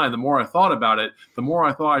on my mind, the more I thought about it, the more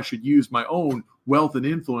I thought I should use my own wealth and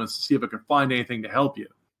influence to see if I could find anything to help you.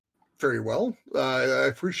 Very well. I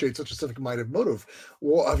appreciate such a civic-minded motive.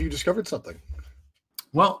 Well, have you discovered something?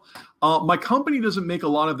 Well, my company doesn't make a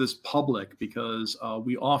lot of this public because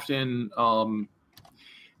we often...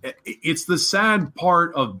 it's the sad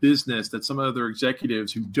part of business that some other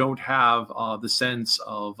executives who don't have the sense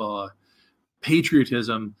of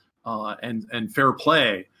patriotism and fair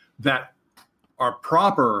play that our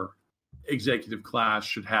proper executive class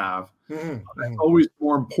should have. Mm-hmm. It's always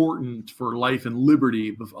more important for life and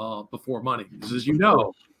liberty before money. Because as you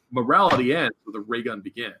know, morality ends where the ray gun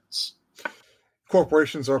begins.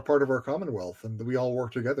 corporations are part of our commonwealth, and we all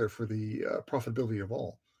work together for the profitability of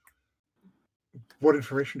all. What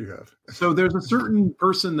information do you have? So there's a certain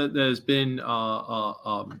person that has been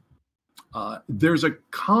there's a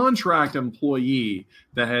contract employee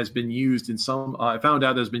that has been used in some. I found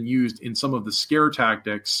out has been used in some of the scare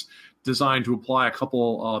tactics designed to apply a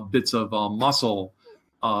couple bits of muscle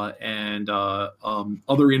and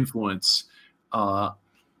other influence.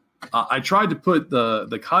 I tried to put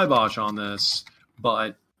the kibosh on this,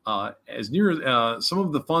 but as near as some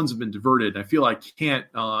of the funds have been diverted, I feel I can't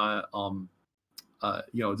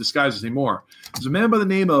disguise this anymore. There's a man by the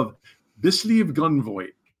name of Bislev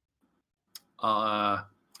Gunvoit.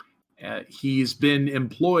 He's been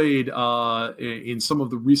employed in some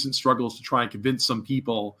of the recent struggles to try and convince some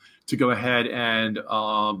people to go ahead and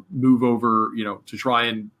move over, to try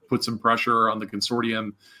and put some pressure on the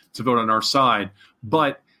consortium to vote on our side.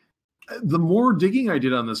 But the more digging I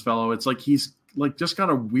did on this fellow, it's like he's just got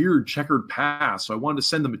a weird checkered past. So I wanted to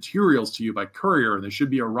send the materials to you by courier. They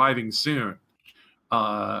should be arriving soon.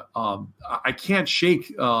 I can't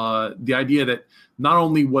shake the idea that not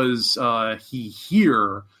only was he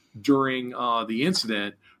here during the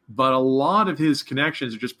incident, but a lot of his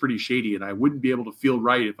connections are just pretty shady, and I wouldn't be able to feel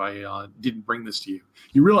right if I didn't bring this to you.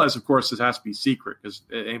 You realize, of course, this has to be secret, because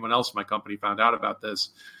anyone else in my company found out about this,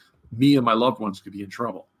 me and my loved ones could be in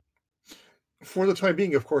trouble. For the time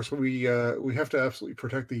being, of course, we have to absolutely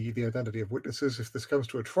protect the identity of witnesses. If this comes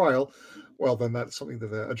to a trial, well, then that's something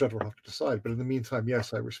that a judge will have to decide. But in the meantime,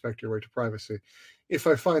 yes, I respect your right to privacy. If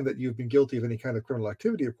I find that you've been guilty of any kind of criminal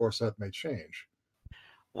activity, of course, that may change.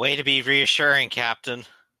 Way to be reassuring, Captain.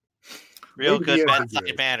 Real good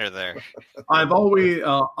bedside manner there.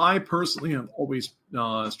 I personally have always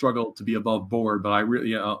struggled to be above board, but I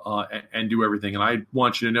really and do everything. And I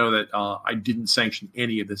want you to know that I didn't sanction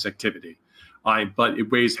any of this activity. But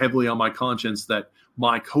it weighs heavily on my conscience that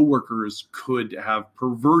my coworkers could have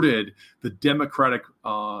perverted the democratic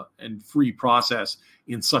and free process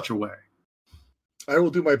in such a way. I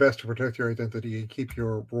will do my best to protect your identity and keep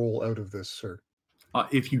your role out of this, sir.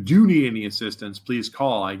 If you do need any assistance, please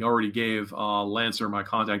call. I already gave Lancer my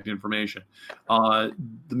contact information. The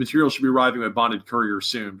material should be arriving with bonded courier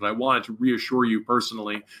soon, but I wanted to reassure you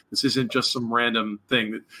personally, this isn't just some random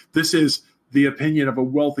thing. This is the opinion of a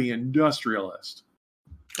wealthy industrialist.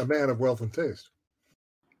 A man of wealth and taste.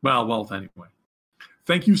 Well, wealth anyway.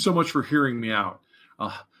 Thank you so much for hearing me out.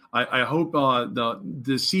 I hope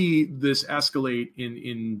to see this escalate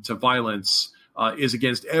into violence is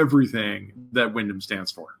against everything that Wyndham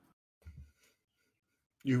stands for.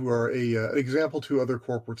 You are an example to other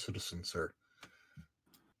corporate citizens, sir.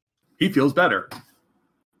 He feels better.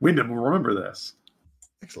 Wyndham will remember this.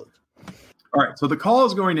 Excellent. All right, so the call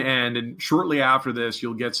is going to end, and shortly after this,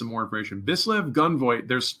 you'll get some more information. Bislev Gunvoit,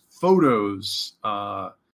 there's photos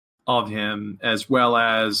of him, as well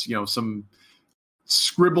as some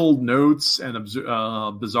scribbled notes and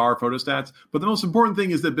bizarre photostats. But the most important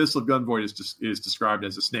thing is that Bislev Gunvoit is described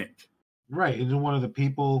as a snake. Right, and one of the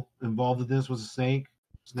people involved in this was a snake,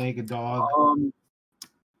 a dog.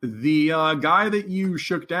 The guy that you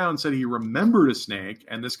shook down said he remembered a snake,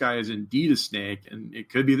 and this guy is indeed a snake, and it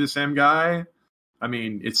could be the same guy. I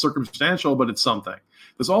mean, it's circumstantial, but it's something.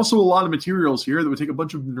 There's also a lot of materials here that would take a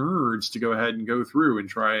bunch of nerds to go ahead and go through and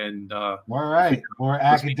try and. All right, more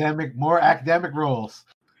academic roles.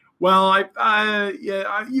 Well,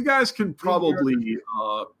 you guys can probably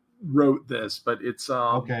wrote this, but it's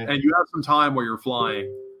okay. And you have some time while you're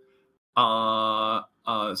flying.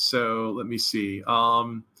 So let me see.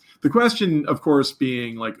 The question, of course,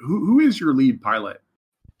 being like, who is your lead pilot?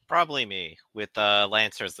 Probably me, with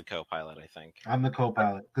Lancer as the co-pilot, I think. I'm the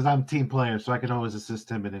co-pilot, because I'm a team player, so I can always assist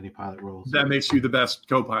him in any pilot roles. That makes you the best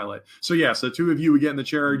co-pilot. So, yes, the two of you would get in the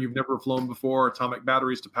chair, and you've never flown before, atomic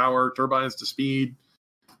batteries to power, turbines to speed,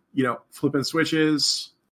 flipping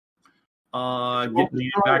switches.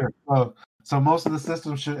 Getting back. So most of the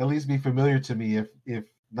systems should at least be familiar to me, if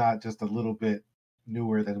not just a little bit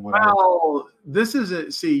newer than what this is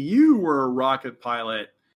it. See, you were a rocket pilot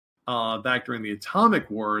back during the atomic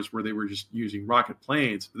wars, where they were just using rocket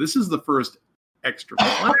planes. This is the first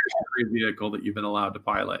extraplanetary vehicle that you've been allowed to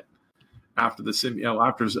pilot after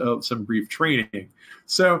some brief training.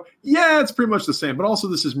 So yeah, it's pretty much the same. But also,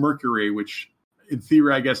 this is Mercury, which in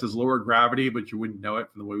theory, I guess, is lower gravity, but you wouldn't know it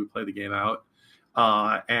from the way we play the game out,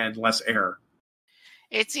 and less air.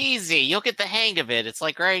 It's easy. You'll get the hang of it. It's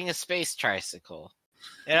like riding a space tricycle.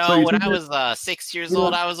 When I was 6 years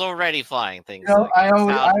old, I was already flying things. I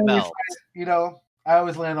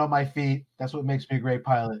always land on my feet. That's what makes me a great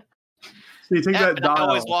pilot. So you take that dial. I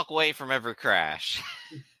always walk away from every crash.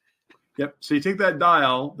 Yep. So you take that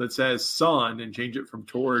dial that says sun and change it from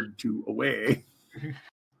toward to away.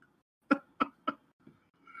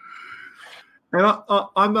 And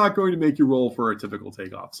I'm not going to make you roll for a typical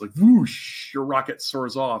takeoff. It's like, whoosh, your rocket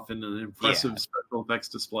soars off in an impressive special effects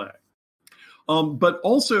display. But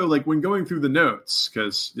also, like, when going through the notes,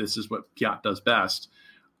 because this is what Piat does best,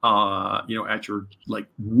 at your, like,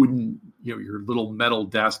 wooden, your little metal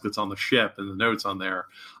desk that's on the ship and the notes on there,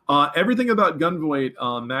 everything about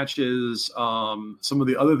Gunvoight matches some of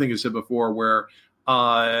the other things I said before, where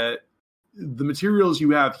the materials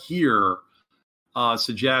you have here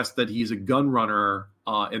suggest that he's a gun runner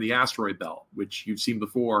in the asteroid belt, which you've seen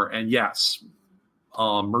before. And yes,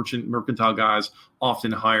 mercantile guys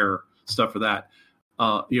often hire stuff for that,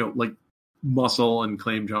 like muscle and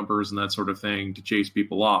claim jumpers and that sort of thing to chase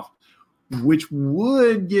people off, which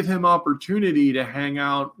would give him opportunity to hang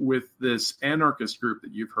out with this anarchist group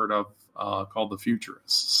that you've heard of called the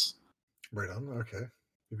Futurists. Right on. Okay.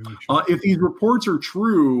 If these reports are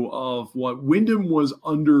true of what Wyndham was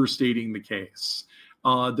understating the case,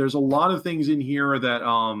 there's a lot of things in here that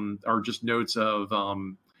are just notes of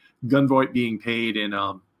Gunvoight being paid in,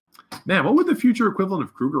 what would the future equivalent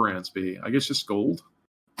of Krugerrands be? I guess just gold.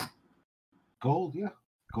 Gold, yeah.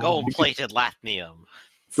 Gold-plated latinium.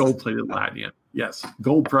 Gold-plated latinium, yes.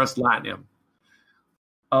 Gold-pressed latinium.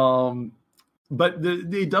 But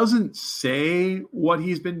it doesn't say what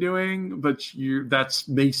he's been doing, but that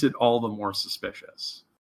makes it all the more suspicious.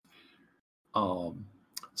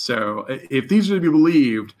 So if these are to be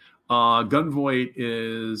believed, Gunvoight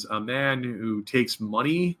is a man who takes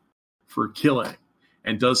money for killing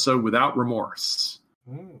and does so without remorse.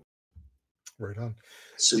 Right on.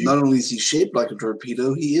 So not only is he shaped like a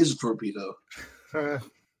torpedo, he is a torpedo.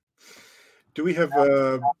 Do we have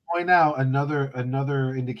point out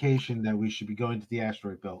another indication that we should be going to the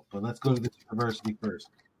asteroid belt? But let's go to the university first.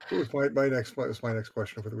 my next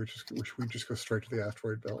question: whether we just go straight to the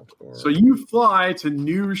asteroid belt, or so you fly to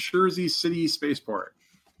New Jersey City Spaceport.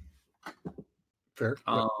 Fair.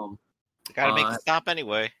 Gotta make the stop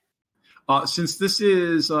anyway. Since this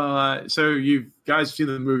is so you guys have seen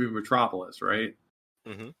the movie Metropolis, right?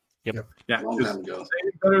 Mm-hmm. Yep. Yeah. Long time ago.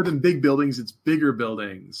 Better than big buildings, it's bigger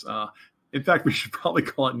buildings. In fact, we should probably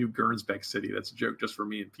call it New Gernsback City. That's a joke just for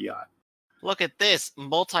me and Piat. Look at this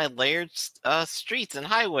multi-layered streets and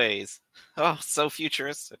highways. Oh, so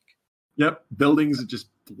futuristic. Yep, buildings that just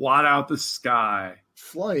blot out the sky.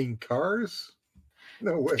 Flying cars?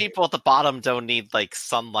 No way. People at the bottom don't need like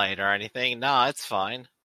sunlight or anything. Nah, it's fine.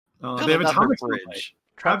 They have atomic bridge.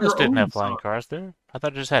 Trappers didn't have flying cars there. I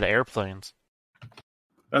thought it just had airplanes.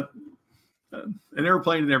 An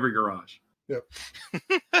airplane in every garage. Yep.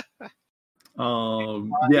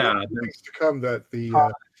 Next to come that the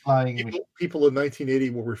people in 1980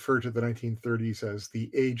 will refer to the 1930s as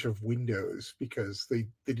the age of windows because they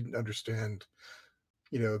didn't understand,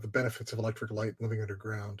 the benefits of electric light living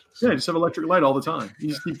underground. So, yeah, just have electric light all the time. You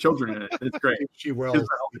just keep children in it. It's great. H.G. Wells,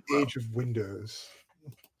 the age of windows.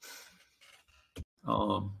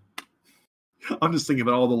 I'm just thinking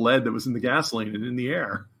about all the lead that was in the gasoline and in the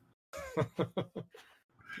air.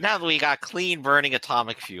 Now that we got clean burning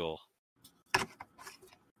atomic fuel.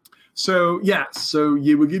 So, so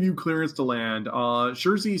you would give you clearance to land.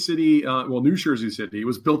 Jersey City, New Jersey City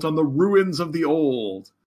was built on the ruins of the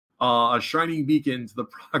old, a shining beacon to the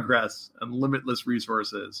progress and limitless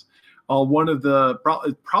resources. One of the,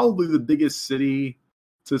 probably the biggest city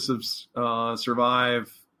to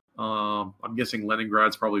survive. I'm guessing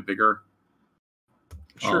Leningrad's probably bigger.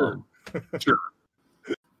 Sure. Sure.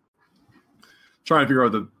 Trying to figure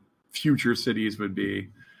out what the future cities would be.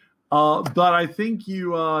 But I think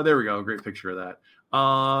you, there we go. Great picture of that.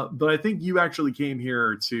 But I think you actually came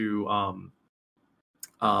here to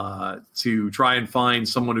try and find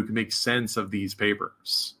someone who can make sense of these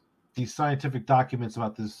papers. These scientific documents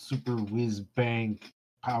about this super whiz bang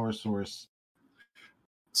power source.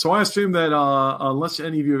 So I assume that unless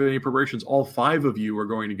any of you have any preparations, all 5 of you are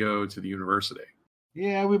going to go to the university.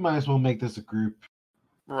 Yeah, we might as well make this a group.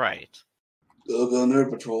 Right. Go Nerd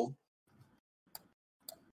Patrol.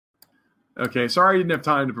 Okay, sorry I didn't have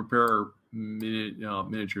time to prepare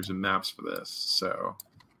miniatures and maps for this. So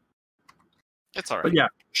it's all right. But yeah,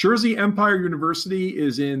 Jersey Empire University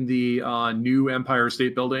is in the new Empire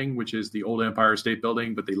State Building, which is the old Empire State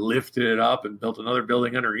Building, but they lifted it up and built another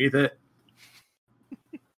building underneath it.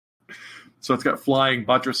 So it's got flying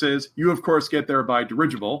buttresses. You, of course, get there by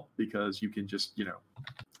dirigible because you can just,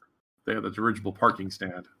 they have the dirigible parking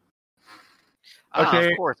stand. Okay.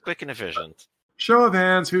 Of course, quick and efficient. Show of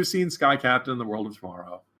hands, who's seen Sky Captain in the World of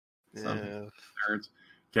Tomorrow? Yeah. Nerds.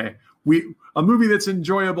 Okay. A movie that's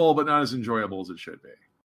enjoyable, but not as enjoyable as it should be.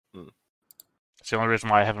 It's the only reason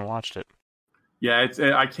why I haven't watched it. Yeah,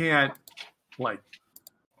 I can't like.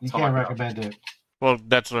 You can't recommend it. Well,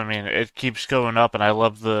 that's what I mean. It keeps going up, and I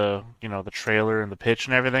love the the trailer and the pitch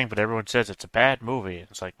and everything. But everyone says it's a bad movie.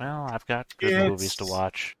 It's like, well, I've got good movies to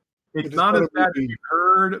watch. It's not as bad as you've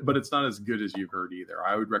heard, but it's not as good as you've heard either.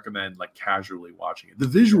 I would recommend like casually watching it. The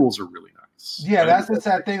visuals are really nice. Yeah, that's the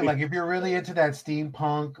sad thing. Like if you're really into that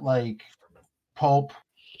steampunk like pulp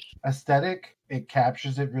aesthetic, it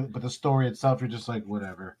captures it really, but the story itself, you're just like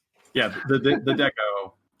whatever. Yeah, the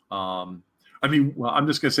deco. I mean, well, I'm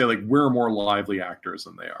just gonna say like we're more lively actors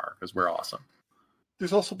than they are because we're awesome.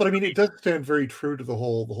 There's also, but I mean, it does stand very true to the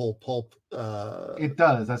whole pulp. It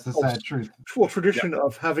does. That's the sad truth. Well, tradition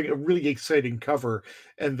of having a really exciting cover,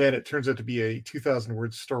 and then it turns out to be a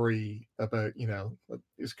 2,000-word story about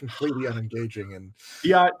is completely unengaging and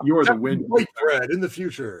you're the wind. White bread in the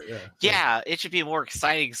future. Yeah, it should be a more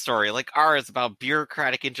exciting story, like ours about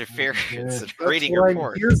bureaucratic interference and reading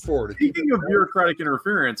reports. Speaking of bureaucratic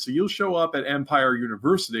interference, so you'll show up at Empire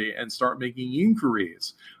University and start making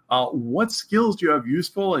inquiries. What skills do you have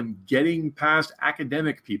useful in getting past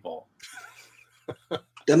academic people?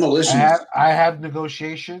 Demolition. I have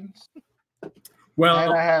negotiations.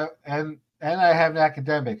 Well, and I have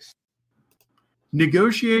academics.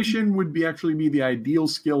 Negotiation would actually be the ideal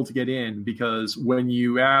skill to get in, because when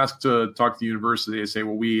you ask to talk to the university, they say,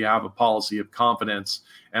 well, we have a policy of confidence,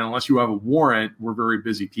 and unless you have a warrant, we're very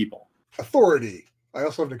busy people. Authority. I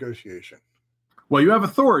also have negotiation. Well, you have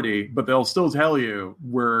authority, but they'll still tell you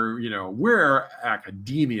we're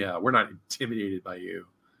academia. We're not intimidated by you.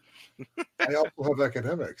 I also have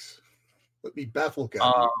academics. Let me baffle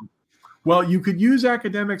guys. Well, you could use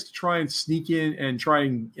academics to try and sneak in and try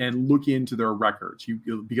and look into their records.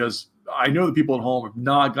 Because I know the people at home have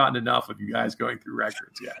not gotten enough of you guys going through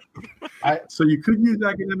records yet. So you could use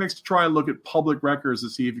academics to try and look at public records to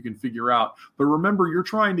see if you can figure out. But remember, you're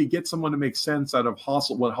trying to get someone to make sense out of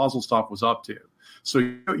what Hasselstoff was up to. So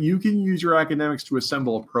you can use your academics to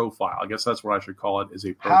assemble a profile. I guess that's what I should call it, is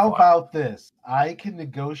a profile. How about this? I can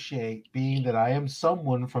negotiate, being that I am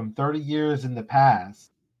someone from 30 years in the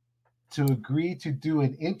past, to agree to do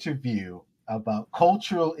an interview about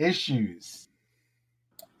cultural issues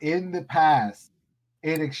in the past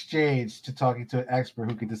in exchange to talking to an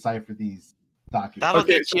expert who can decipher these documents. That'll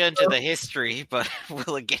get you into the history, but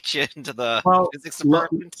will it get you into the physics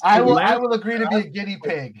department? I will agree to be a guinea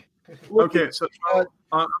pig. Okay, so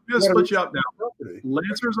I'm going to split you up now.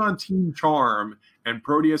 Lancer's on Team Charm, and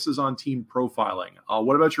Proteus is on Team Profiling.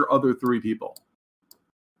 What about your other three people?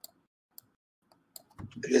 I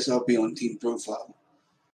guess I'll be on Team Profile.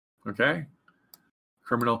 Okay.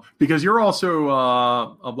 Criminal. Because you're also,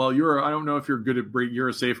 I don't know if you're good at you're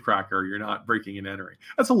a safe cracker. You're not breaking and entering.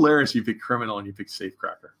 That's hilarious. You pick criminal and you pick safe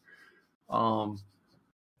cracker. Because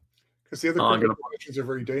the other questions are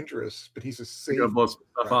very dangerous, but he's a safe. Gonna blow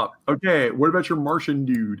stuff up. Okay, what about your Martian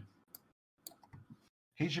dude?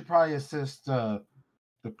 He should probably assist. What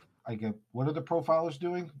are the profilers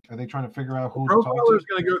doing? Are they trying to figure out who? Profiler is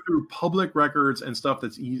going to go through public records and stuff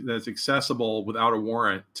that's accessible without a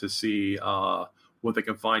warrant to see what they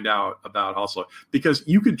can find out about Hustler. Because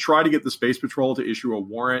you could try to get the Space Patrol to issue a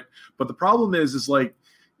warrant, but the problem is like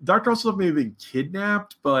Dr. Hustler may have been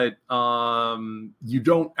kidnapped, but you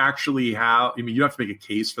don't actually have. I mean, you have to make a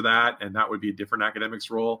case for that, and that would be a different academics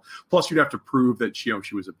role. Plus, you'd have to prove that she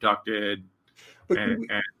was abducted. But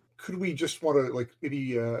could we just want to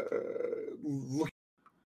maybe look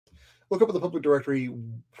up at the public directory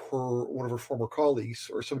for one of her former colleagues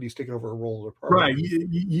or somebody who's taken over a role in the department?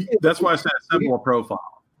 Right. That's why I said assemble a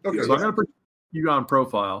profile. Okay. So I'm going to put you on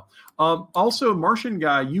profile. Also, Martian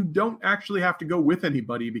guy, you don't actually have to go with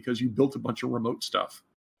anybody because you built a bunch of remote stuff.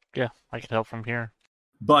 Yeah, I can help from here.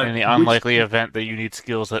 But in the unlikely event that you need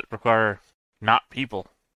skills that require not people.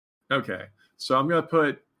 Okay. So I'm going to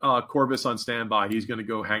put Corvus on standby. He's going to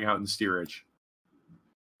go hang out in steerage.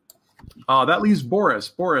 That leaves Boris.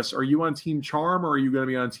 Boris, are you on Team Charm or are you going to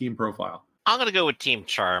be on Team Profile? I'm going to go with Team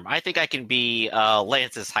Charm. I think I can be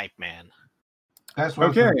Lance's hype man. That's what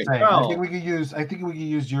I'm saying. Well, I think we could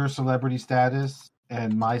use your celebrity status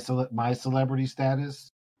and my celebrity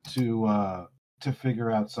status to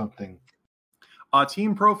figure out something.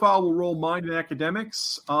 Team Profile will roll Mind and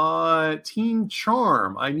Academics. Team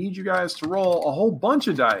Charm, I need you guys to roll a whole bunch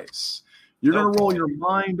of dice. You're going to roll your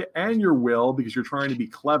Mind and your Will because you're trying to be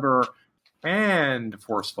clever and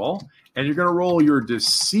forceful. And you're going to roll your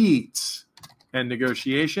Deceit and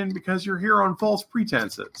Negotiation because you're here on false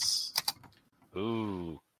pretenses.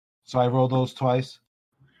 Ooh. So I roll those twice?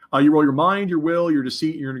 You roll your Mind, your Will, your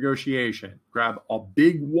Deceit, and your Negotiation. Grab a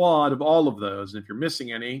big wad of all of those. And if you're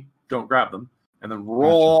missing any, don't grab them. And then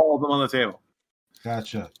roll all of them on the table.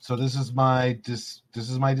 Gotcha. So this is my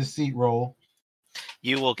deceit roll.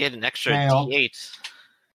 You will get an extra Fail. D8.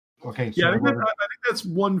 Okay. Yeah, So I think that's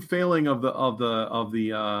one failing of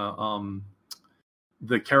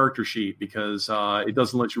the character sheet because it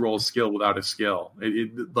doesn't let you roll a skill without a skill.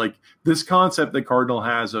 Like this concept that Cardinal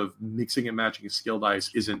has of mixing and matching skill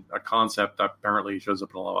dice isn't a concept that apparently shows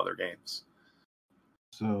up in a lot of other games.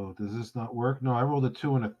 So does this not work? No, I rolled a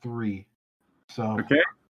 2 and a 3. So okay.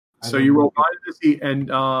 So you roll 5 deceit,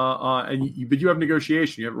 but you have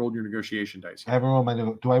negotiation. You haven't rolled your negotiation dice yet. I haven't rolled my.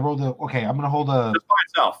 Do I roll the? Okay, I'm gonna hold a. Just by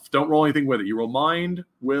itself. Don't roll anything with it. You roll mind,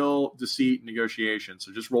 will, deceit, negotiation.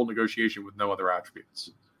 So just roll negotiation with no other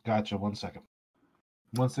attributes. Gotcha. 1 second.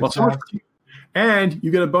 1 Well, so and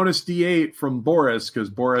you get a bonus D8 from Boris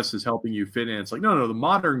because Boris is helping you fit in. It's like, no, the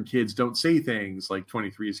modern kids don't say things like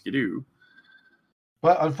 23 skidoo.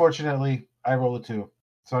 But unfortunately, I rolled a 2.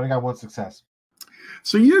 So I only got 1 success.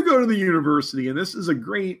 So you go to the university, and this is a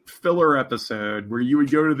great filler episode where you would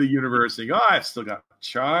go to the university and go, I've still got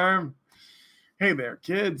charm. Hey there,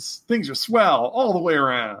 kids. Things are swell all the way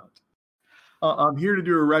around. I'm here to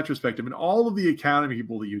do a retrospective. And all of the academy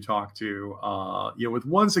people that you talk to, with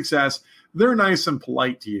 1 success, they're nice and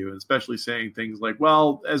polite to you, especially saying things like,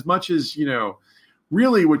 well, as much as,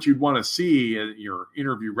 really what you'd want to see in your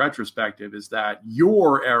interview retrospective is that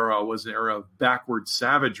your era was an era of backward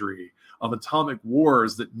savagery, of atomic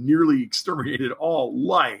wars that nearly exterminated all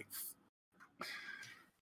life.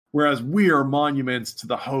 Whereas we are monuments to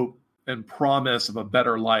the hope and promise of a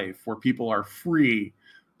better life where people are free,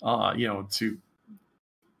 to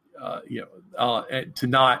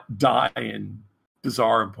not die in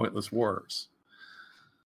bizarre and pointless wars.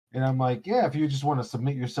 And I'm like, yeah, if you just want to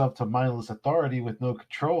submit yourself to mindless authority with no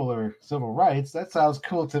control or civil rights, that sounds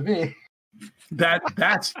cool to me.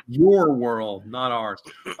 That's your world, not ours.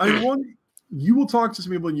 You will talk to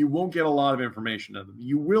some people and you won't get a lot of information of them.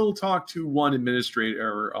 You will talk to one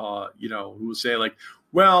administrator, who will say like,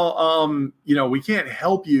 well, we can't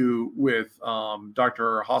help you with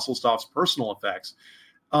Dr. Hasselstoff's personal effects.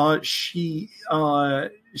 She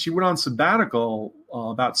went on sabbatical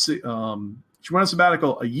she went on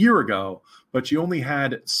sabbatical a year ago, but she only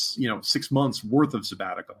had 6 months worth of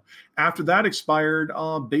sabbatical. After that expired,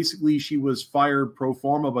 basically she was fired pro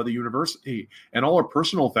forma by the university, and all her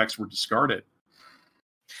personal effects were discarded.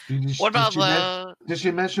 Did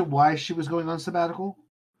she mention why she was going on sabbatical?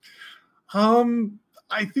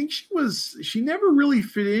 I think she never really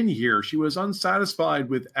fit in here. She was unsatisfied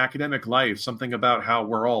with academic life, something about how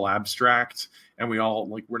we're all abstract and we all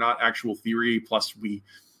we're not actual theory. Plus we,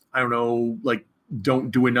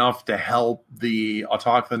 don't do enough to help the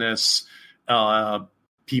autochthonous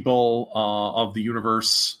people of the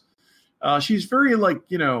universe. She's very I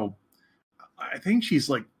think she's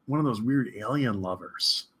like one of those weird alien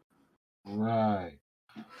lovers. Right.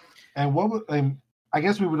 And I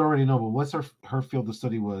guess we would already know, but what's her field of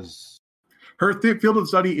study was? Her field of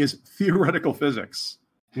study is theoretical physics.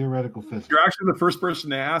 Theoretical physics. You're actually the first person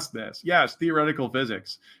to ask this. Yes, theoretical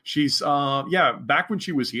physics. She's back when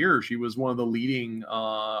she was here, she was one of the leading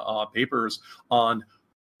papers on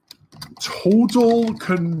total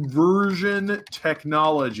conversion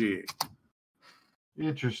technology.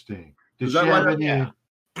 Interesting. Does that have any nerds?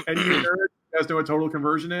 You guys know what total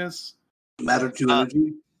conversion is? Matter to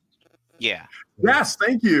energy. Yeah. Yes,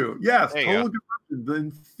 thank you. Yes, total conversion.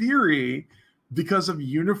 In theory, because of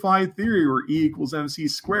unified theory where E equals mc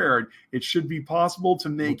squared, it should be possible to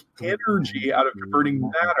make energy out of converting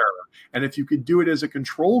matter. And if you could do it as a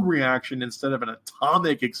controlled reaction instead of an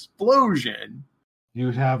atomic explosion,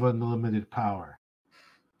 you'd have unlimited power.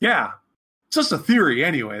 Yeah. It's just a theory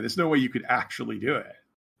anyway. There's no way you could actually do it.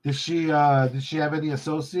 Did she have any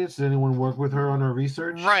associates? Did anyone work with her on her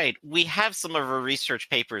research? Right. We have some of her research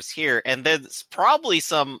papers here, and there's probably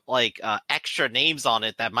some extra names on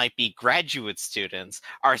it that might be graduate students.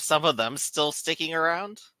 Are some of them still sticking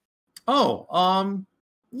around? Oh, I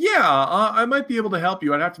might be able to help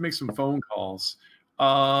you. I'd have to make some phone calls.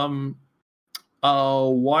 Why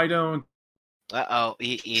don't?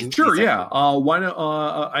 Sure. Yeah. Why don't?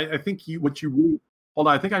 I think hold on.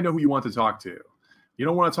 I think I know who you want to talk to. You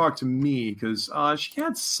don't want to talk to me because she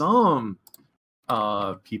had some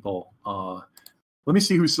people. Let me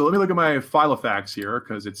see who's still. Let me look at my Filofax here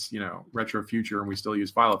because it's retro future and we still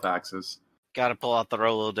use Filofaxes. Got to pull out the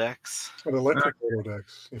Rolodex. An electric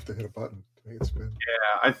Rolodex. You have to hit a button to make it spin.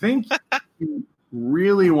 Yeah, I think you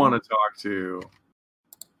really want to talk to.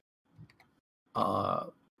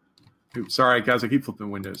 Oops, sorry guys, I keep flipping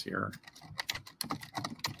windows here.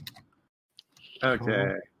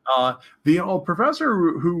 Okay. The old professor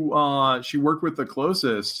who she worked with the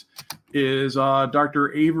closest is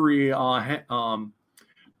Dr. Avery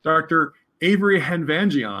Dr. Avery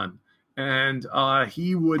Henvangian, and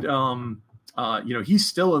he would he's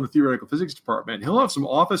still in the theoretical physics department. He'll have some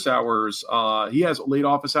office hours. He has late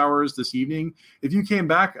office hours this evening. If you came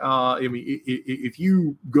back, if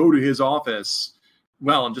you go to his office,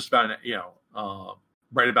 well, in just about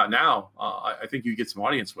right about now, I think you get some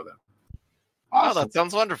audience with him. Awesome. Oh, that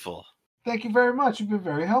sounds wonderful. Thank you very much. You've been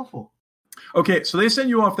very helpful. Okay, so they send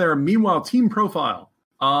you off there. Meanwhile, team profile.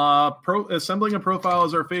 Assembling a profile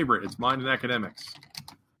is our favorite. It's mind and academics.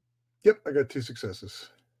 Yep, I got 2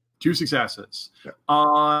 successes. 2 successes. Yep.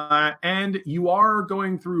 And you are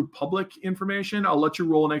going through public information. I'll let you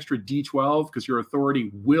roll an extra D12 because your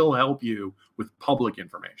authority will help you with public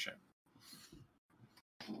information.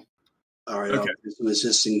 All right, Okay. I'll do some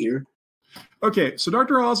assisting here. Okay, so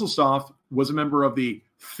Dr. Osselstoff was a member of the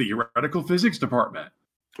theoretical physics department.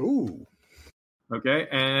 Ooh. Okay,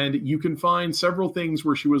 and you can find several things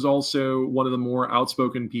where she was also one of the more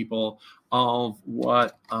outspoken people of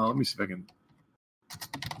what. Let me see if I can.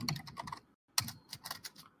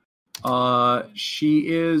 She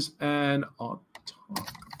is an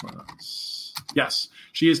autochthonous. Yes,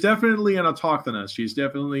 she is definitely an autochthonous. She's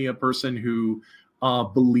definitely a person who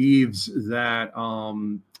believes that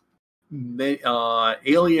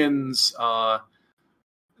aliens,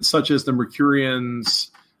 such as the Mercurians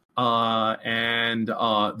and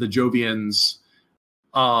the Jovians,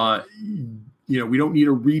 we don't need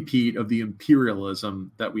a repeat of the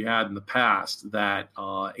imperialism that we had in the past, that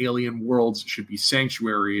alien worlds should be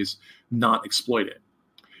sanctuaries, not exploited.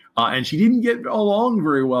 And she didn't get along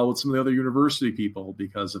very well with some of the other university people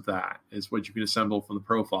because of that, is what you can assemble from the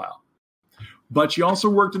profile. But she also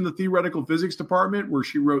worked in the theoretical physics department, where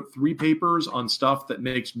she wrote 3 papers on stuff that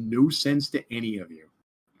makes no sense to any of you,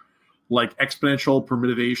 like exponential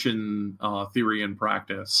primitivation theory and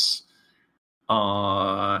practice,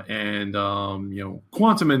 and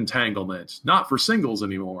quantum entanglement, not for singles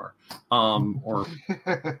anymore,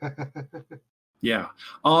 yeah.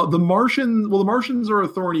 The Martians are a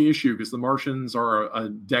thorny issue because the Martians are a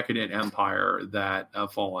decadent empire that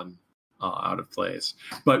have fallen out of place.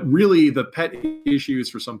 But really, the pet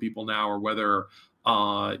issues for some people now are whether,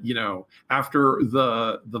 after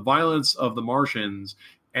the violence of the Martians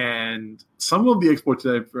and some of the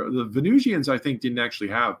exploitative, the Venusians, I think, didn't actually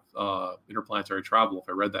have interplanetary travel, if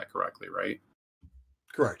I read that correctly, right?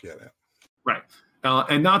 Correct, yeah. Right.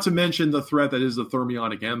 And not to mention the threat that is the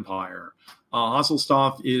Thermionic Empire.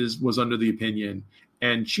 Hasselstoff was under the opinion,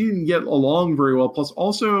 and she didn't get along very well. Plus,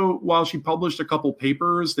 also, while she published a couple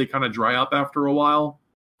papers, they kind of dry up after a while.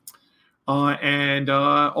 And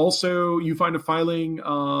also, you find a filing.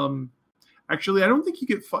 Actually, I don't think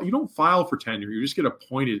you don't file for tenure. You just get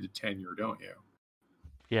appointed to tenure, don't you?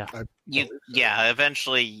 Yeah.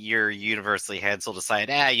 Eventually, your university heads will decide,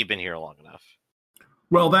 you've been here long enough.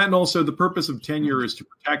 Well, that, and also the purpose of tenure is to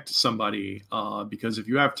protect somebody, because if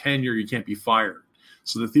you have tenure, you can't be fired.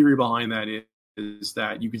 So the theory behind that is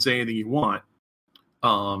that you can say anything you want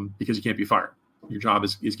because you can't be fired. Your job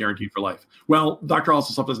is guaranteed for life. Well, Dr.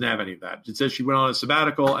 Alsop doesn't have any of that. It says she went on a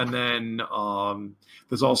sabbatical, and then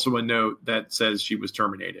there's also a note that says she was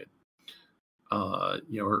terminated.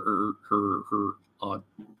 Her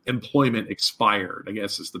employment expired, I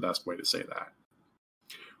guess is the best way to say that.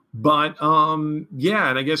 But, and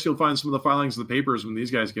I guess you'll find some of the filings of the papers when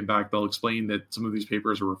these guys get back. They'll explain that some of these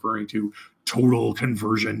papers are referring to total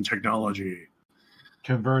conversion technology.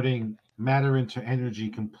 Converting matter into energy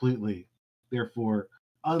completely. Therefore,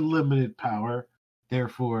 unlimited power.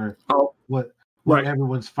 Therefore, what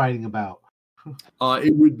everyone's fighting about.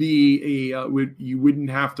 It would be you wouldn't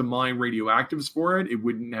have to mine radioactives for it. It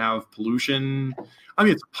wouldn't have pollution. I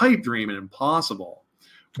mean, it's a pipe dream and impossible.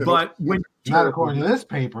 But when not according to this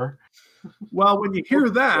paper. Well, when you hear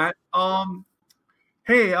that,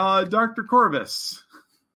 hey, Dr. Corvus,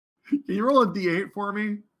 can you roll a D8 for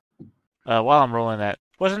me? While I'm rolling that,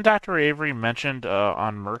 wasn't Dr. Avery mentioned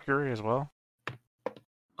on Mercury as well?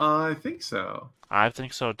 I think so. I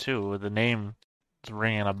think so too. The name is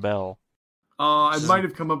ringing a bell. I might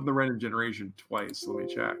have come up in the random generation twice. Let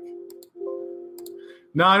me check.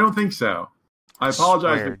 No, I don't think so. I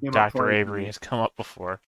apologize. Dr. Avery has come up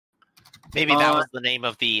before. Maybe that was the name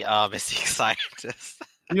of the missing scientist.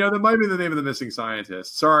 That might be the name of the missing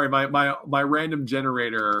scientist. Sorry, my random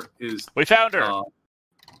generator is. We found her.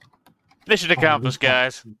 Mission accomplished,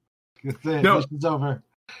 guys. No, mission's over.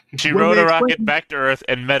 She rode a rocket back to Earth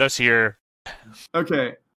and met us here.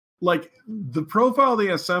 Okay. Like the profile they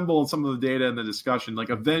assemble and some of the data and the discussion,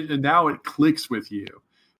 and now it clicks with you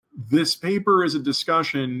this paper is a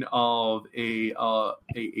discussion of a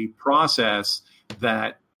process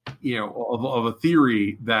that, of a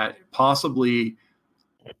theory that possibly,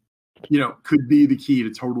 could be the key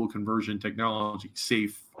to total conversion technology,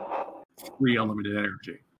 safe, free, unlimited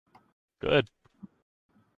energy. Good.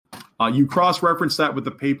 You cross-reference that with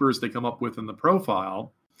the papers they come up with in the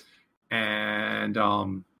profile, and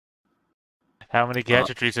how many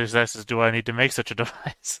gadgetry successes do I need to make such a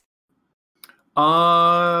device?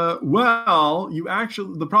 Well,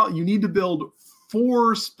 you need to build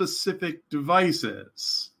 4 specific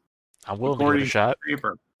devices. I'm willing to give it a shot.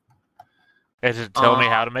 Paper. Does it tell me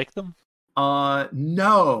how to make them?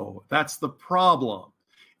 No, that's the problem.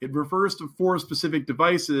 It refers to 4 specific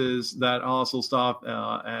devices that Osselstoff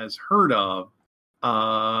has heard of,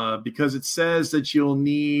 because it says that you'll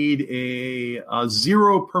need a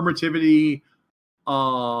 0 permittivity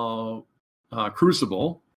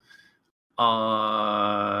crucible.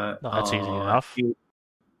 That's easy enough.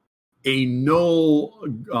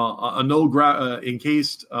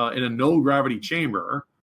 Encased in a null gravity chamber.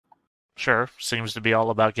 Sure, seems to be all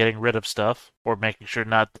about getting rid of stuff or making sure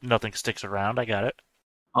nothing sticks around. I got it.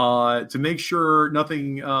 To make sure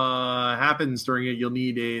nothing happens during it, you'll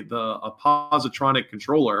need a positronic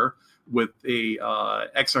controller with a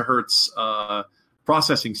exahertz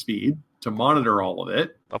processing speed to monitor all of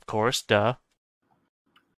it. Of course, duh.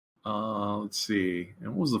 Let's see.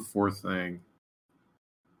 And what was the 4th thing?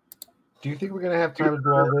 Do you think we're going to have time to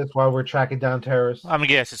do all this while we're tracking down terrorists? I'm going to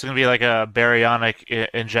guess it's going to be like a baryonic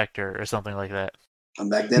injector or something like that.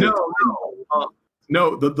 No.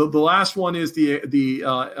 The last one is the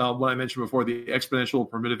what I mentioned before, the exponential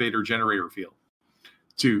permittivator generator field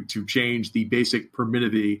to change the basic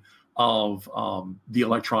permittivity of the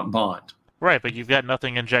electron bond. Right, but you've got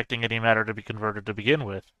nothing injecting any matter to be converted to begin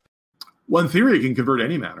with. Well, in theory, it can convert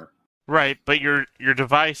any matter. Right, but your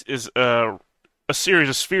device is a series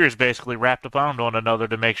of spheres basically wrapped upon one another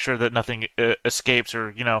to make sure that nothing escapes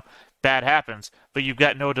or, bad happens. But you've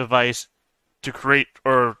got no device to create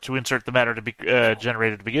or to insert the matter to be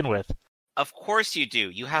generated to begin with. Of course you do.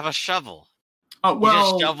 You have a shovel. Oh, well,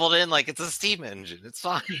 you just shoveled in like it's a steam engine. It's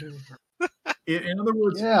fine. In other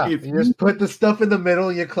words, if you just put the stuff in the middle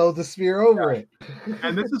and you close the sphere over it.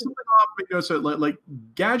 And this is something so like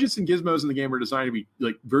gadgets and gizmos in the game are designed to be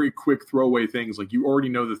like very quick throwaway things. Like you already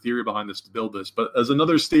know the theory behind this to build this. But as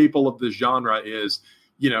another staple of this genre is,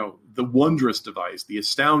 the wondrous device, the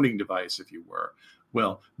astounding device, if you were.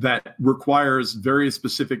 Well, that requires very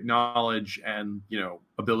specific knowledge and,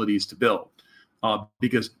 abilities to build.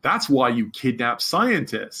 Because that's why you kidnap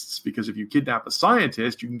scientists. Because if you kidnap a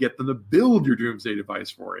scientist, you can get them to build your doomsday device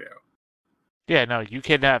for you. Yeah, no, you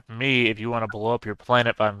kidnap me if you want to blow up your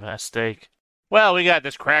planet by mistake. Well, we got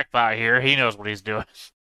this crackpot here. He knows what he's doing.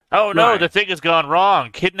 Oh, no, The thing has gone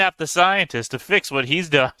wrong. Kidnap the scientist to fix what he's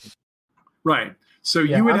done. Right. So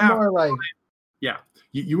you would have... like... Yeah.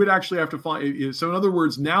 You would actually have to find. So, in other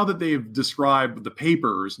words, now that they've described the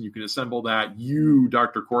papers, and you can assemble that, you,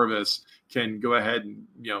 Dr. Corvus, can go ahead and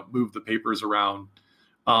move the papers around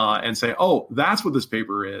and say, "Oh, that's what this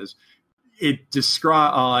paper is." It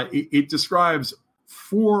describes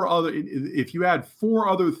 4 other. If you had 4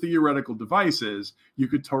 other theoretical devices, you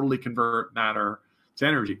could totally convert matter to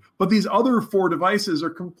energy. But these other 4 devices are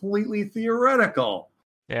completely theoretical.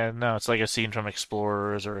 Yeah, no, it's like a scene from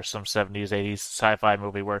Explorers or some 70s, 80s sci-fi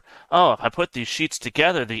movie where, if I put these sheets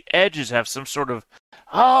together, the edges have some sort of,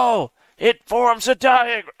 it forms a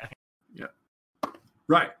diagram. Yeah.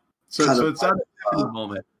 Right. So it's that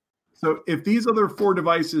moment. So if these other 4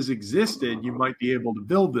 devices existed, you might be able to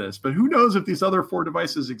build this. But who knows if these other 4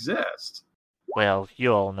 devices exist? Well,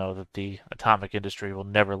 you all know that the atomic industry will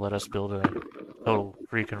never let us build a total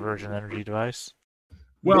free conversion energy device.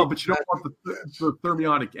 Well, but you don't want the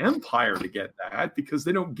Thermionic Empire to get that because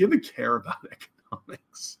they don't give a care about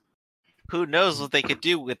economics. Who knows what they could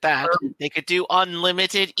do with that? They could do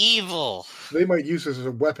unlimited evil. They might use this as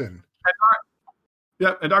a weapon.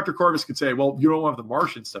 And Dr. Corvus could say, well, you don't have the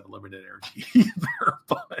Martians to have limited energy either.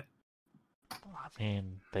 But I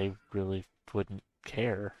mean, they really wouldn't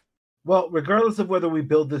care. Well, regardless of whether we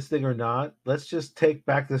build this thing or not, let's just take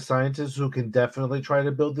back the scientists who can definitely try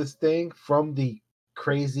to build this thing from the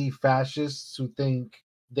crazy fascists who think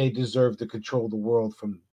they deserve to control the world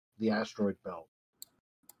from the asteroid belt.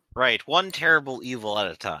 Right, one terrible evil at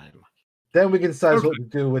a time. Then we can decide what to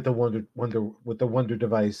do with the wonder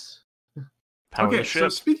device. Okay, so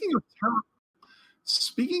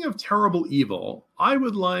speaking of terrible evil, I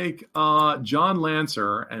would like John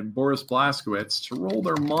Lancer and Boris Blaskowitz to roll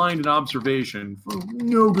their mind and observation for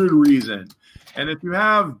no good reason. And if you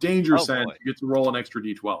have danger sense, you get to roll an extra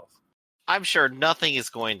d12. I'm sure nothing is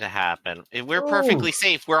going to happen. We're perfectly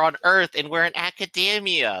safe. We're on Earth, and we're in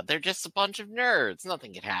academia. They're just a bunch of nerds.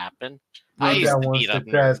 Nothing could happen. I used to beat up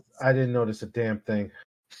nerds. I didn't notice a damn thing.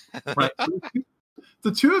 Right.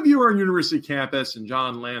 The two of you are on university campus, and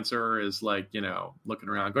John Lancer is like, looking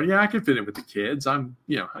around, going, "Yeah, I can fit in with the kids. I'm,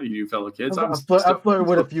 how do you do, fellow kids? I'm flirting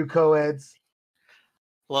with a few co-eds."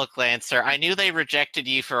 Look, Lancer, I knew they rejected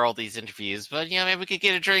you for all these interviews, but maybe we could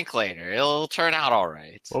get a drink later. It'll turn out all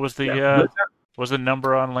right. What was the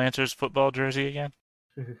number on Lancer's football jersey again?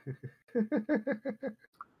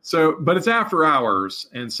 So, but it's after hours,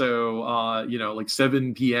 and so like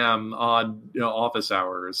 7 p.m. odd office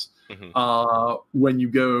hours. Mm-hmm. When you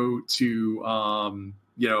go to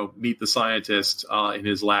meet the scientist in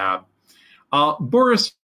his lab,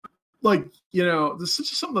 Boris, there's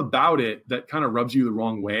just something about it that kind of rubs you the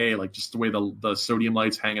wrong way, like just the way the sodium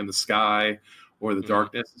lights hang in the sky or the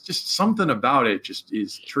darkness. It's just something about it just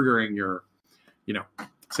is triggering your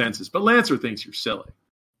senses. But Lancer thinks you're silly.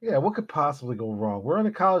 Yeah, what could possibly go wrong? We're on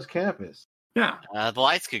a college campus. Yeah. The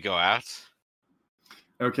lights could go out.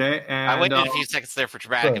 Okay, and I waited a few seconds there for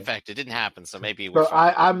dramatic effect. It didn't happen, so maybe we're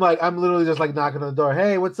fine. I'm literally just like knocking on the door.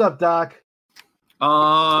 Hey, what's up, Doc?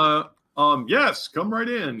 Yes, come right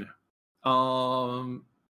in.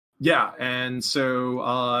 Yeah, and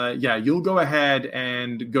so you'll go ahead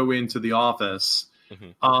and go into the office.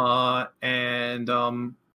 Mm-hmm.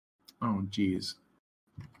 Oh geez.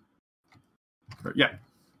 Yeah.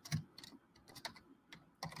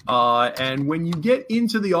 And when you get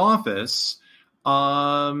into the office,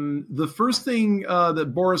 the first thing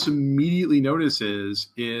that Boris immediately notices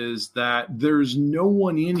is that there's no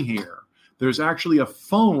one in here. There's actually a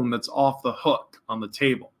phone that's off the hook on the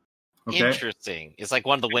table. Okay? Interesting. Is like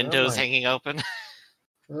one of the windows hanging open?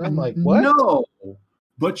 I'm like, what? No,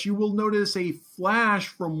 but you will notice a flash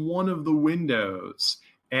from one of the windows,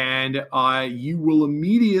 and you will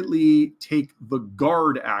immediately take the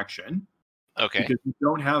guard action. Okay. Because you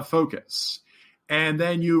don't have focus. And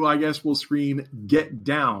then you, I guess, will scream, "Get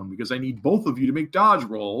down," because I need both of you to make dodge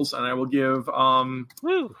rolls, and I will give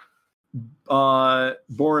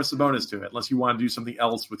Boris a bonus to it, unless you want to do something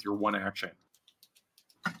else with your one action.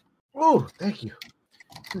 Oh, thank you.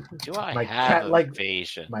 Do I have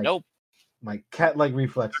evasion? Nope. My cat-like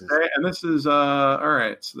reflexes. Okay, and this is, all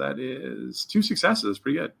right, so that is 2 successes.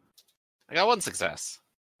 Pretty good. I got 1 success.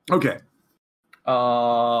 Okay.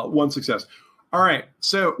 1 success. All right.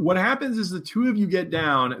 So what happens is the two of you get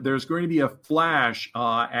down. There's going to be a flash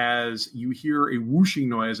as you hear a whooshing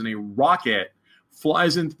noise, and a rocket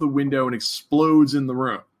flies into the window and explodes in the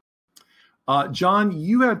room. John,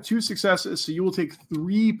 you have 2 successes, so you will take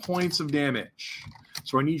 3 points of damage.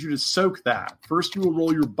 So I need you to soak that. First, you will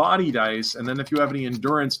roll your body dice, and then if you have any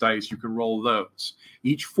endurance dice, you can roll those.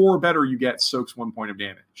 Each 4 better you get soaks 1 point of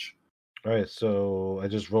damage. All right, so I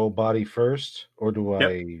just roll body first, or do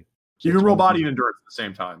I? You can roll body and endurance at the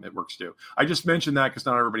same time. It works too. I just mentioned that because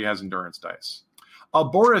not everybody has endurance dice.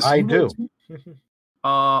 Boris, I do. Wait,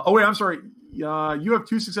 I'm sorry. You have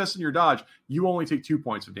 2 successes in your dodge. You only take 2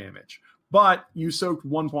 points of damage, but you soaked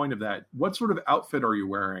 1 point of that. What sort of outfit are you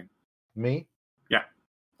wearing? Me? Yeah.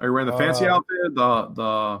 Are you wearing the fancy outfit,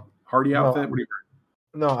 the hardy outfit? What are you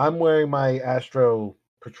wearing? No, I'm wearing my Astro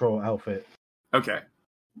Patrol outfit. Okay.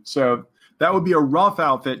 So that would be a rough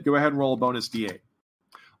outfit. Go ahead and roll a bonus D8.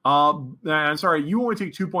 I'm sorry, you only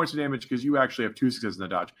take 2 points of damage because you actually have 2 successes in the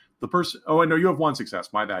dodge. The person, no, you have 1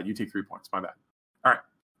 success. My bad. You take 3 points. My bad. All right.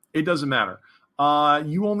 It doesn't matter.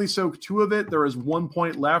 You only soak 2 of it. There is 1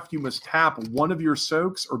 point left. You must tap one of your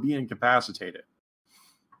soaks or be incapacitated.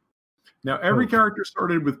 Now, every character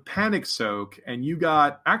started with panic soak, and you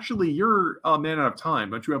got, actually, you're a man out of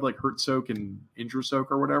time. Don't you have like hurt soak and injure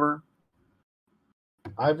soak or whatever?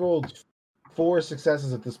 I've rolled 4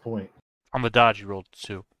 successes at this point. On the dodge, you rolled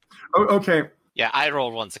 2. Oh, okay. Yeah, I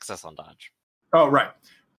rolled 1 success on dodge. Oh, right.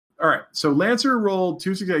 All right. So Lancer rolled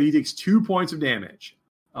 2 successes. He takes 2 points of damage,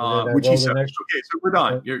 which he said. Okay, so we're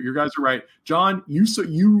done. You guys are right. John,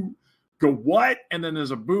 you go what? And then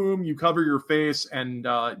there's a boom. You cover your face and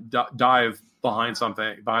dive behind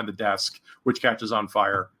the desk, which catches on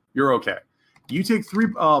fire. You're okay. You take 3.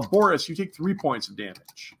 Boris, you take 3 points of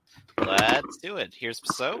damage. Let's do it. Here's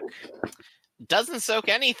soak. Doesn't soak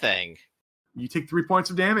anything. You take 3 points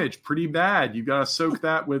of damage. Pretty bad. You gotta soak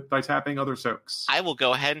that by tapping other soaks. I will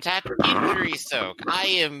go ahead and tap injury soak. I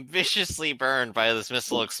am viciously burned by this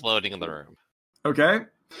missile exploding in the room. Okay.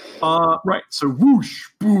 Right. So whoosh,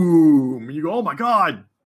 boom. And you go, oh my God.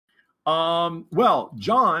 Well,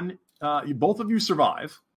 John, both of you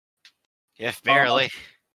survive. If barely.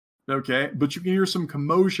 Okay, but you can hear some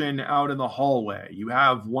commotion out in the hallway. You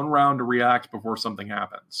have 1 round to react before something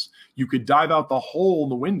happens. You could dive out the hole in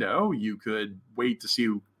the window. You could wait to see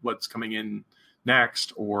what's coming in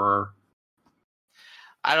next, or...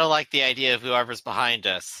 I don't like the idea of whoever's behind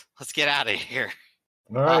us. Let's get out of here.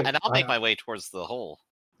 All right. And I'll make my way towards the hole.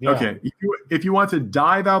 Yeah. Okay, if you want to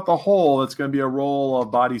dive out the hole, it's going to be a roll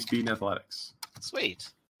of body, speed, and athletics. Sweet.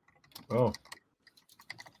 Oh.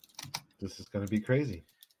 This is going to be crazy.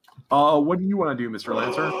 What do you want to do, Mr.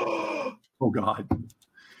 Lancer? Oh, God.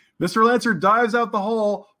 Mr. Lancer dives out the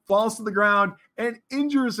hole, falls to the ground, and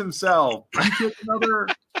injures himself. You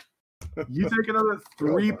take another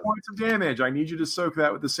 3 points of damage. I need you to soak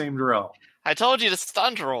that with the same drill. I told you to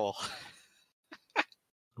stunt roll.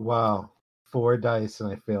 Wow. 4 dice,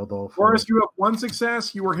 and I failed all 4. Forrest, you have 1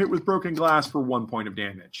 success. You were hit with broken glass for 1 point of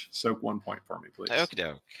damage. Soak 1 point for me, please. Okie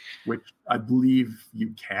doke. Which I believe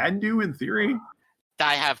you can do in theory.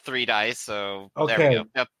 I have 3 dice, so Okay. there we go.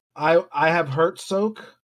 Yep. I have hurt soak.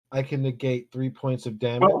 I can negate 3 points of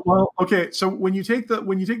damage. Well, okay. So when you take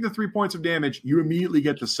the 3 points of damage, you immediately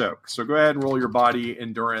get the soak. So go ahead and roll your body,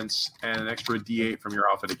 endurance, and an extra D8 from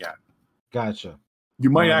your outfit again. Gotcha. You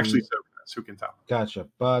might actually soak this. Who can tell? Gotcha.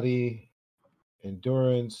 Body,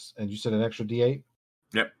 endurance, and you said an extra D8?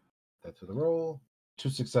 Yep. That's for the roll. 2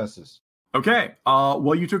 successes. Okay.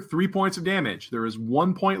 Well, you took 3 points of damage. There is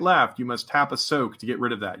 1 point left. You must tap a soak to get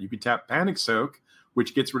rid of that. You could tap panic soak,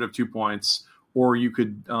 which gets rid of 2 points, or you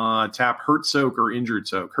could tap hurt soak or injured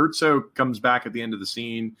soak. Hurt soak comes back at the end of the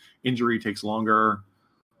scene. Injury takes longer.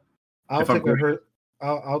 I'll take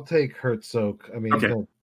hurt soak. I mean, okay.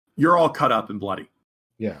 You're all cut up and bloody.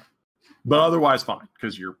 Yeah. But otherwise fine,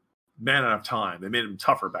 because you're man enough time. They made him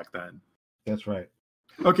tougher back then. That's right.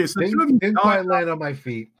 Okay, so didn't quite land on my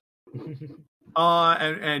feet.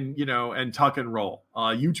 and tuck and roll.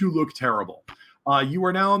 You two look terrible. You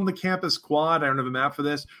are now on the campus quad. I don't have a map for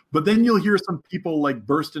this, but then you'll hear some people like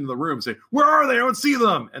burst into the room, say, "Where are they? I don't see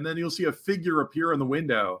them." And then you'll see a figure appear in the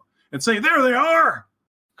window and say, "There they are!"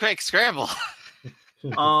 Quick, scramble.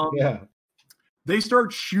 Yeah. They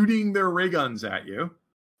start shooting their ray guns at you.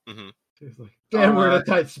 Mm-hmm. It's like, damn, we're in a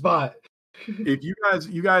tight spot. If you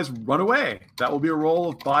guys run away, that will be a roll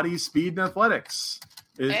of body, speed, and athletics.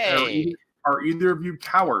 Are either of you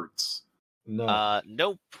cowards? No.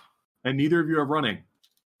 Nope. And neither of you have running.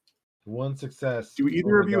 1 success. Do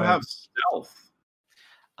either of you have stealth?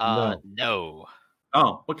 No.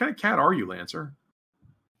 Oh, what kind of cat are you, Lancer?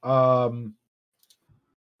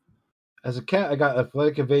 As a cat, I got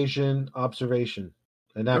athletic evasion, observation,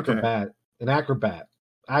 an acrobat. Okay. An acrobat.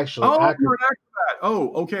 Actually, you're an acrobat.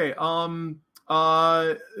 Oh, okay. Well,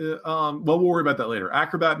 we'll worry about that later.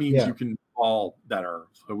 Acrobat means you can fall better,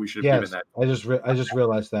 so we should have given that. I just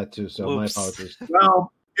realized that too. So my apologies.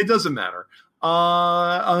 Well, it doesn't matter.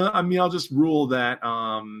 I mean, I'll just rule that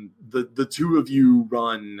the two of you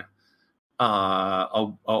run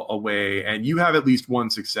away, and you have at least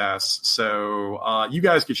 1 success. So you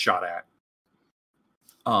guys get shot at,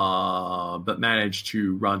 but manage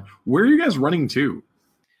to run. Where are you guys running to?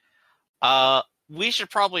 We should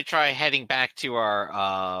probably try heading back to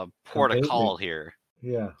our port of call here.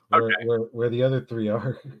 Yeah, okay. where the other 3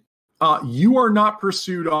 are. You are not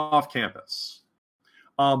pursued off campus.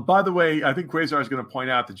 By the way, I think Quasar is going to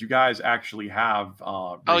point out that you guys actually have.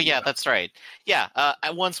 Oh yeah, that's right. Yeah,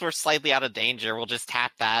 once we're slightly out of danger, we'll just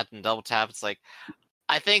tap that and double tap. It's like,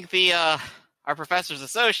 I think the our professor's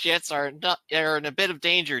associates are in a bit of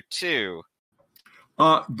danger too.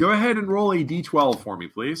 Go ahead and roll a d12 for me,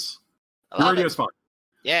 please. The radio's fine.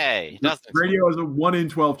 Yay! Radio has a 1 in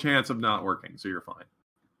 12 chance of not working, so you're fine.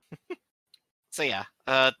 So yeah,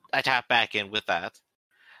 I tap back in with that.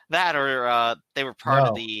 That or they were part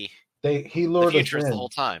of the he lured us in the whole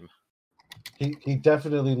time. He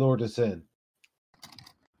definitely lured us in.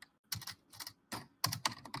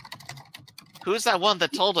 Who's that one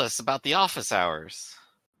that told us about the office hours?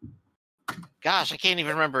 Gosh, I can't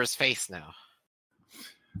even remember his face now.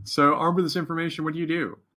 So, armed with this information, what do you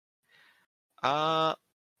do?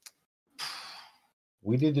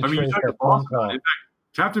 We need to trace that phone call. In fact,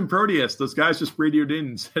 Captain Proteus, those guys just radioed in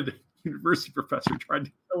and said the university professor tried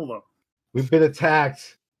to kill them. We've been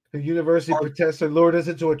attacked. The university professor lured us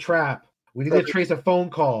into a trap. We need to trace a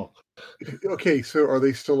phone call. Okay, so are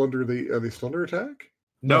they still under attack?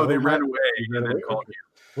 No, they ran away and then called you.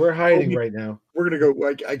 We're hiding right now. We're gonna go.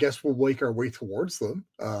 I guess we'll make our way towards them,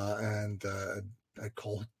 and I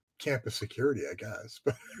call campus security, I guess.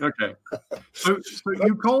 Okay. So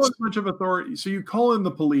you call in a bunch of authority. So you call in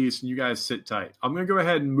the police, and you guys sit tight. I'm going to go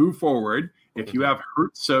ahead and move forward. If you have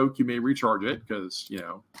hurt soak, you may recharge it because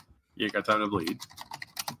you ain't got time to bleed.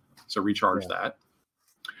 So recharge that.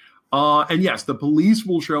 And yes, the police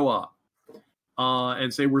will show up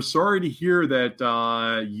and say, "We're sorry to hear that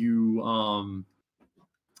you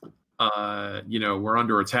were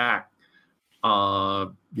under attack.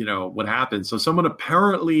 What happened?" So someone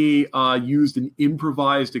apparently used an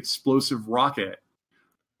improvised explosive rocket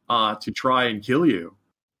to try and kill you.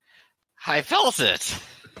 I felt it.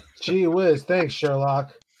 Gee whiz, thanks,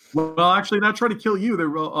 Sherlock. Well, actually, not trying to kill you.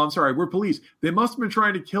 I'm sorry, we're police. They must have been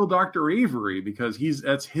trying to kill Dr. Avery because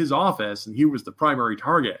that's his office and he was the primary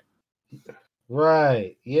target.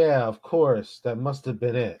 Right. Yeah, of course. That must have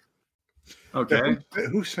been it. Okay.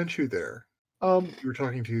 Who sent you there? You were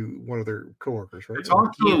talking to one of their coworkers, right? They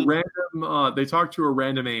talked to a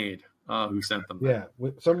random aide who sent them there.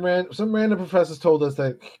 Yeah. Some random professors told us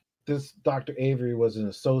that this Dr. Avery was an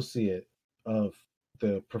associate of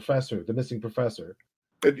the missing professor.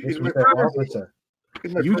 You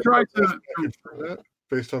tried to that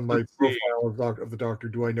based on my profile of the doctor.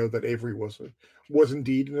 Do I know that Avery was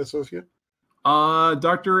indeed an associate?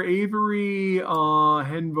 Dr. Avery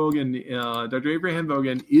Henvogen. Dr. Avery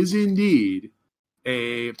Henvogen is indeed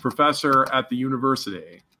a professor at the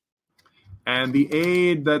university, and the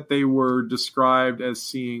aide that they were described as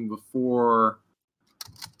seeing before,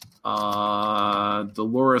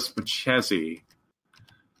 Dolores Marchesi.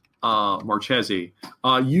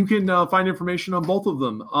 You can find information on both of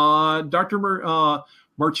them. Dr.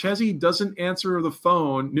 Marchesi doesn't answer the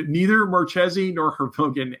phone. Neither Marchesi nor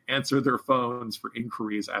Hervogen answer their phones for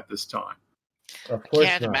inquiries at this time. Of course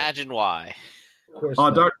Can't imagine why.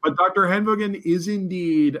 But Dr. Henvogen is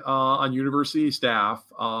indeed on university staff.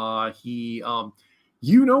 Where you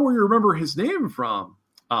remember his name from,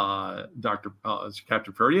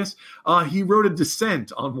 Captain Proteus. He wrote a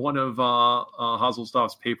dissent on one of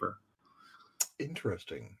Hasselstoff's paper.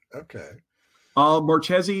 Interesting. Okay.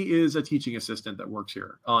 Marchesi is a teaching assistant that works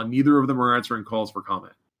here. Neither of them are answering calls for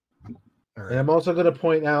comment. All right. And I'm also going to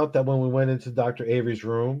point out that when we went into Dr. Avery's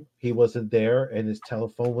room, he wasn't there and his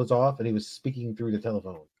telephone was off and he was speaking through the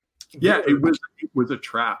telephone. Yeah, it was a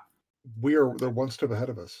trap. They're one step ahead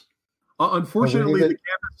of us. Unfortunately,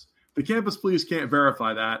 the campus police can't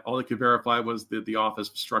verify that. All they could verify was that the office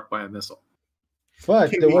was struck by a missile.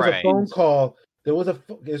 But there was a phone call.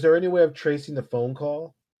 Is there any way of tracing the phone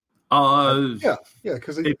call? Yeah.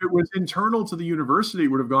 Because if it was internal to the university, it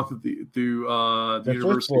would have gone through the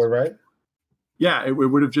university, right? Yeah, it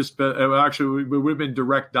would have just been. Actually, it would have been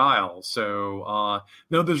direct dial. So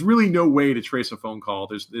no, there's really no way to trace a phone call.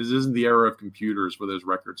 This isn't the era of computers where there's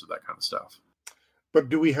records of that kind of stuff. But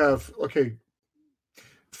do we have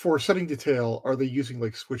for setting detail? Are they using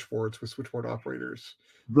like switchboards with switchboard operators?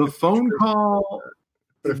 The phone call.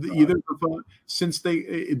 The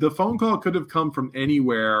phone call could have come from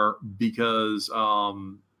anywhere because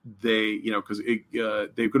they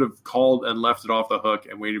could have called and left it off the hook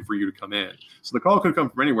and waited for you to come in. So the call could have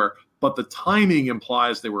come from anywhere, but the timing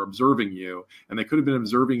implies they were observing you, and they could have been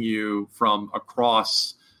observing you from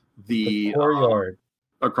across the courtyard.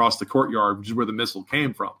 Across the courtyard, which is where the missile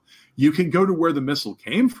came from. You can go to where the missile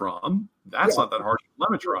came from. That's not that hard to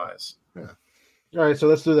telemetrize. Yeah. All right, so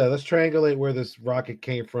let's do that. Let's triangulate where this rocket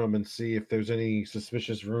came from and see if there's any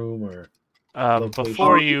suspicious room or.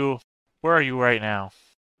 Where are you right now?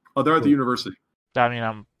 Oh, they're at the university. I mean,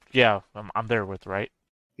 I'm there with, right?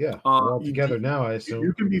 Yeah, we're all together now, I assume.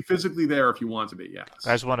 You can be physically there if you want to be, yes.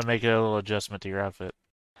 I just want to make a little adjustment to your outfit.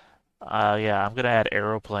 I'm going to add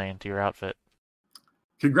aeroplane to your outfit.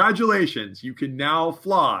 Congratulations, you can now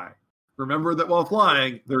fly. Remember that while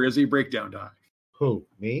flying, there is a breakdown die. Who,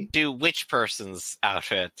 me? To which person's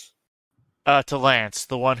outfit? To Lance,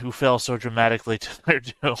 the one who fell so dramatically to their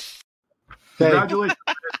doom. Congratulations,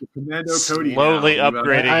 Commando Cody. Slowly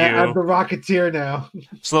upgrading you. I'm the Rocketeer now.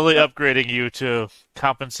 Slowly upgrading you to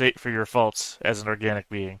compensate for your faults as an organic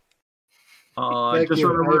being. Just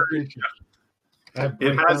remember, I have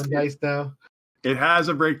breakdown dice now. It has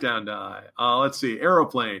a breakdown die. Let's see,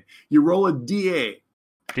 aeroplane. You roll a D8.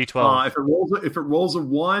 D12. If it rolls a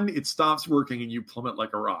 1, it stops working and you plummet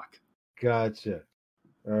like a rock. Gotcha.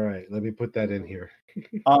 All right, let me put that in here.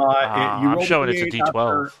 I'm showing it's a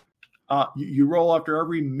D12. You roll after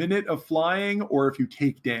every minute of flying, or if you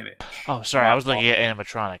take damage. Oh, sorry, I was looking at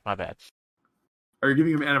animatronic. My bad. Are you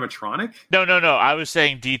giving him animatronic? No. I was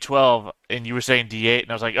saying D12, and you were saying D8,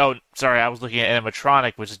 and I was like, oh, sorry, I was looking at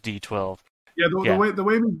animatronic, which is D12. Yeah,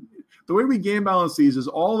 the way we game balance these is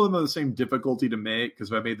all of them are the same difficulty to make,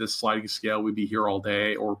 because if I made this sliding scale, we'd be here all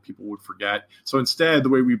day, or people would forget. So instead, the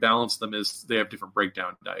way we balance them is they have different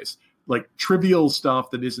breakdown dice. Like trivial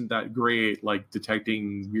stuff that isn't that great, like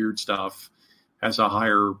detecting weird stuff, has a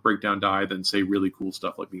higher breakdown die than, say, really cool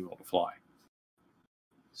stuff like being able to fly.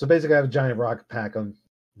 So basically, I have a giant rocket pack on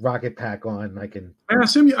rocket pack on, I can. I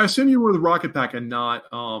assume you were the rocket pack and not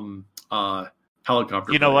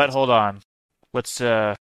helicopter. You know what? Hold on. Let's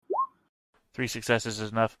 3 successes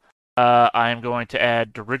is enough. I am going to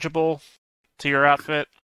add dirigible to your outfit,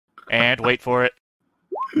 and wait for it.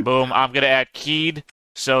 Boom! I'm going to add keyed,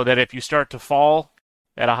 so that if you start to fall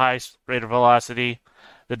at a high rate of velocity,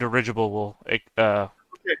 the dirigible will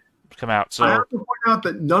come out. So I have to point out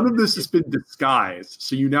that none of this has been disguised,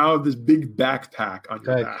 so you now have this big backpack on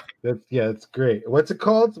your back. That's great. What's it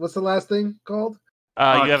called? What's the last thing called?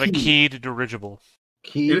 you have a keyed dirigible.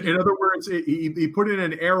 Keyed? In other words, he put in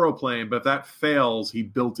an aeroplane, but if that fails, he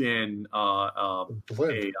built in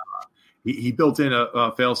he built in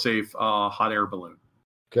a fail-safe hot air balloon.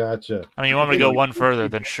 Gotcha. I mean, you want me to go one further,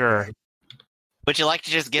 then sure. Would you like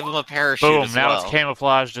to just give him a parachute? Boom! As Now well? it's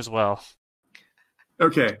camouflaged as well.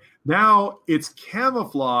 Okay, now it's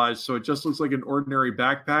camouflage, so it just looks like an ordinary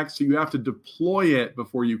backpack. So you have to deploy it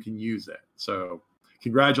before you can use it. So,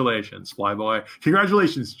 congratulations, Flyboy.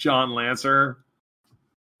 Congratulations, John Lancer.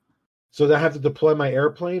 So do I have to deploy my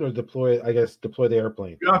airplane, or deploy the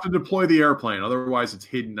airplane? You have to deploy the airplane, otherwise it's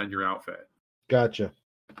hidden on your outfit. Gotcha.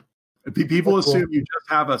 People That's cool. assume you just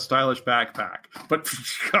have a stylish backpack, but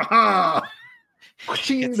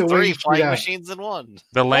It's 3 flying machines in one.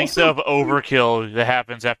 The length of overkill that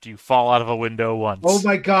happens after you fall out of a window once. Oh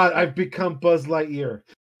my god, I've become Buzz Lightyear.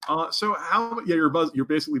 So you're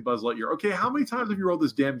basically Buzz Lightyear. Okay, how many times have you rolled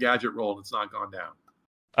this damn gadget roll and it's not gone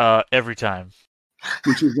down? Every time.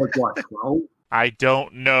 Which is like what, 12? I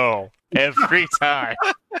don't know. Every time.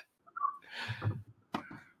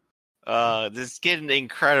 This is getting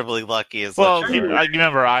incredibly lucky. Well,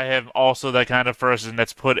 remember, I am also that kind of person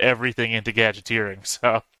that's put everything into gadgeteering.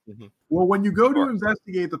 So, well, when you go to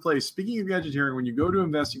investigate the place, speaking of gadgeteering, when you go to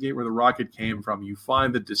investigate where the rocket came from, you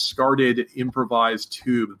find the discarded improvised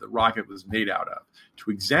tube that the rocket was made out of.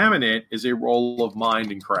 To examine it is a roll of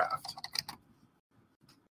mind and craft.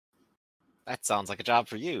 That sounds like a job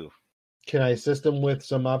for you. Can I assist him with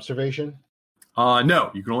some observation?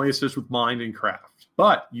 No, you can only assist with mind and craft,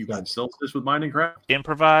 but you can still assist with mind and craft.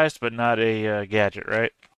 Improvised, but not a gadget,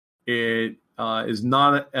 right? It is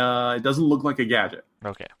not. It doesn't look like a gadget.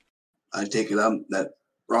 Okay. I take it that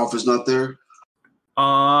Ralph is not there.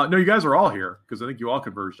 No, you guys are all here because I think you all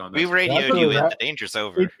converged on this. We radioed you in. The danger's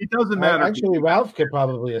over. It doesn't matter. Actually, Ralph could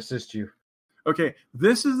probably assist you. Okay,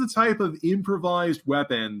 this is the type of improvised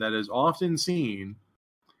weapon that is often seen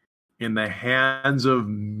in the hands of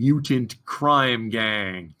mutant crime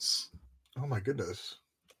gangs. Oh my goodness.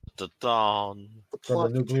 From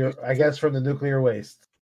the nuclear waste.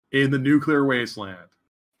 In the nuclear wasteland.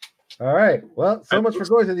 All right. Well, so much for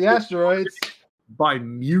going to the asteroids. By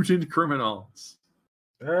mutant criminals.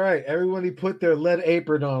 All right. Everybody put their lead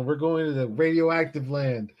apron on. We're going to the radioactive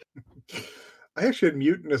land. I actually had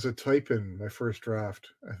mutant as a type in my first draft,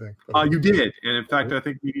 I think. You did. And in fact, I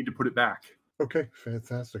think we need to put it back. Okay,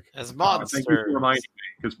 fantastic. As monsters. Thank you for reminding me,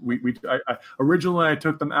 because originally I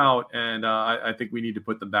took them out, and I think we need to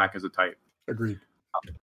put them back as a type. Agreed.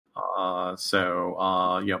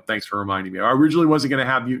 Thanks for reminding me. I originally wasn't going to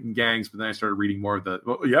have mutant gangs, but then I started reading more of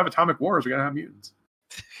you have Atomic Wars, we're going to have mutants.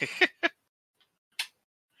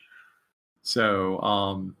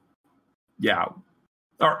 Yeah.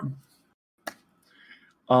 All right.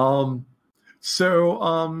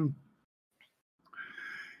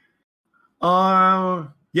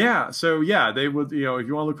 They would, if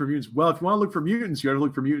you want to look for mutants, you got to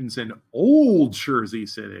look for mutants in Old Jersey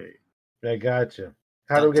City. I gotcha.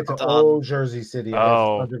 How do we get to Old Jersey City?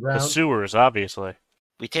 The sewers, obviously.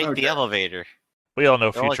 We take the elevator. We all know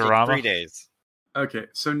It'll Futurama. Only take 3 days. Okay,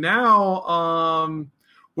 so now,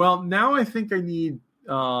 now I think I need,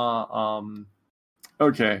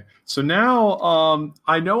 okay, so now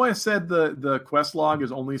I know I said the quest log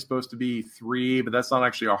is only supposed to be 3, but that's not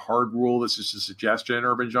actually a hard rule. This is a suggestion in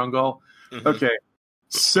Urban Jungle. Mm-hmm. Okay,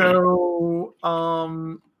 so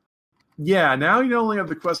now you not only have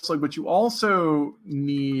the quest log, but you also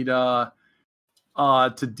need to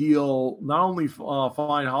deal not only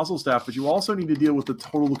find hostile staff, but you also need to deal with the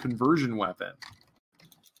total conversion weapon.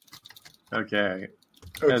 Okay,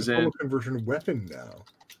 it's a total conversion weapon now.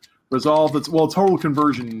 Resolve its total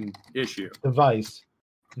conversion issue. Device.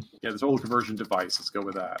 Yeah, the total conversion device. Let's go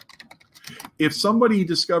with that. If somebody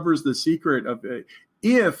discovers the secret of it,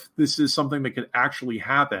 if this is something that could actually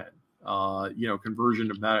happen, conversion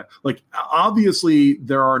of that. Like, obviously,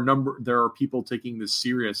 there are people taking this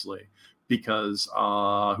seriously because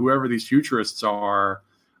whoever these futurists are,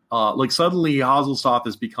 suddenly Hazelstoff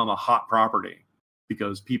has become a hot property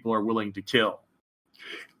because people are willing to kill.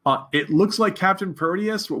 It looks like Captain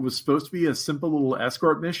Proteus, what was supposed to be a simple little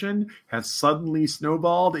escort mission, has suddenly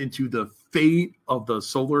snowballed into the fate of the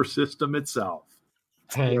solar system itself.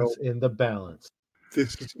 Hangs in the balance.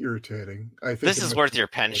 This is irritating. I think This is worth your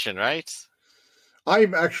pension, right?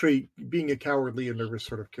 I'm actually being a cowardly and nervous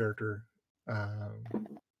sort of character.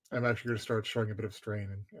 I'm actually going to start showing a bit of strain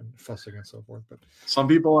and fussing and so forth. But some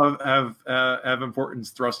people have importance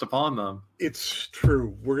thrust upon them. It's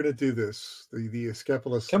true. We're going to do this. The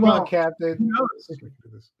Escapulus. Come on, Captain.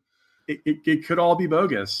 It could all be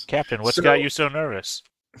bogus. Captain, what's got you so nervous?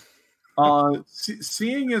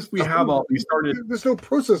 Seeing as we have we started. There's no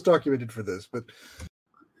process documented for this, but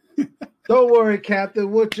don't worry,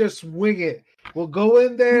 Captain. We'll just wing it. We'll go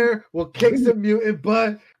in there. We'll kick some mutant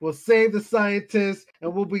butt. We'll save the scientists,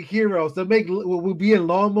 and we'll be heroes. We'll be in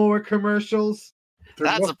lawnmower commercials.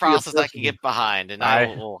 That's a process I can get behind, and I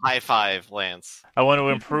will high five Lance. I want to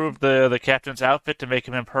improve the captain's outfit to make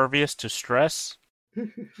him impervious to stress.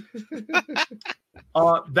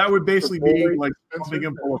 That would basically be like pumping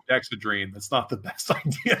him full of dexedrine. That's not the best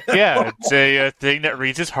idea. Yeah, it's a thing that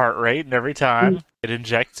reads his heart rate, and every time it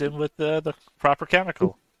injects him with the proper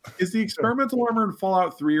chemical. Is the experimental armor in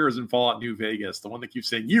Fallout 3 or is in Fallout New Vegas the one that keeps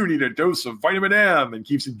saying you need a dose of vitamin M and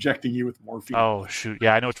keeps injecting you with morphine? Oh shoot!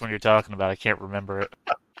 Yeah, I know which one you're talking about. I can't remember it.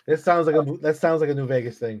 That sounds like a New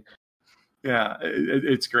Vegas thing. Yeah,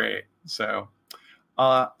 it's great. So,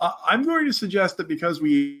 I'm going to suggest that because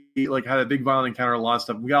we had a big violent encounter, a lot of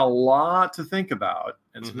stuff, we got a lot to think about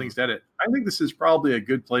and some things to edit. I think this is probably a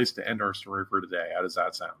good place to end our story for today. How does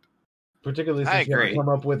that sound? Particularly since you have to come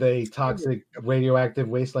up with a toxic radioactive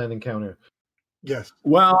wasteland encounter. Yes.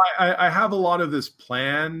 Well, I have a lot of this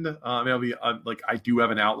planned. I do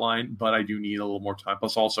have an outline, but I do need a little more time.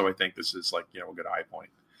 Plus, also, I think this is a good high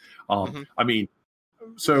point. I mean,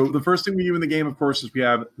 so the first thing we do in the game, of course, is we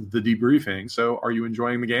have the debriefing. So, are you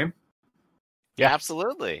enjoying the game? Yeah,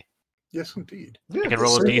 absolutely. Yes, indeed. I can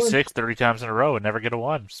roll a d6 30 times in a row and never get a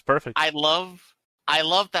 1. It's perfect. I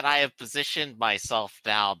love that I have positioned myself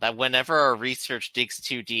now that whenever our research digs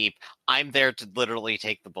too deep, I'm there to literally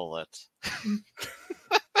take the bullet.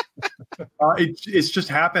 It's just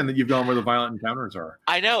happened that you've gone where the violent encounters are.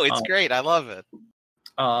 I know, it's great. I love it.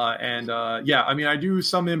 I do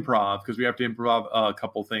some improv because we have to improv a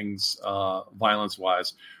couple things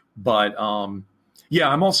violence-wise. But I'm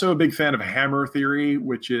also a big fan of hammer theory,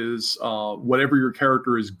 which is whatever your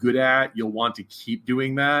character is good at, you'll want to keep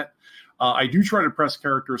doing that. I do try to press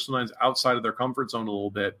characters sometimes outside of their comfort zone a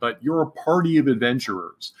little bit, but you're a party of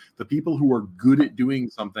adventurers. The people who are good at doing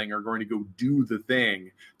something are going to go do the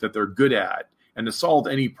thing that they're good at. And to solve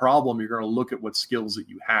any problem, you're going to look at what skills that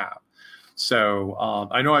you have. So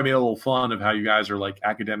I know I made a little fun of how you guys are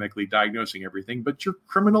academically diagnosing everything, but you're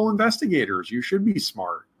criminal investigators. You should be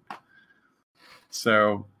smart.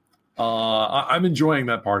 So I'm enjoying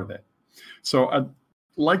that part of it. So I'd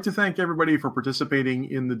like to thank everybody for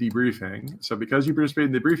participating in the debriefing. So because you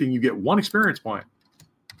participated in the debriefing, you get 1 experience point.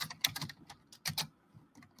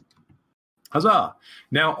 Huzzah.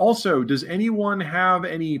 Now, also, does anyone have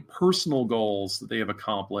any personal goals that they have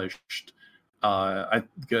accomplished at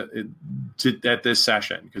this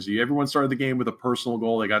session? Because everyone started the game with a personal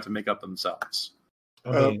goal they got to make up themselves.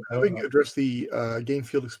 Having addressed the game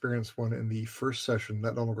field experience one in the first session,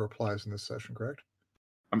 that no longer applies in this session, correct?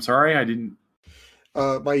 I'm sorry, I didn't.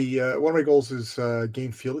 One of my goals is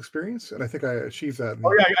game field experience, and I think I achieved that.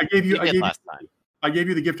 I gave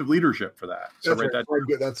you the gift of leadership for that. So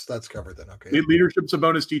that's covered then. Okay. Leadership's a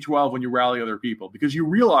bonus D12 when you rally other people, because you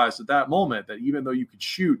realized at that moment that even though you could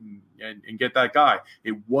shoot and get that guy,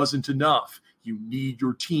 it wasn't enough. You need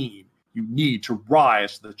your team. You need to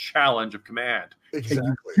rise to the challenge of command. Exactly.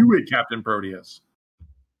 And you do it, Captain Proteus.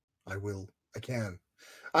 I will. I can.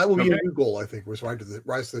 I will be a new goal, I think, was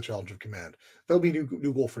rise to the challenge of command. That'll be a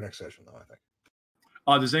new goal for next session, though, I think.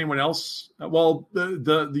 Does anyone else? Well,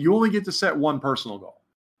 you only get to set 1 personal goal.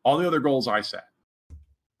 All the other goals I set.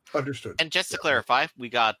 Understood. And just to clarify, we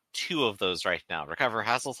got 2 of those right now. Recover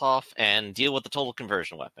Hasselhoff and deal with the total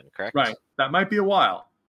conversion weapon, correct? Right. That might be a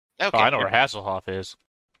while. Okay. I know where Hasselhoff is.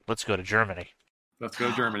 Let's go to Germany. Let's go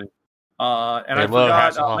to Germany. And I love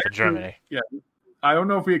Hasselhoff in Germany. Yeah. I don't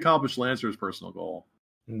know if we accomplished Lancer's personal goal.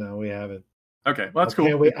 No, we haven't. Okay, well, that's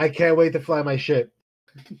cool. I can't wait to fly my ship.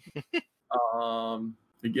 Now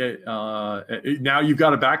you've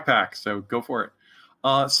got a backpack, so go for it.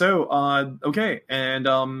 Okay, and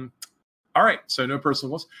all right. So no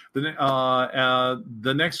personal goals.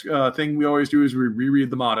 The next thing we always do is we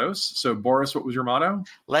reread the mottos. So Boris, what was your motto?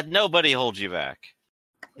 Let nobody hold you back,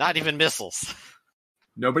 not even missiles.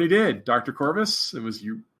 Nobody did. Dr. Corvus, it was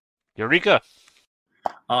you. Eureka.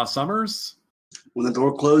 Summers. When the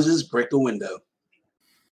door closes, break the window.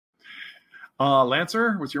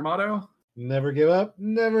 Lancer, what's your motto? Never give up,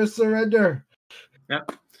 never surrender.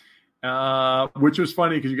 Yep. Which was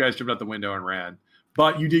funny because you guys jumped out the window and ran,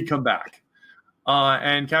 but you did come back.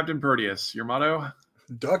 And Captain Proteus, your motto?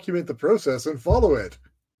 Document the process and follow it.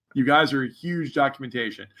 You guys are huge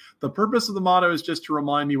documentation. The purpose of the motto is just to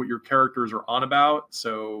remind me what your characters are on about.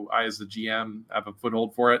 So I, as the GM, have a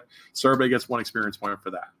foothold for it. So everybody gets 1 experience point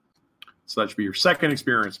for that. So that should be your 2nd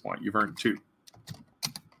experience point. You've earned 2.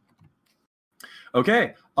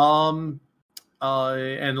 Okay. And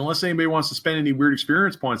unless anybody wants to spend any weird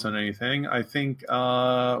experience points on anything, I think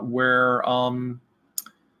I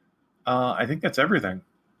think that's everything.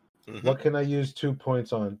 Mm-hmm. What can I use 2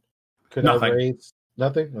 points on? Could Nothing. I raise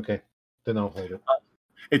nothing? Okay, then I'll hold it.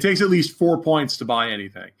 It takes at least 4 points to buy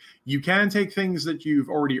anything. You can take things that you've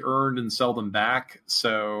already earned and sell them back.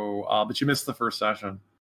 So, but you missed the first session.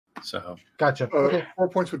 So, gotcha. Okay. 4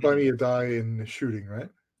 points would buy me a die in shooting, right?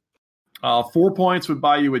 4 points would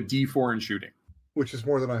buy you a D4 in shooting, which is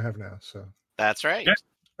more than I have now. So that's right. Okay.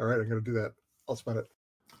 All right, I'm going to do that. I'll spend it.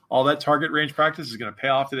 All that target range practice is going to pay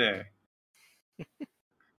off today.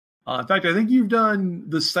 In fact, I think you've done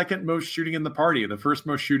the 2nd most shooting in the party. The first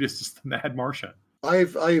most shoot is just the Mad Martian.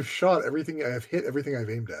 I've shot everything. I've hit everything I've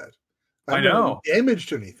aimed at. I know.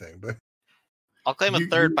 Damaged anything, but I'll claim a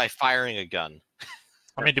 3rd by firing a gun.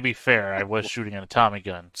 I mean, to be fair, I was shooting an Tommy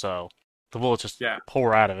gun, so the bullets just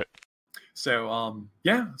pour out of it. So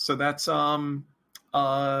so that's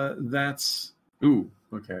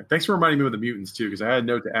okay. Thanks for reminding me of the mutants too, because I had a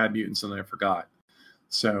note to add mutants and then I forgot.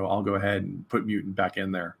 So I'll go ahead and put mutant back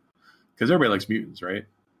in there because everybody likes mutants, right?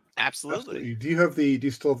 Absolutely. Do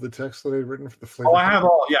you still have the text that I've written for the flavor? Oh, I have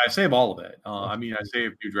all. Yeah, I save all of it. I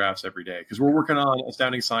save new drafts every day because we're working on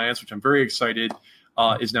Astounding Science, which I'm very excited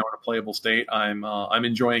is now in a playable state. I'm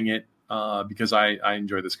enjoying it because I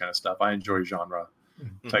enjoy this kind of stuff. I enjoy genre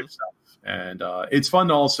type stuff, and it's fun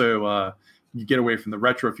to also you get away from the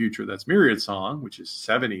retro future that's Myriad Song, which is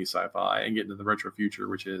 70s sci-fi, and get into the retro future,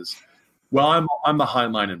 which is I'm the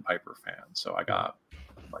Heinlein and Piper fan, so I got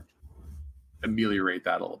ameliorate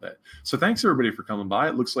that a little bit. So thanks everybody for coming by.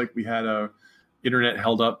 It looks like we had a internet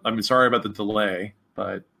held up. I mean, sorry about the delay,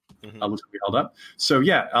 but looks like we held up. So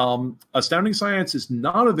Astounding Science is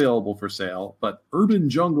not available for sale, but Urban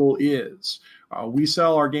Jungle is. We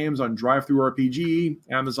sell our games on DriveThruRPG,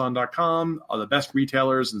 Amazon.com, the best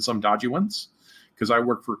retailers and some dodgy ones, because I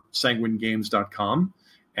work for SanguineGames.com,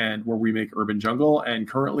 and where we make Urban Jungle. And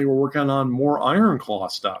currently we're working on more Iron Claw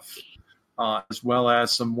stuff, as well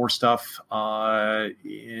as some more stuff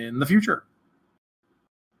in the future.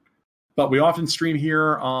 But we often stream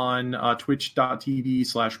here on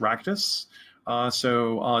twitch.tv/Ractus.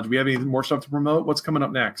 So do we have any more stuff to promote? What's coming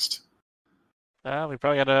up next? We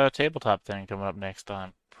probably got a tabletop thing coming up next,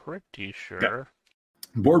 I'm pretty sure. Yeah.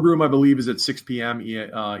 Boardroom, I believe, is at 6 p.m.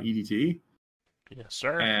 EDT. Yes,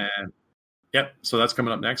 sir. And so that's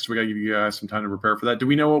coming up next. We got to give you guys some time to prepare for that. Do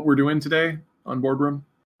we know what we're doing today on Boardroom?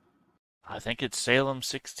 I think it's Salem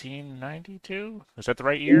 1692. Is that the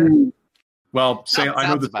right year? Ooh. Well, I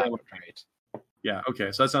know the Salem. Right. Yeah,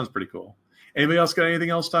 okay, so that sounds pretty cool. Anybody else got anything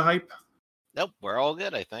else to hype? Nope, we're all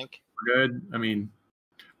good, I think. We're good. I mean,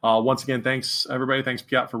 once again, thanks, everybody. Thanks,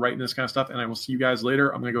 Piat, for writing this kind of stuff, and I will see you guys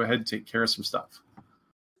later. I'm going to go ahead and take care of some stuff.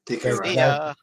 Take care. See ya.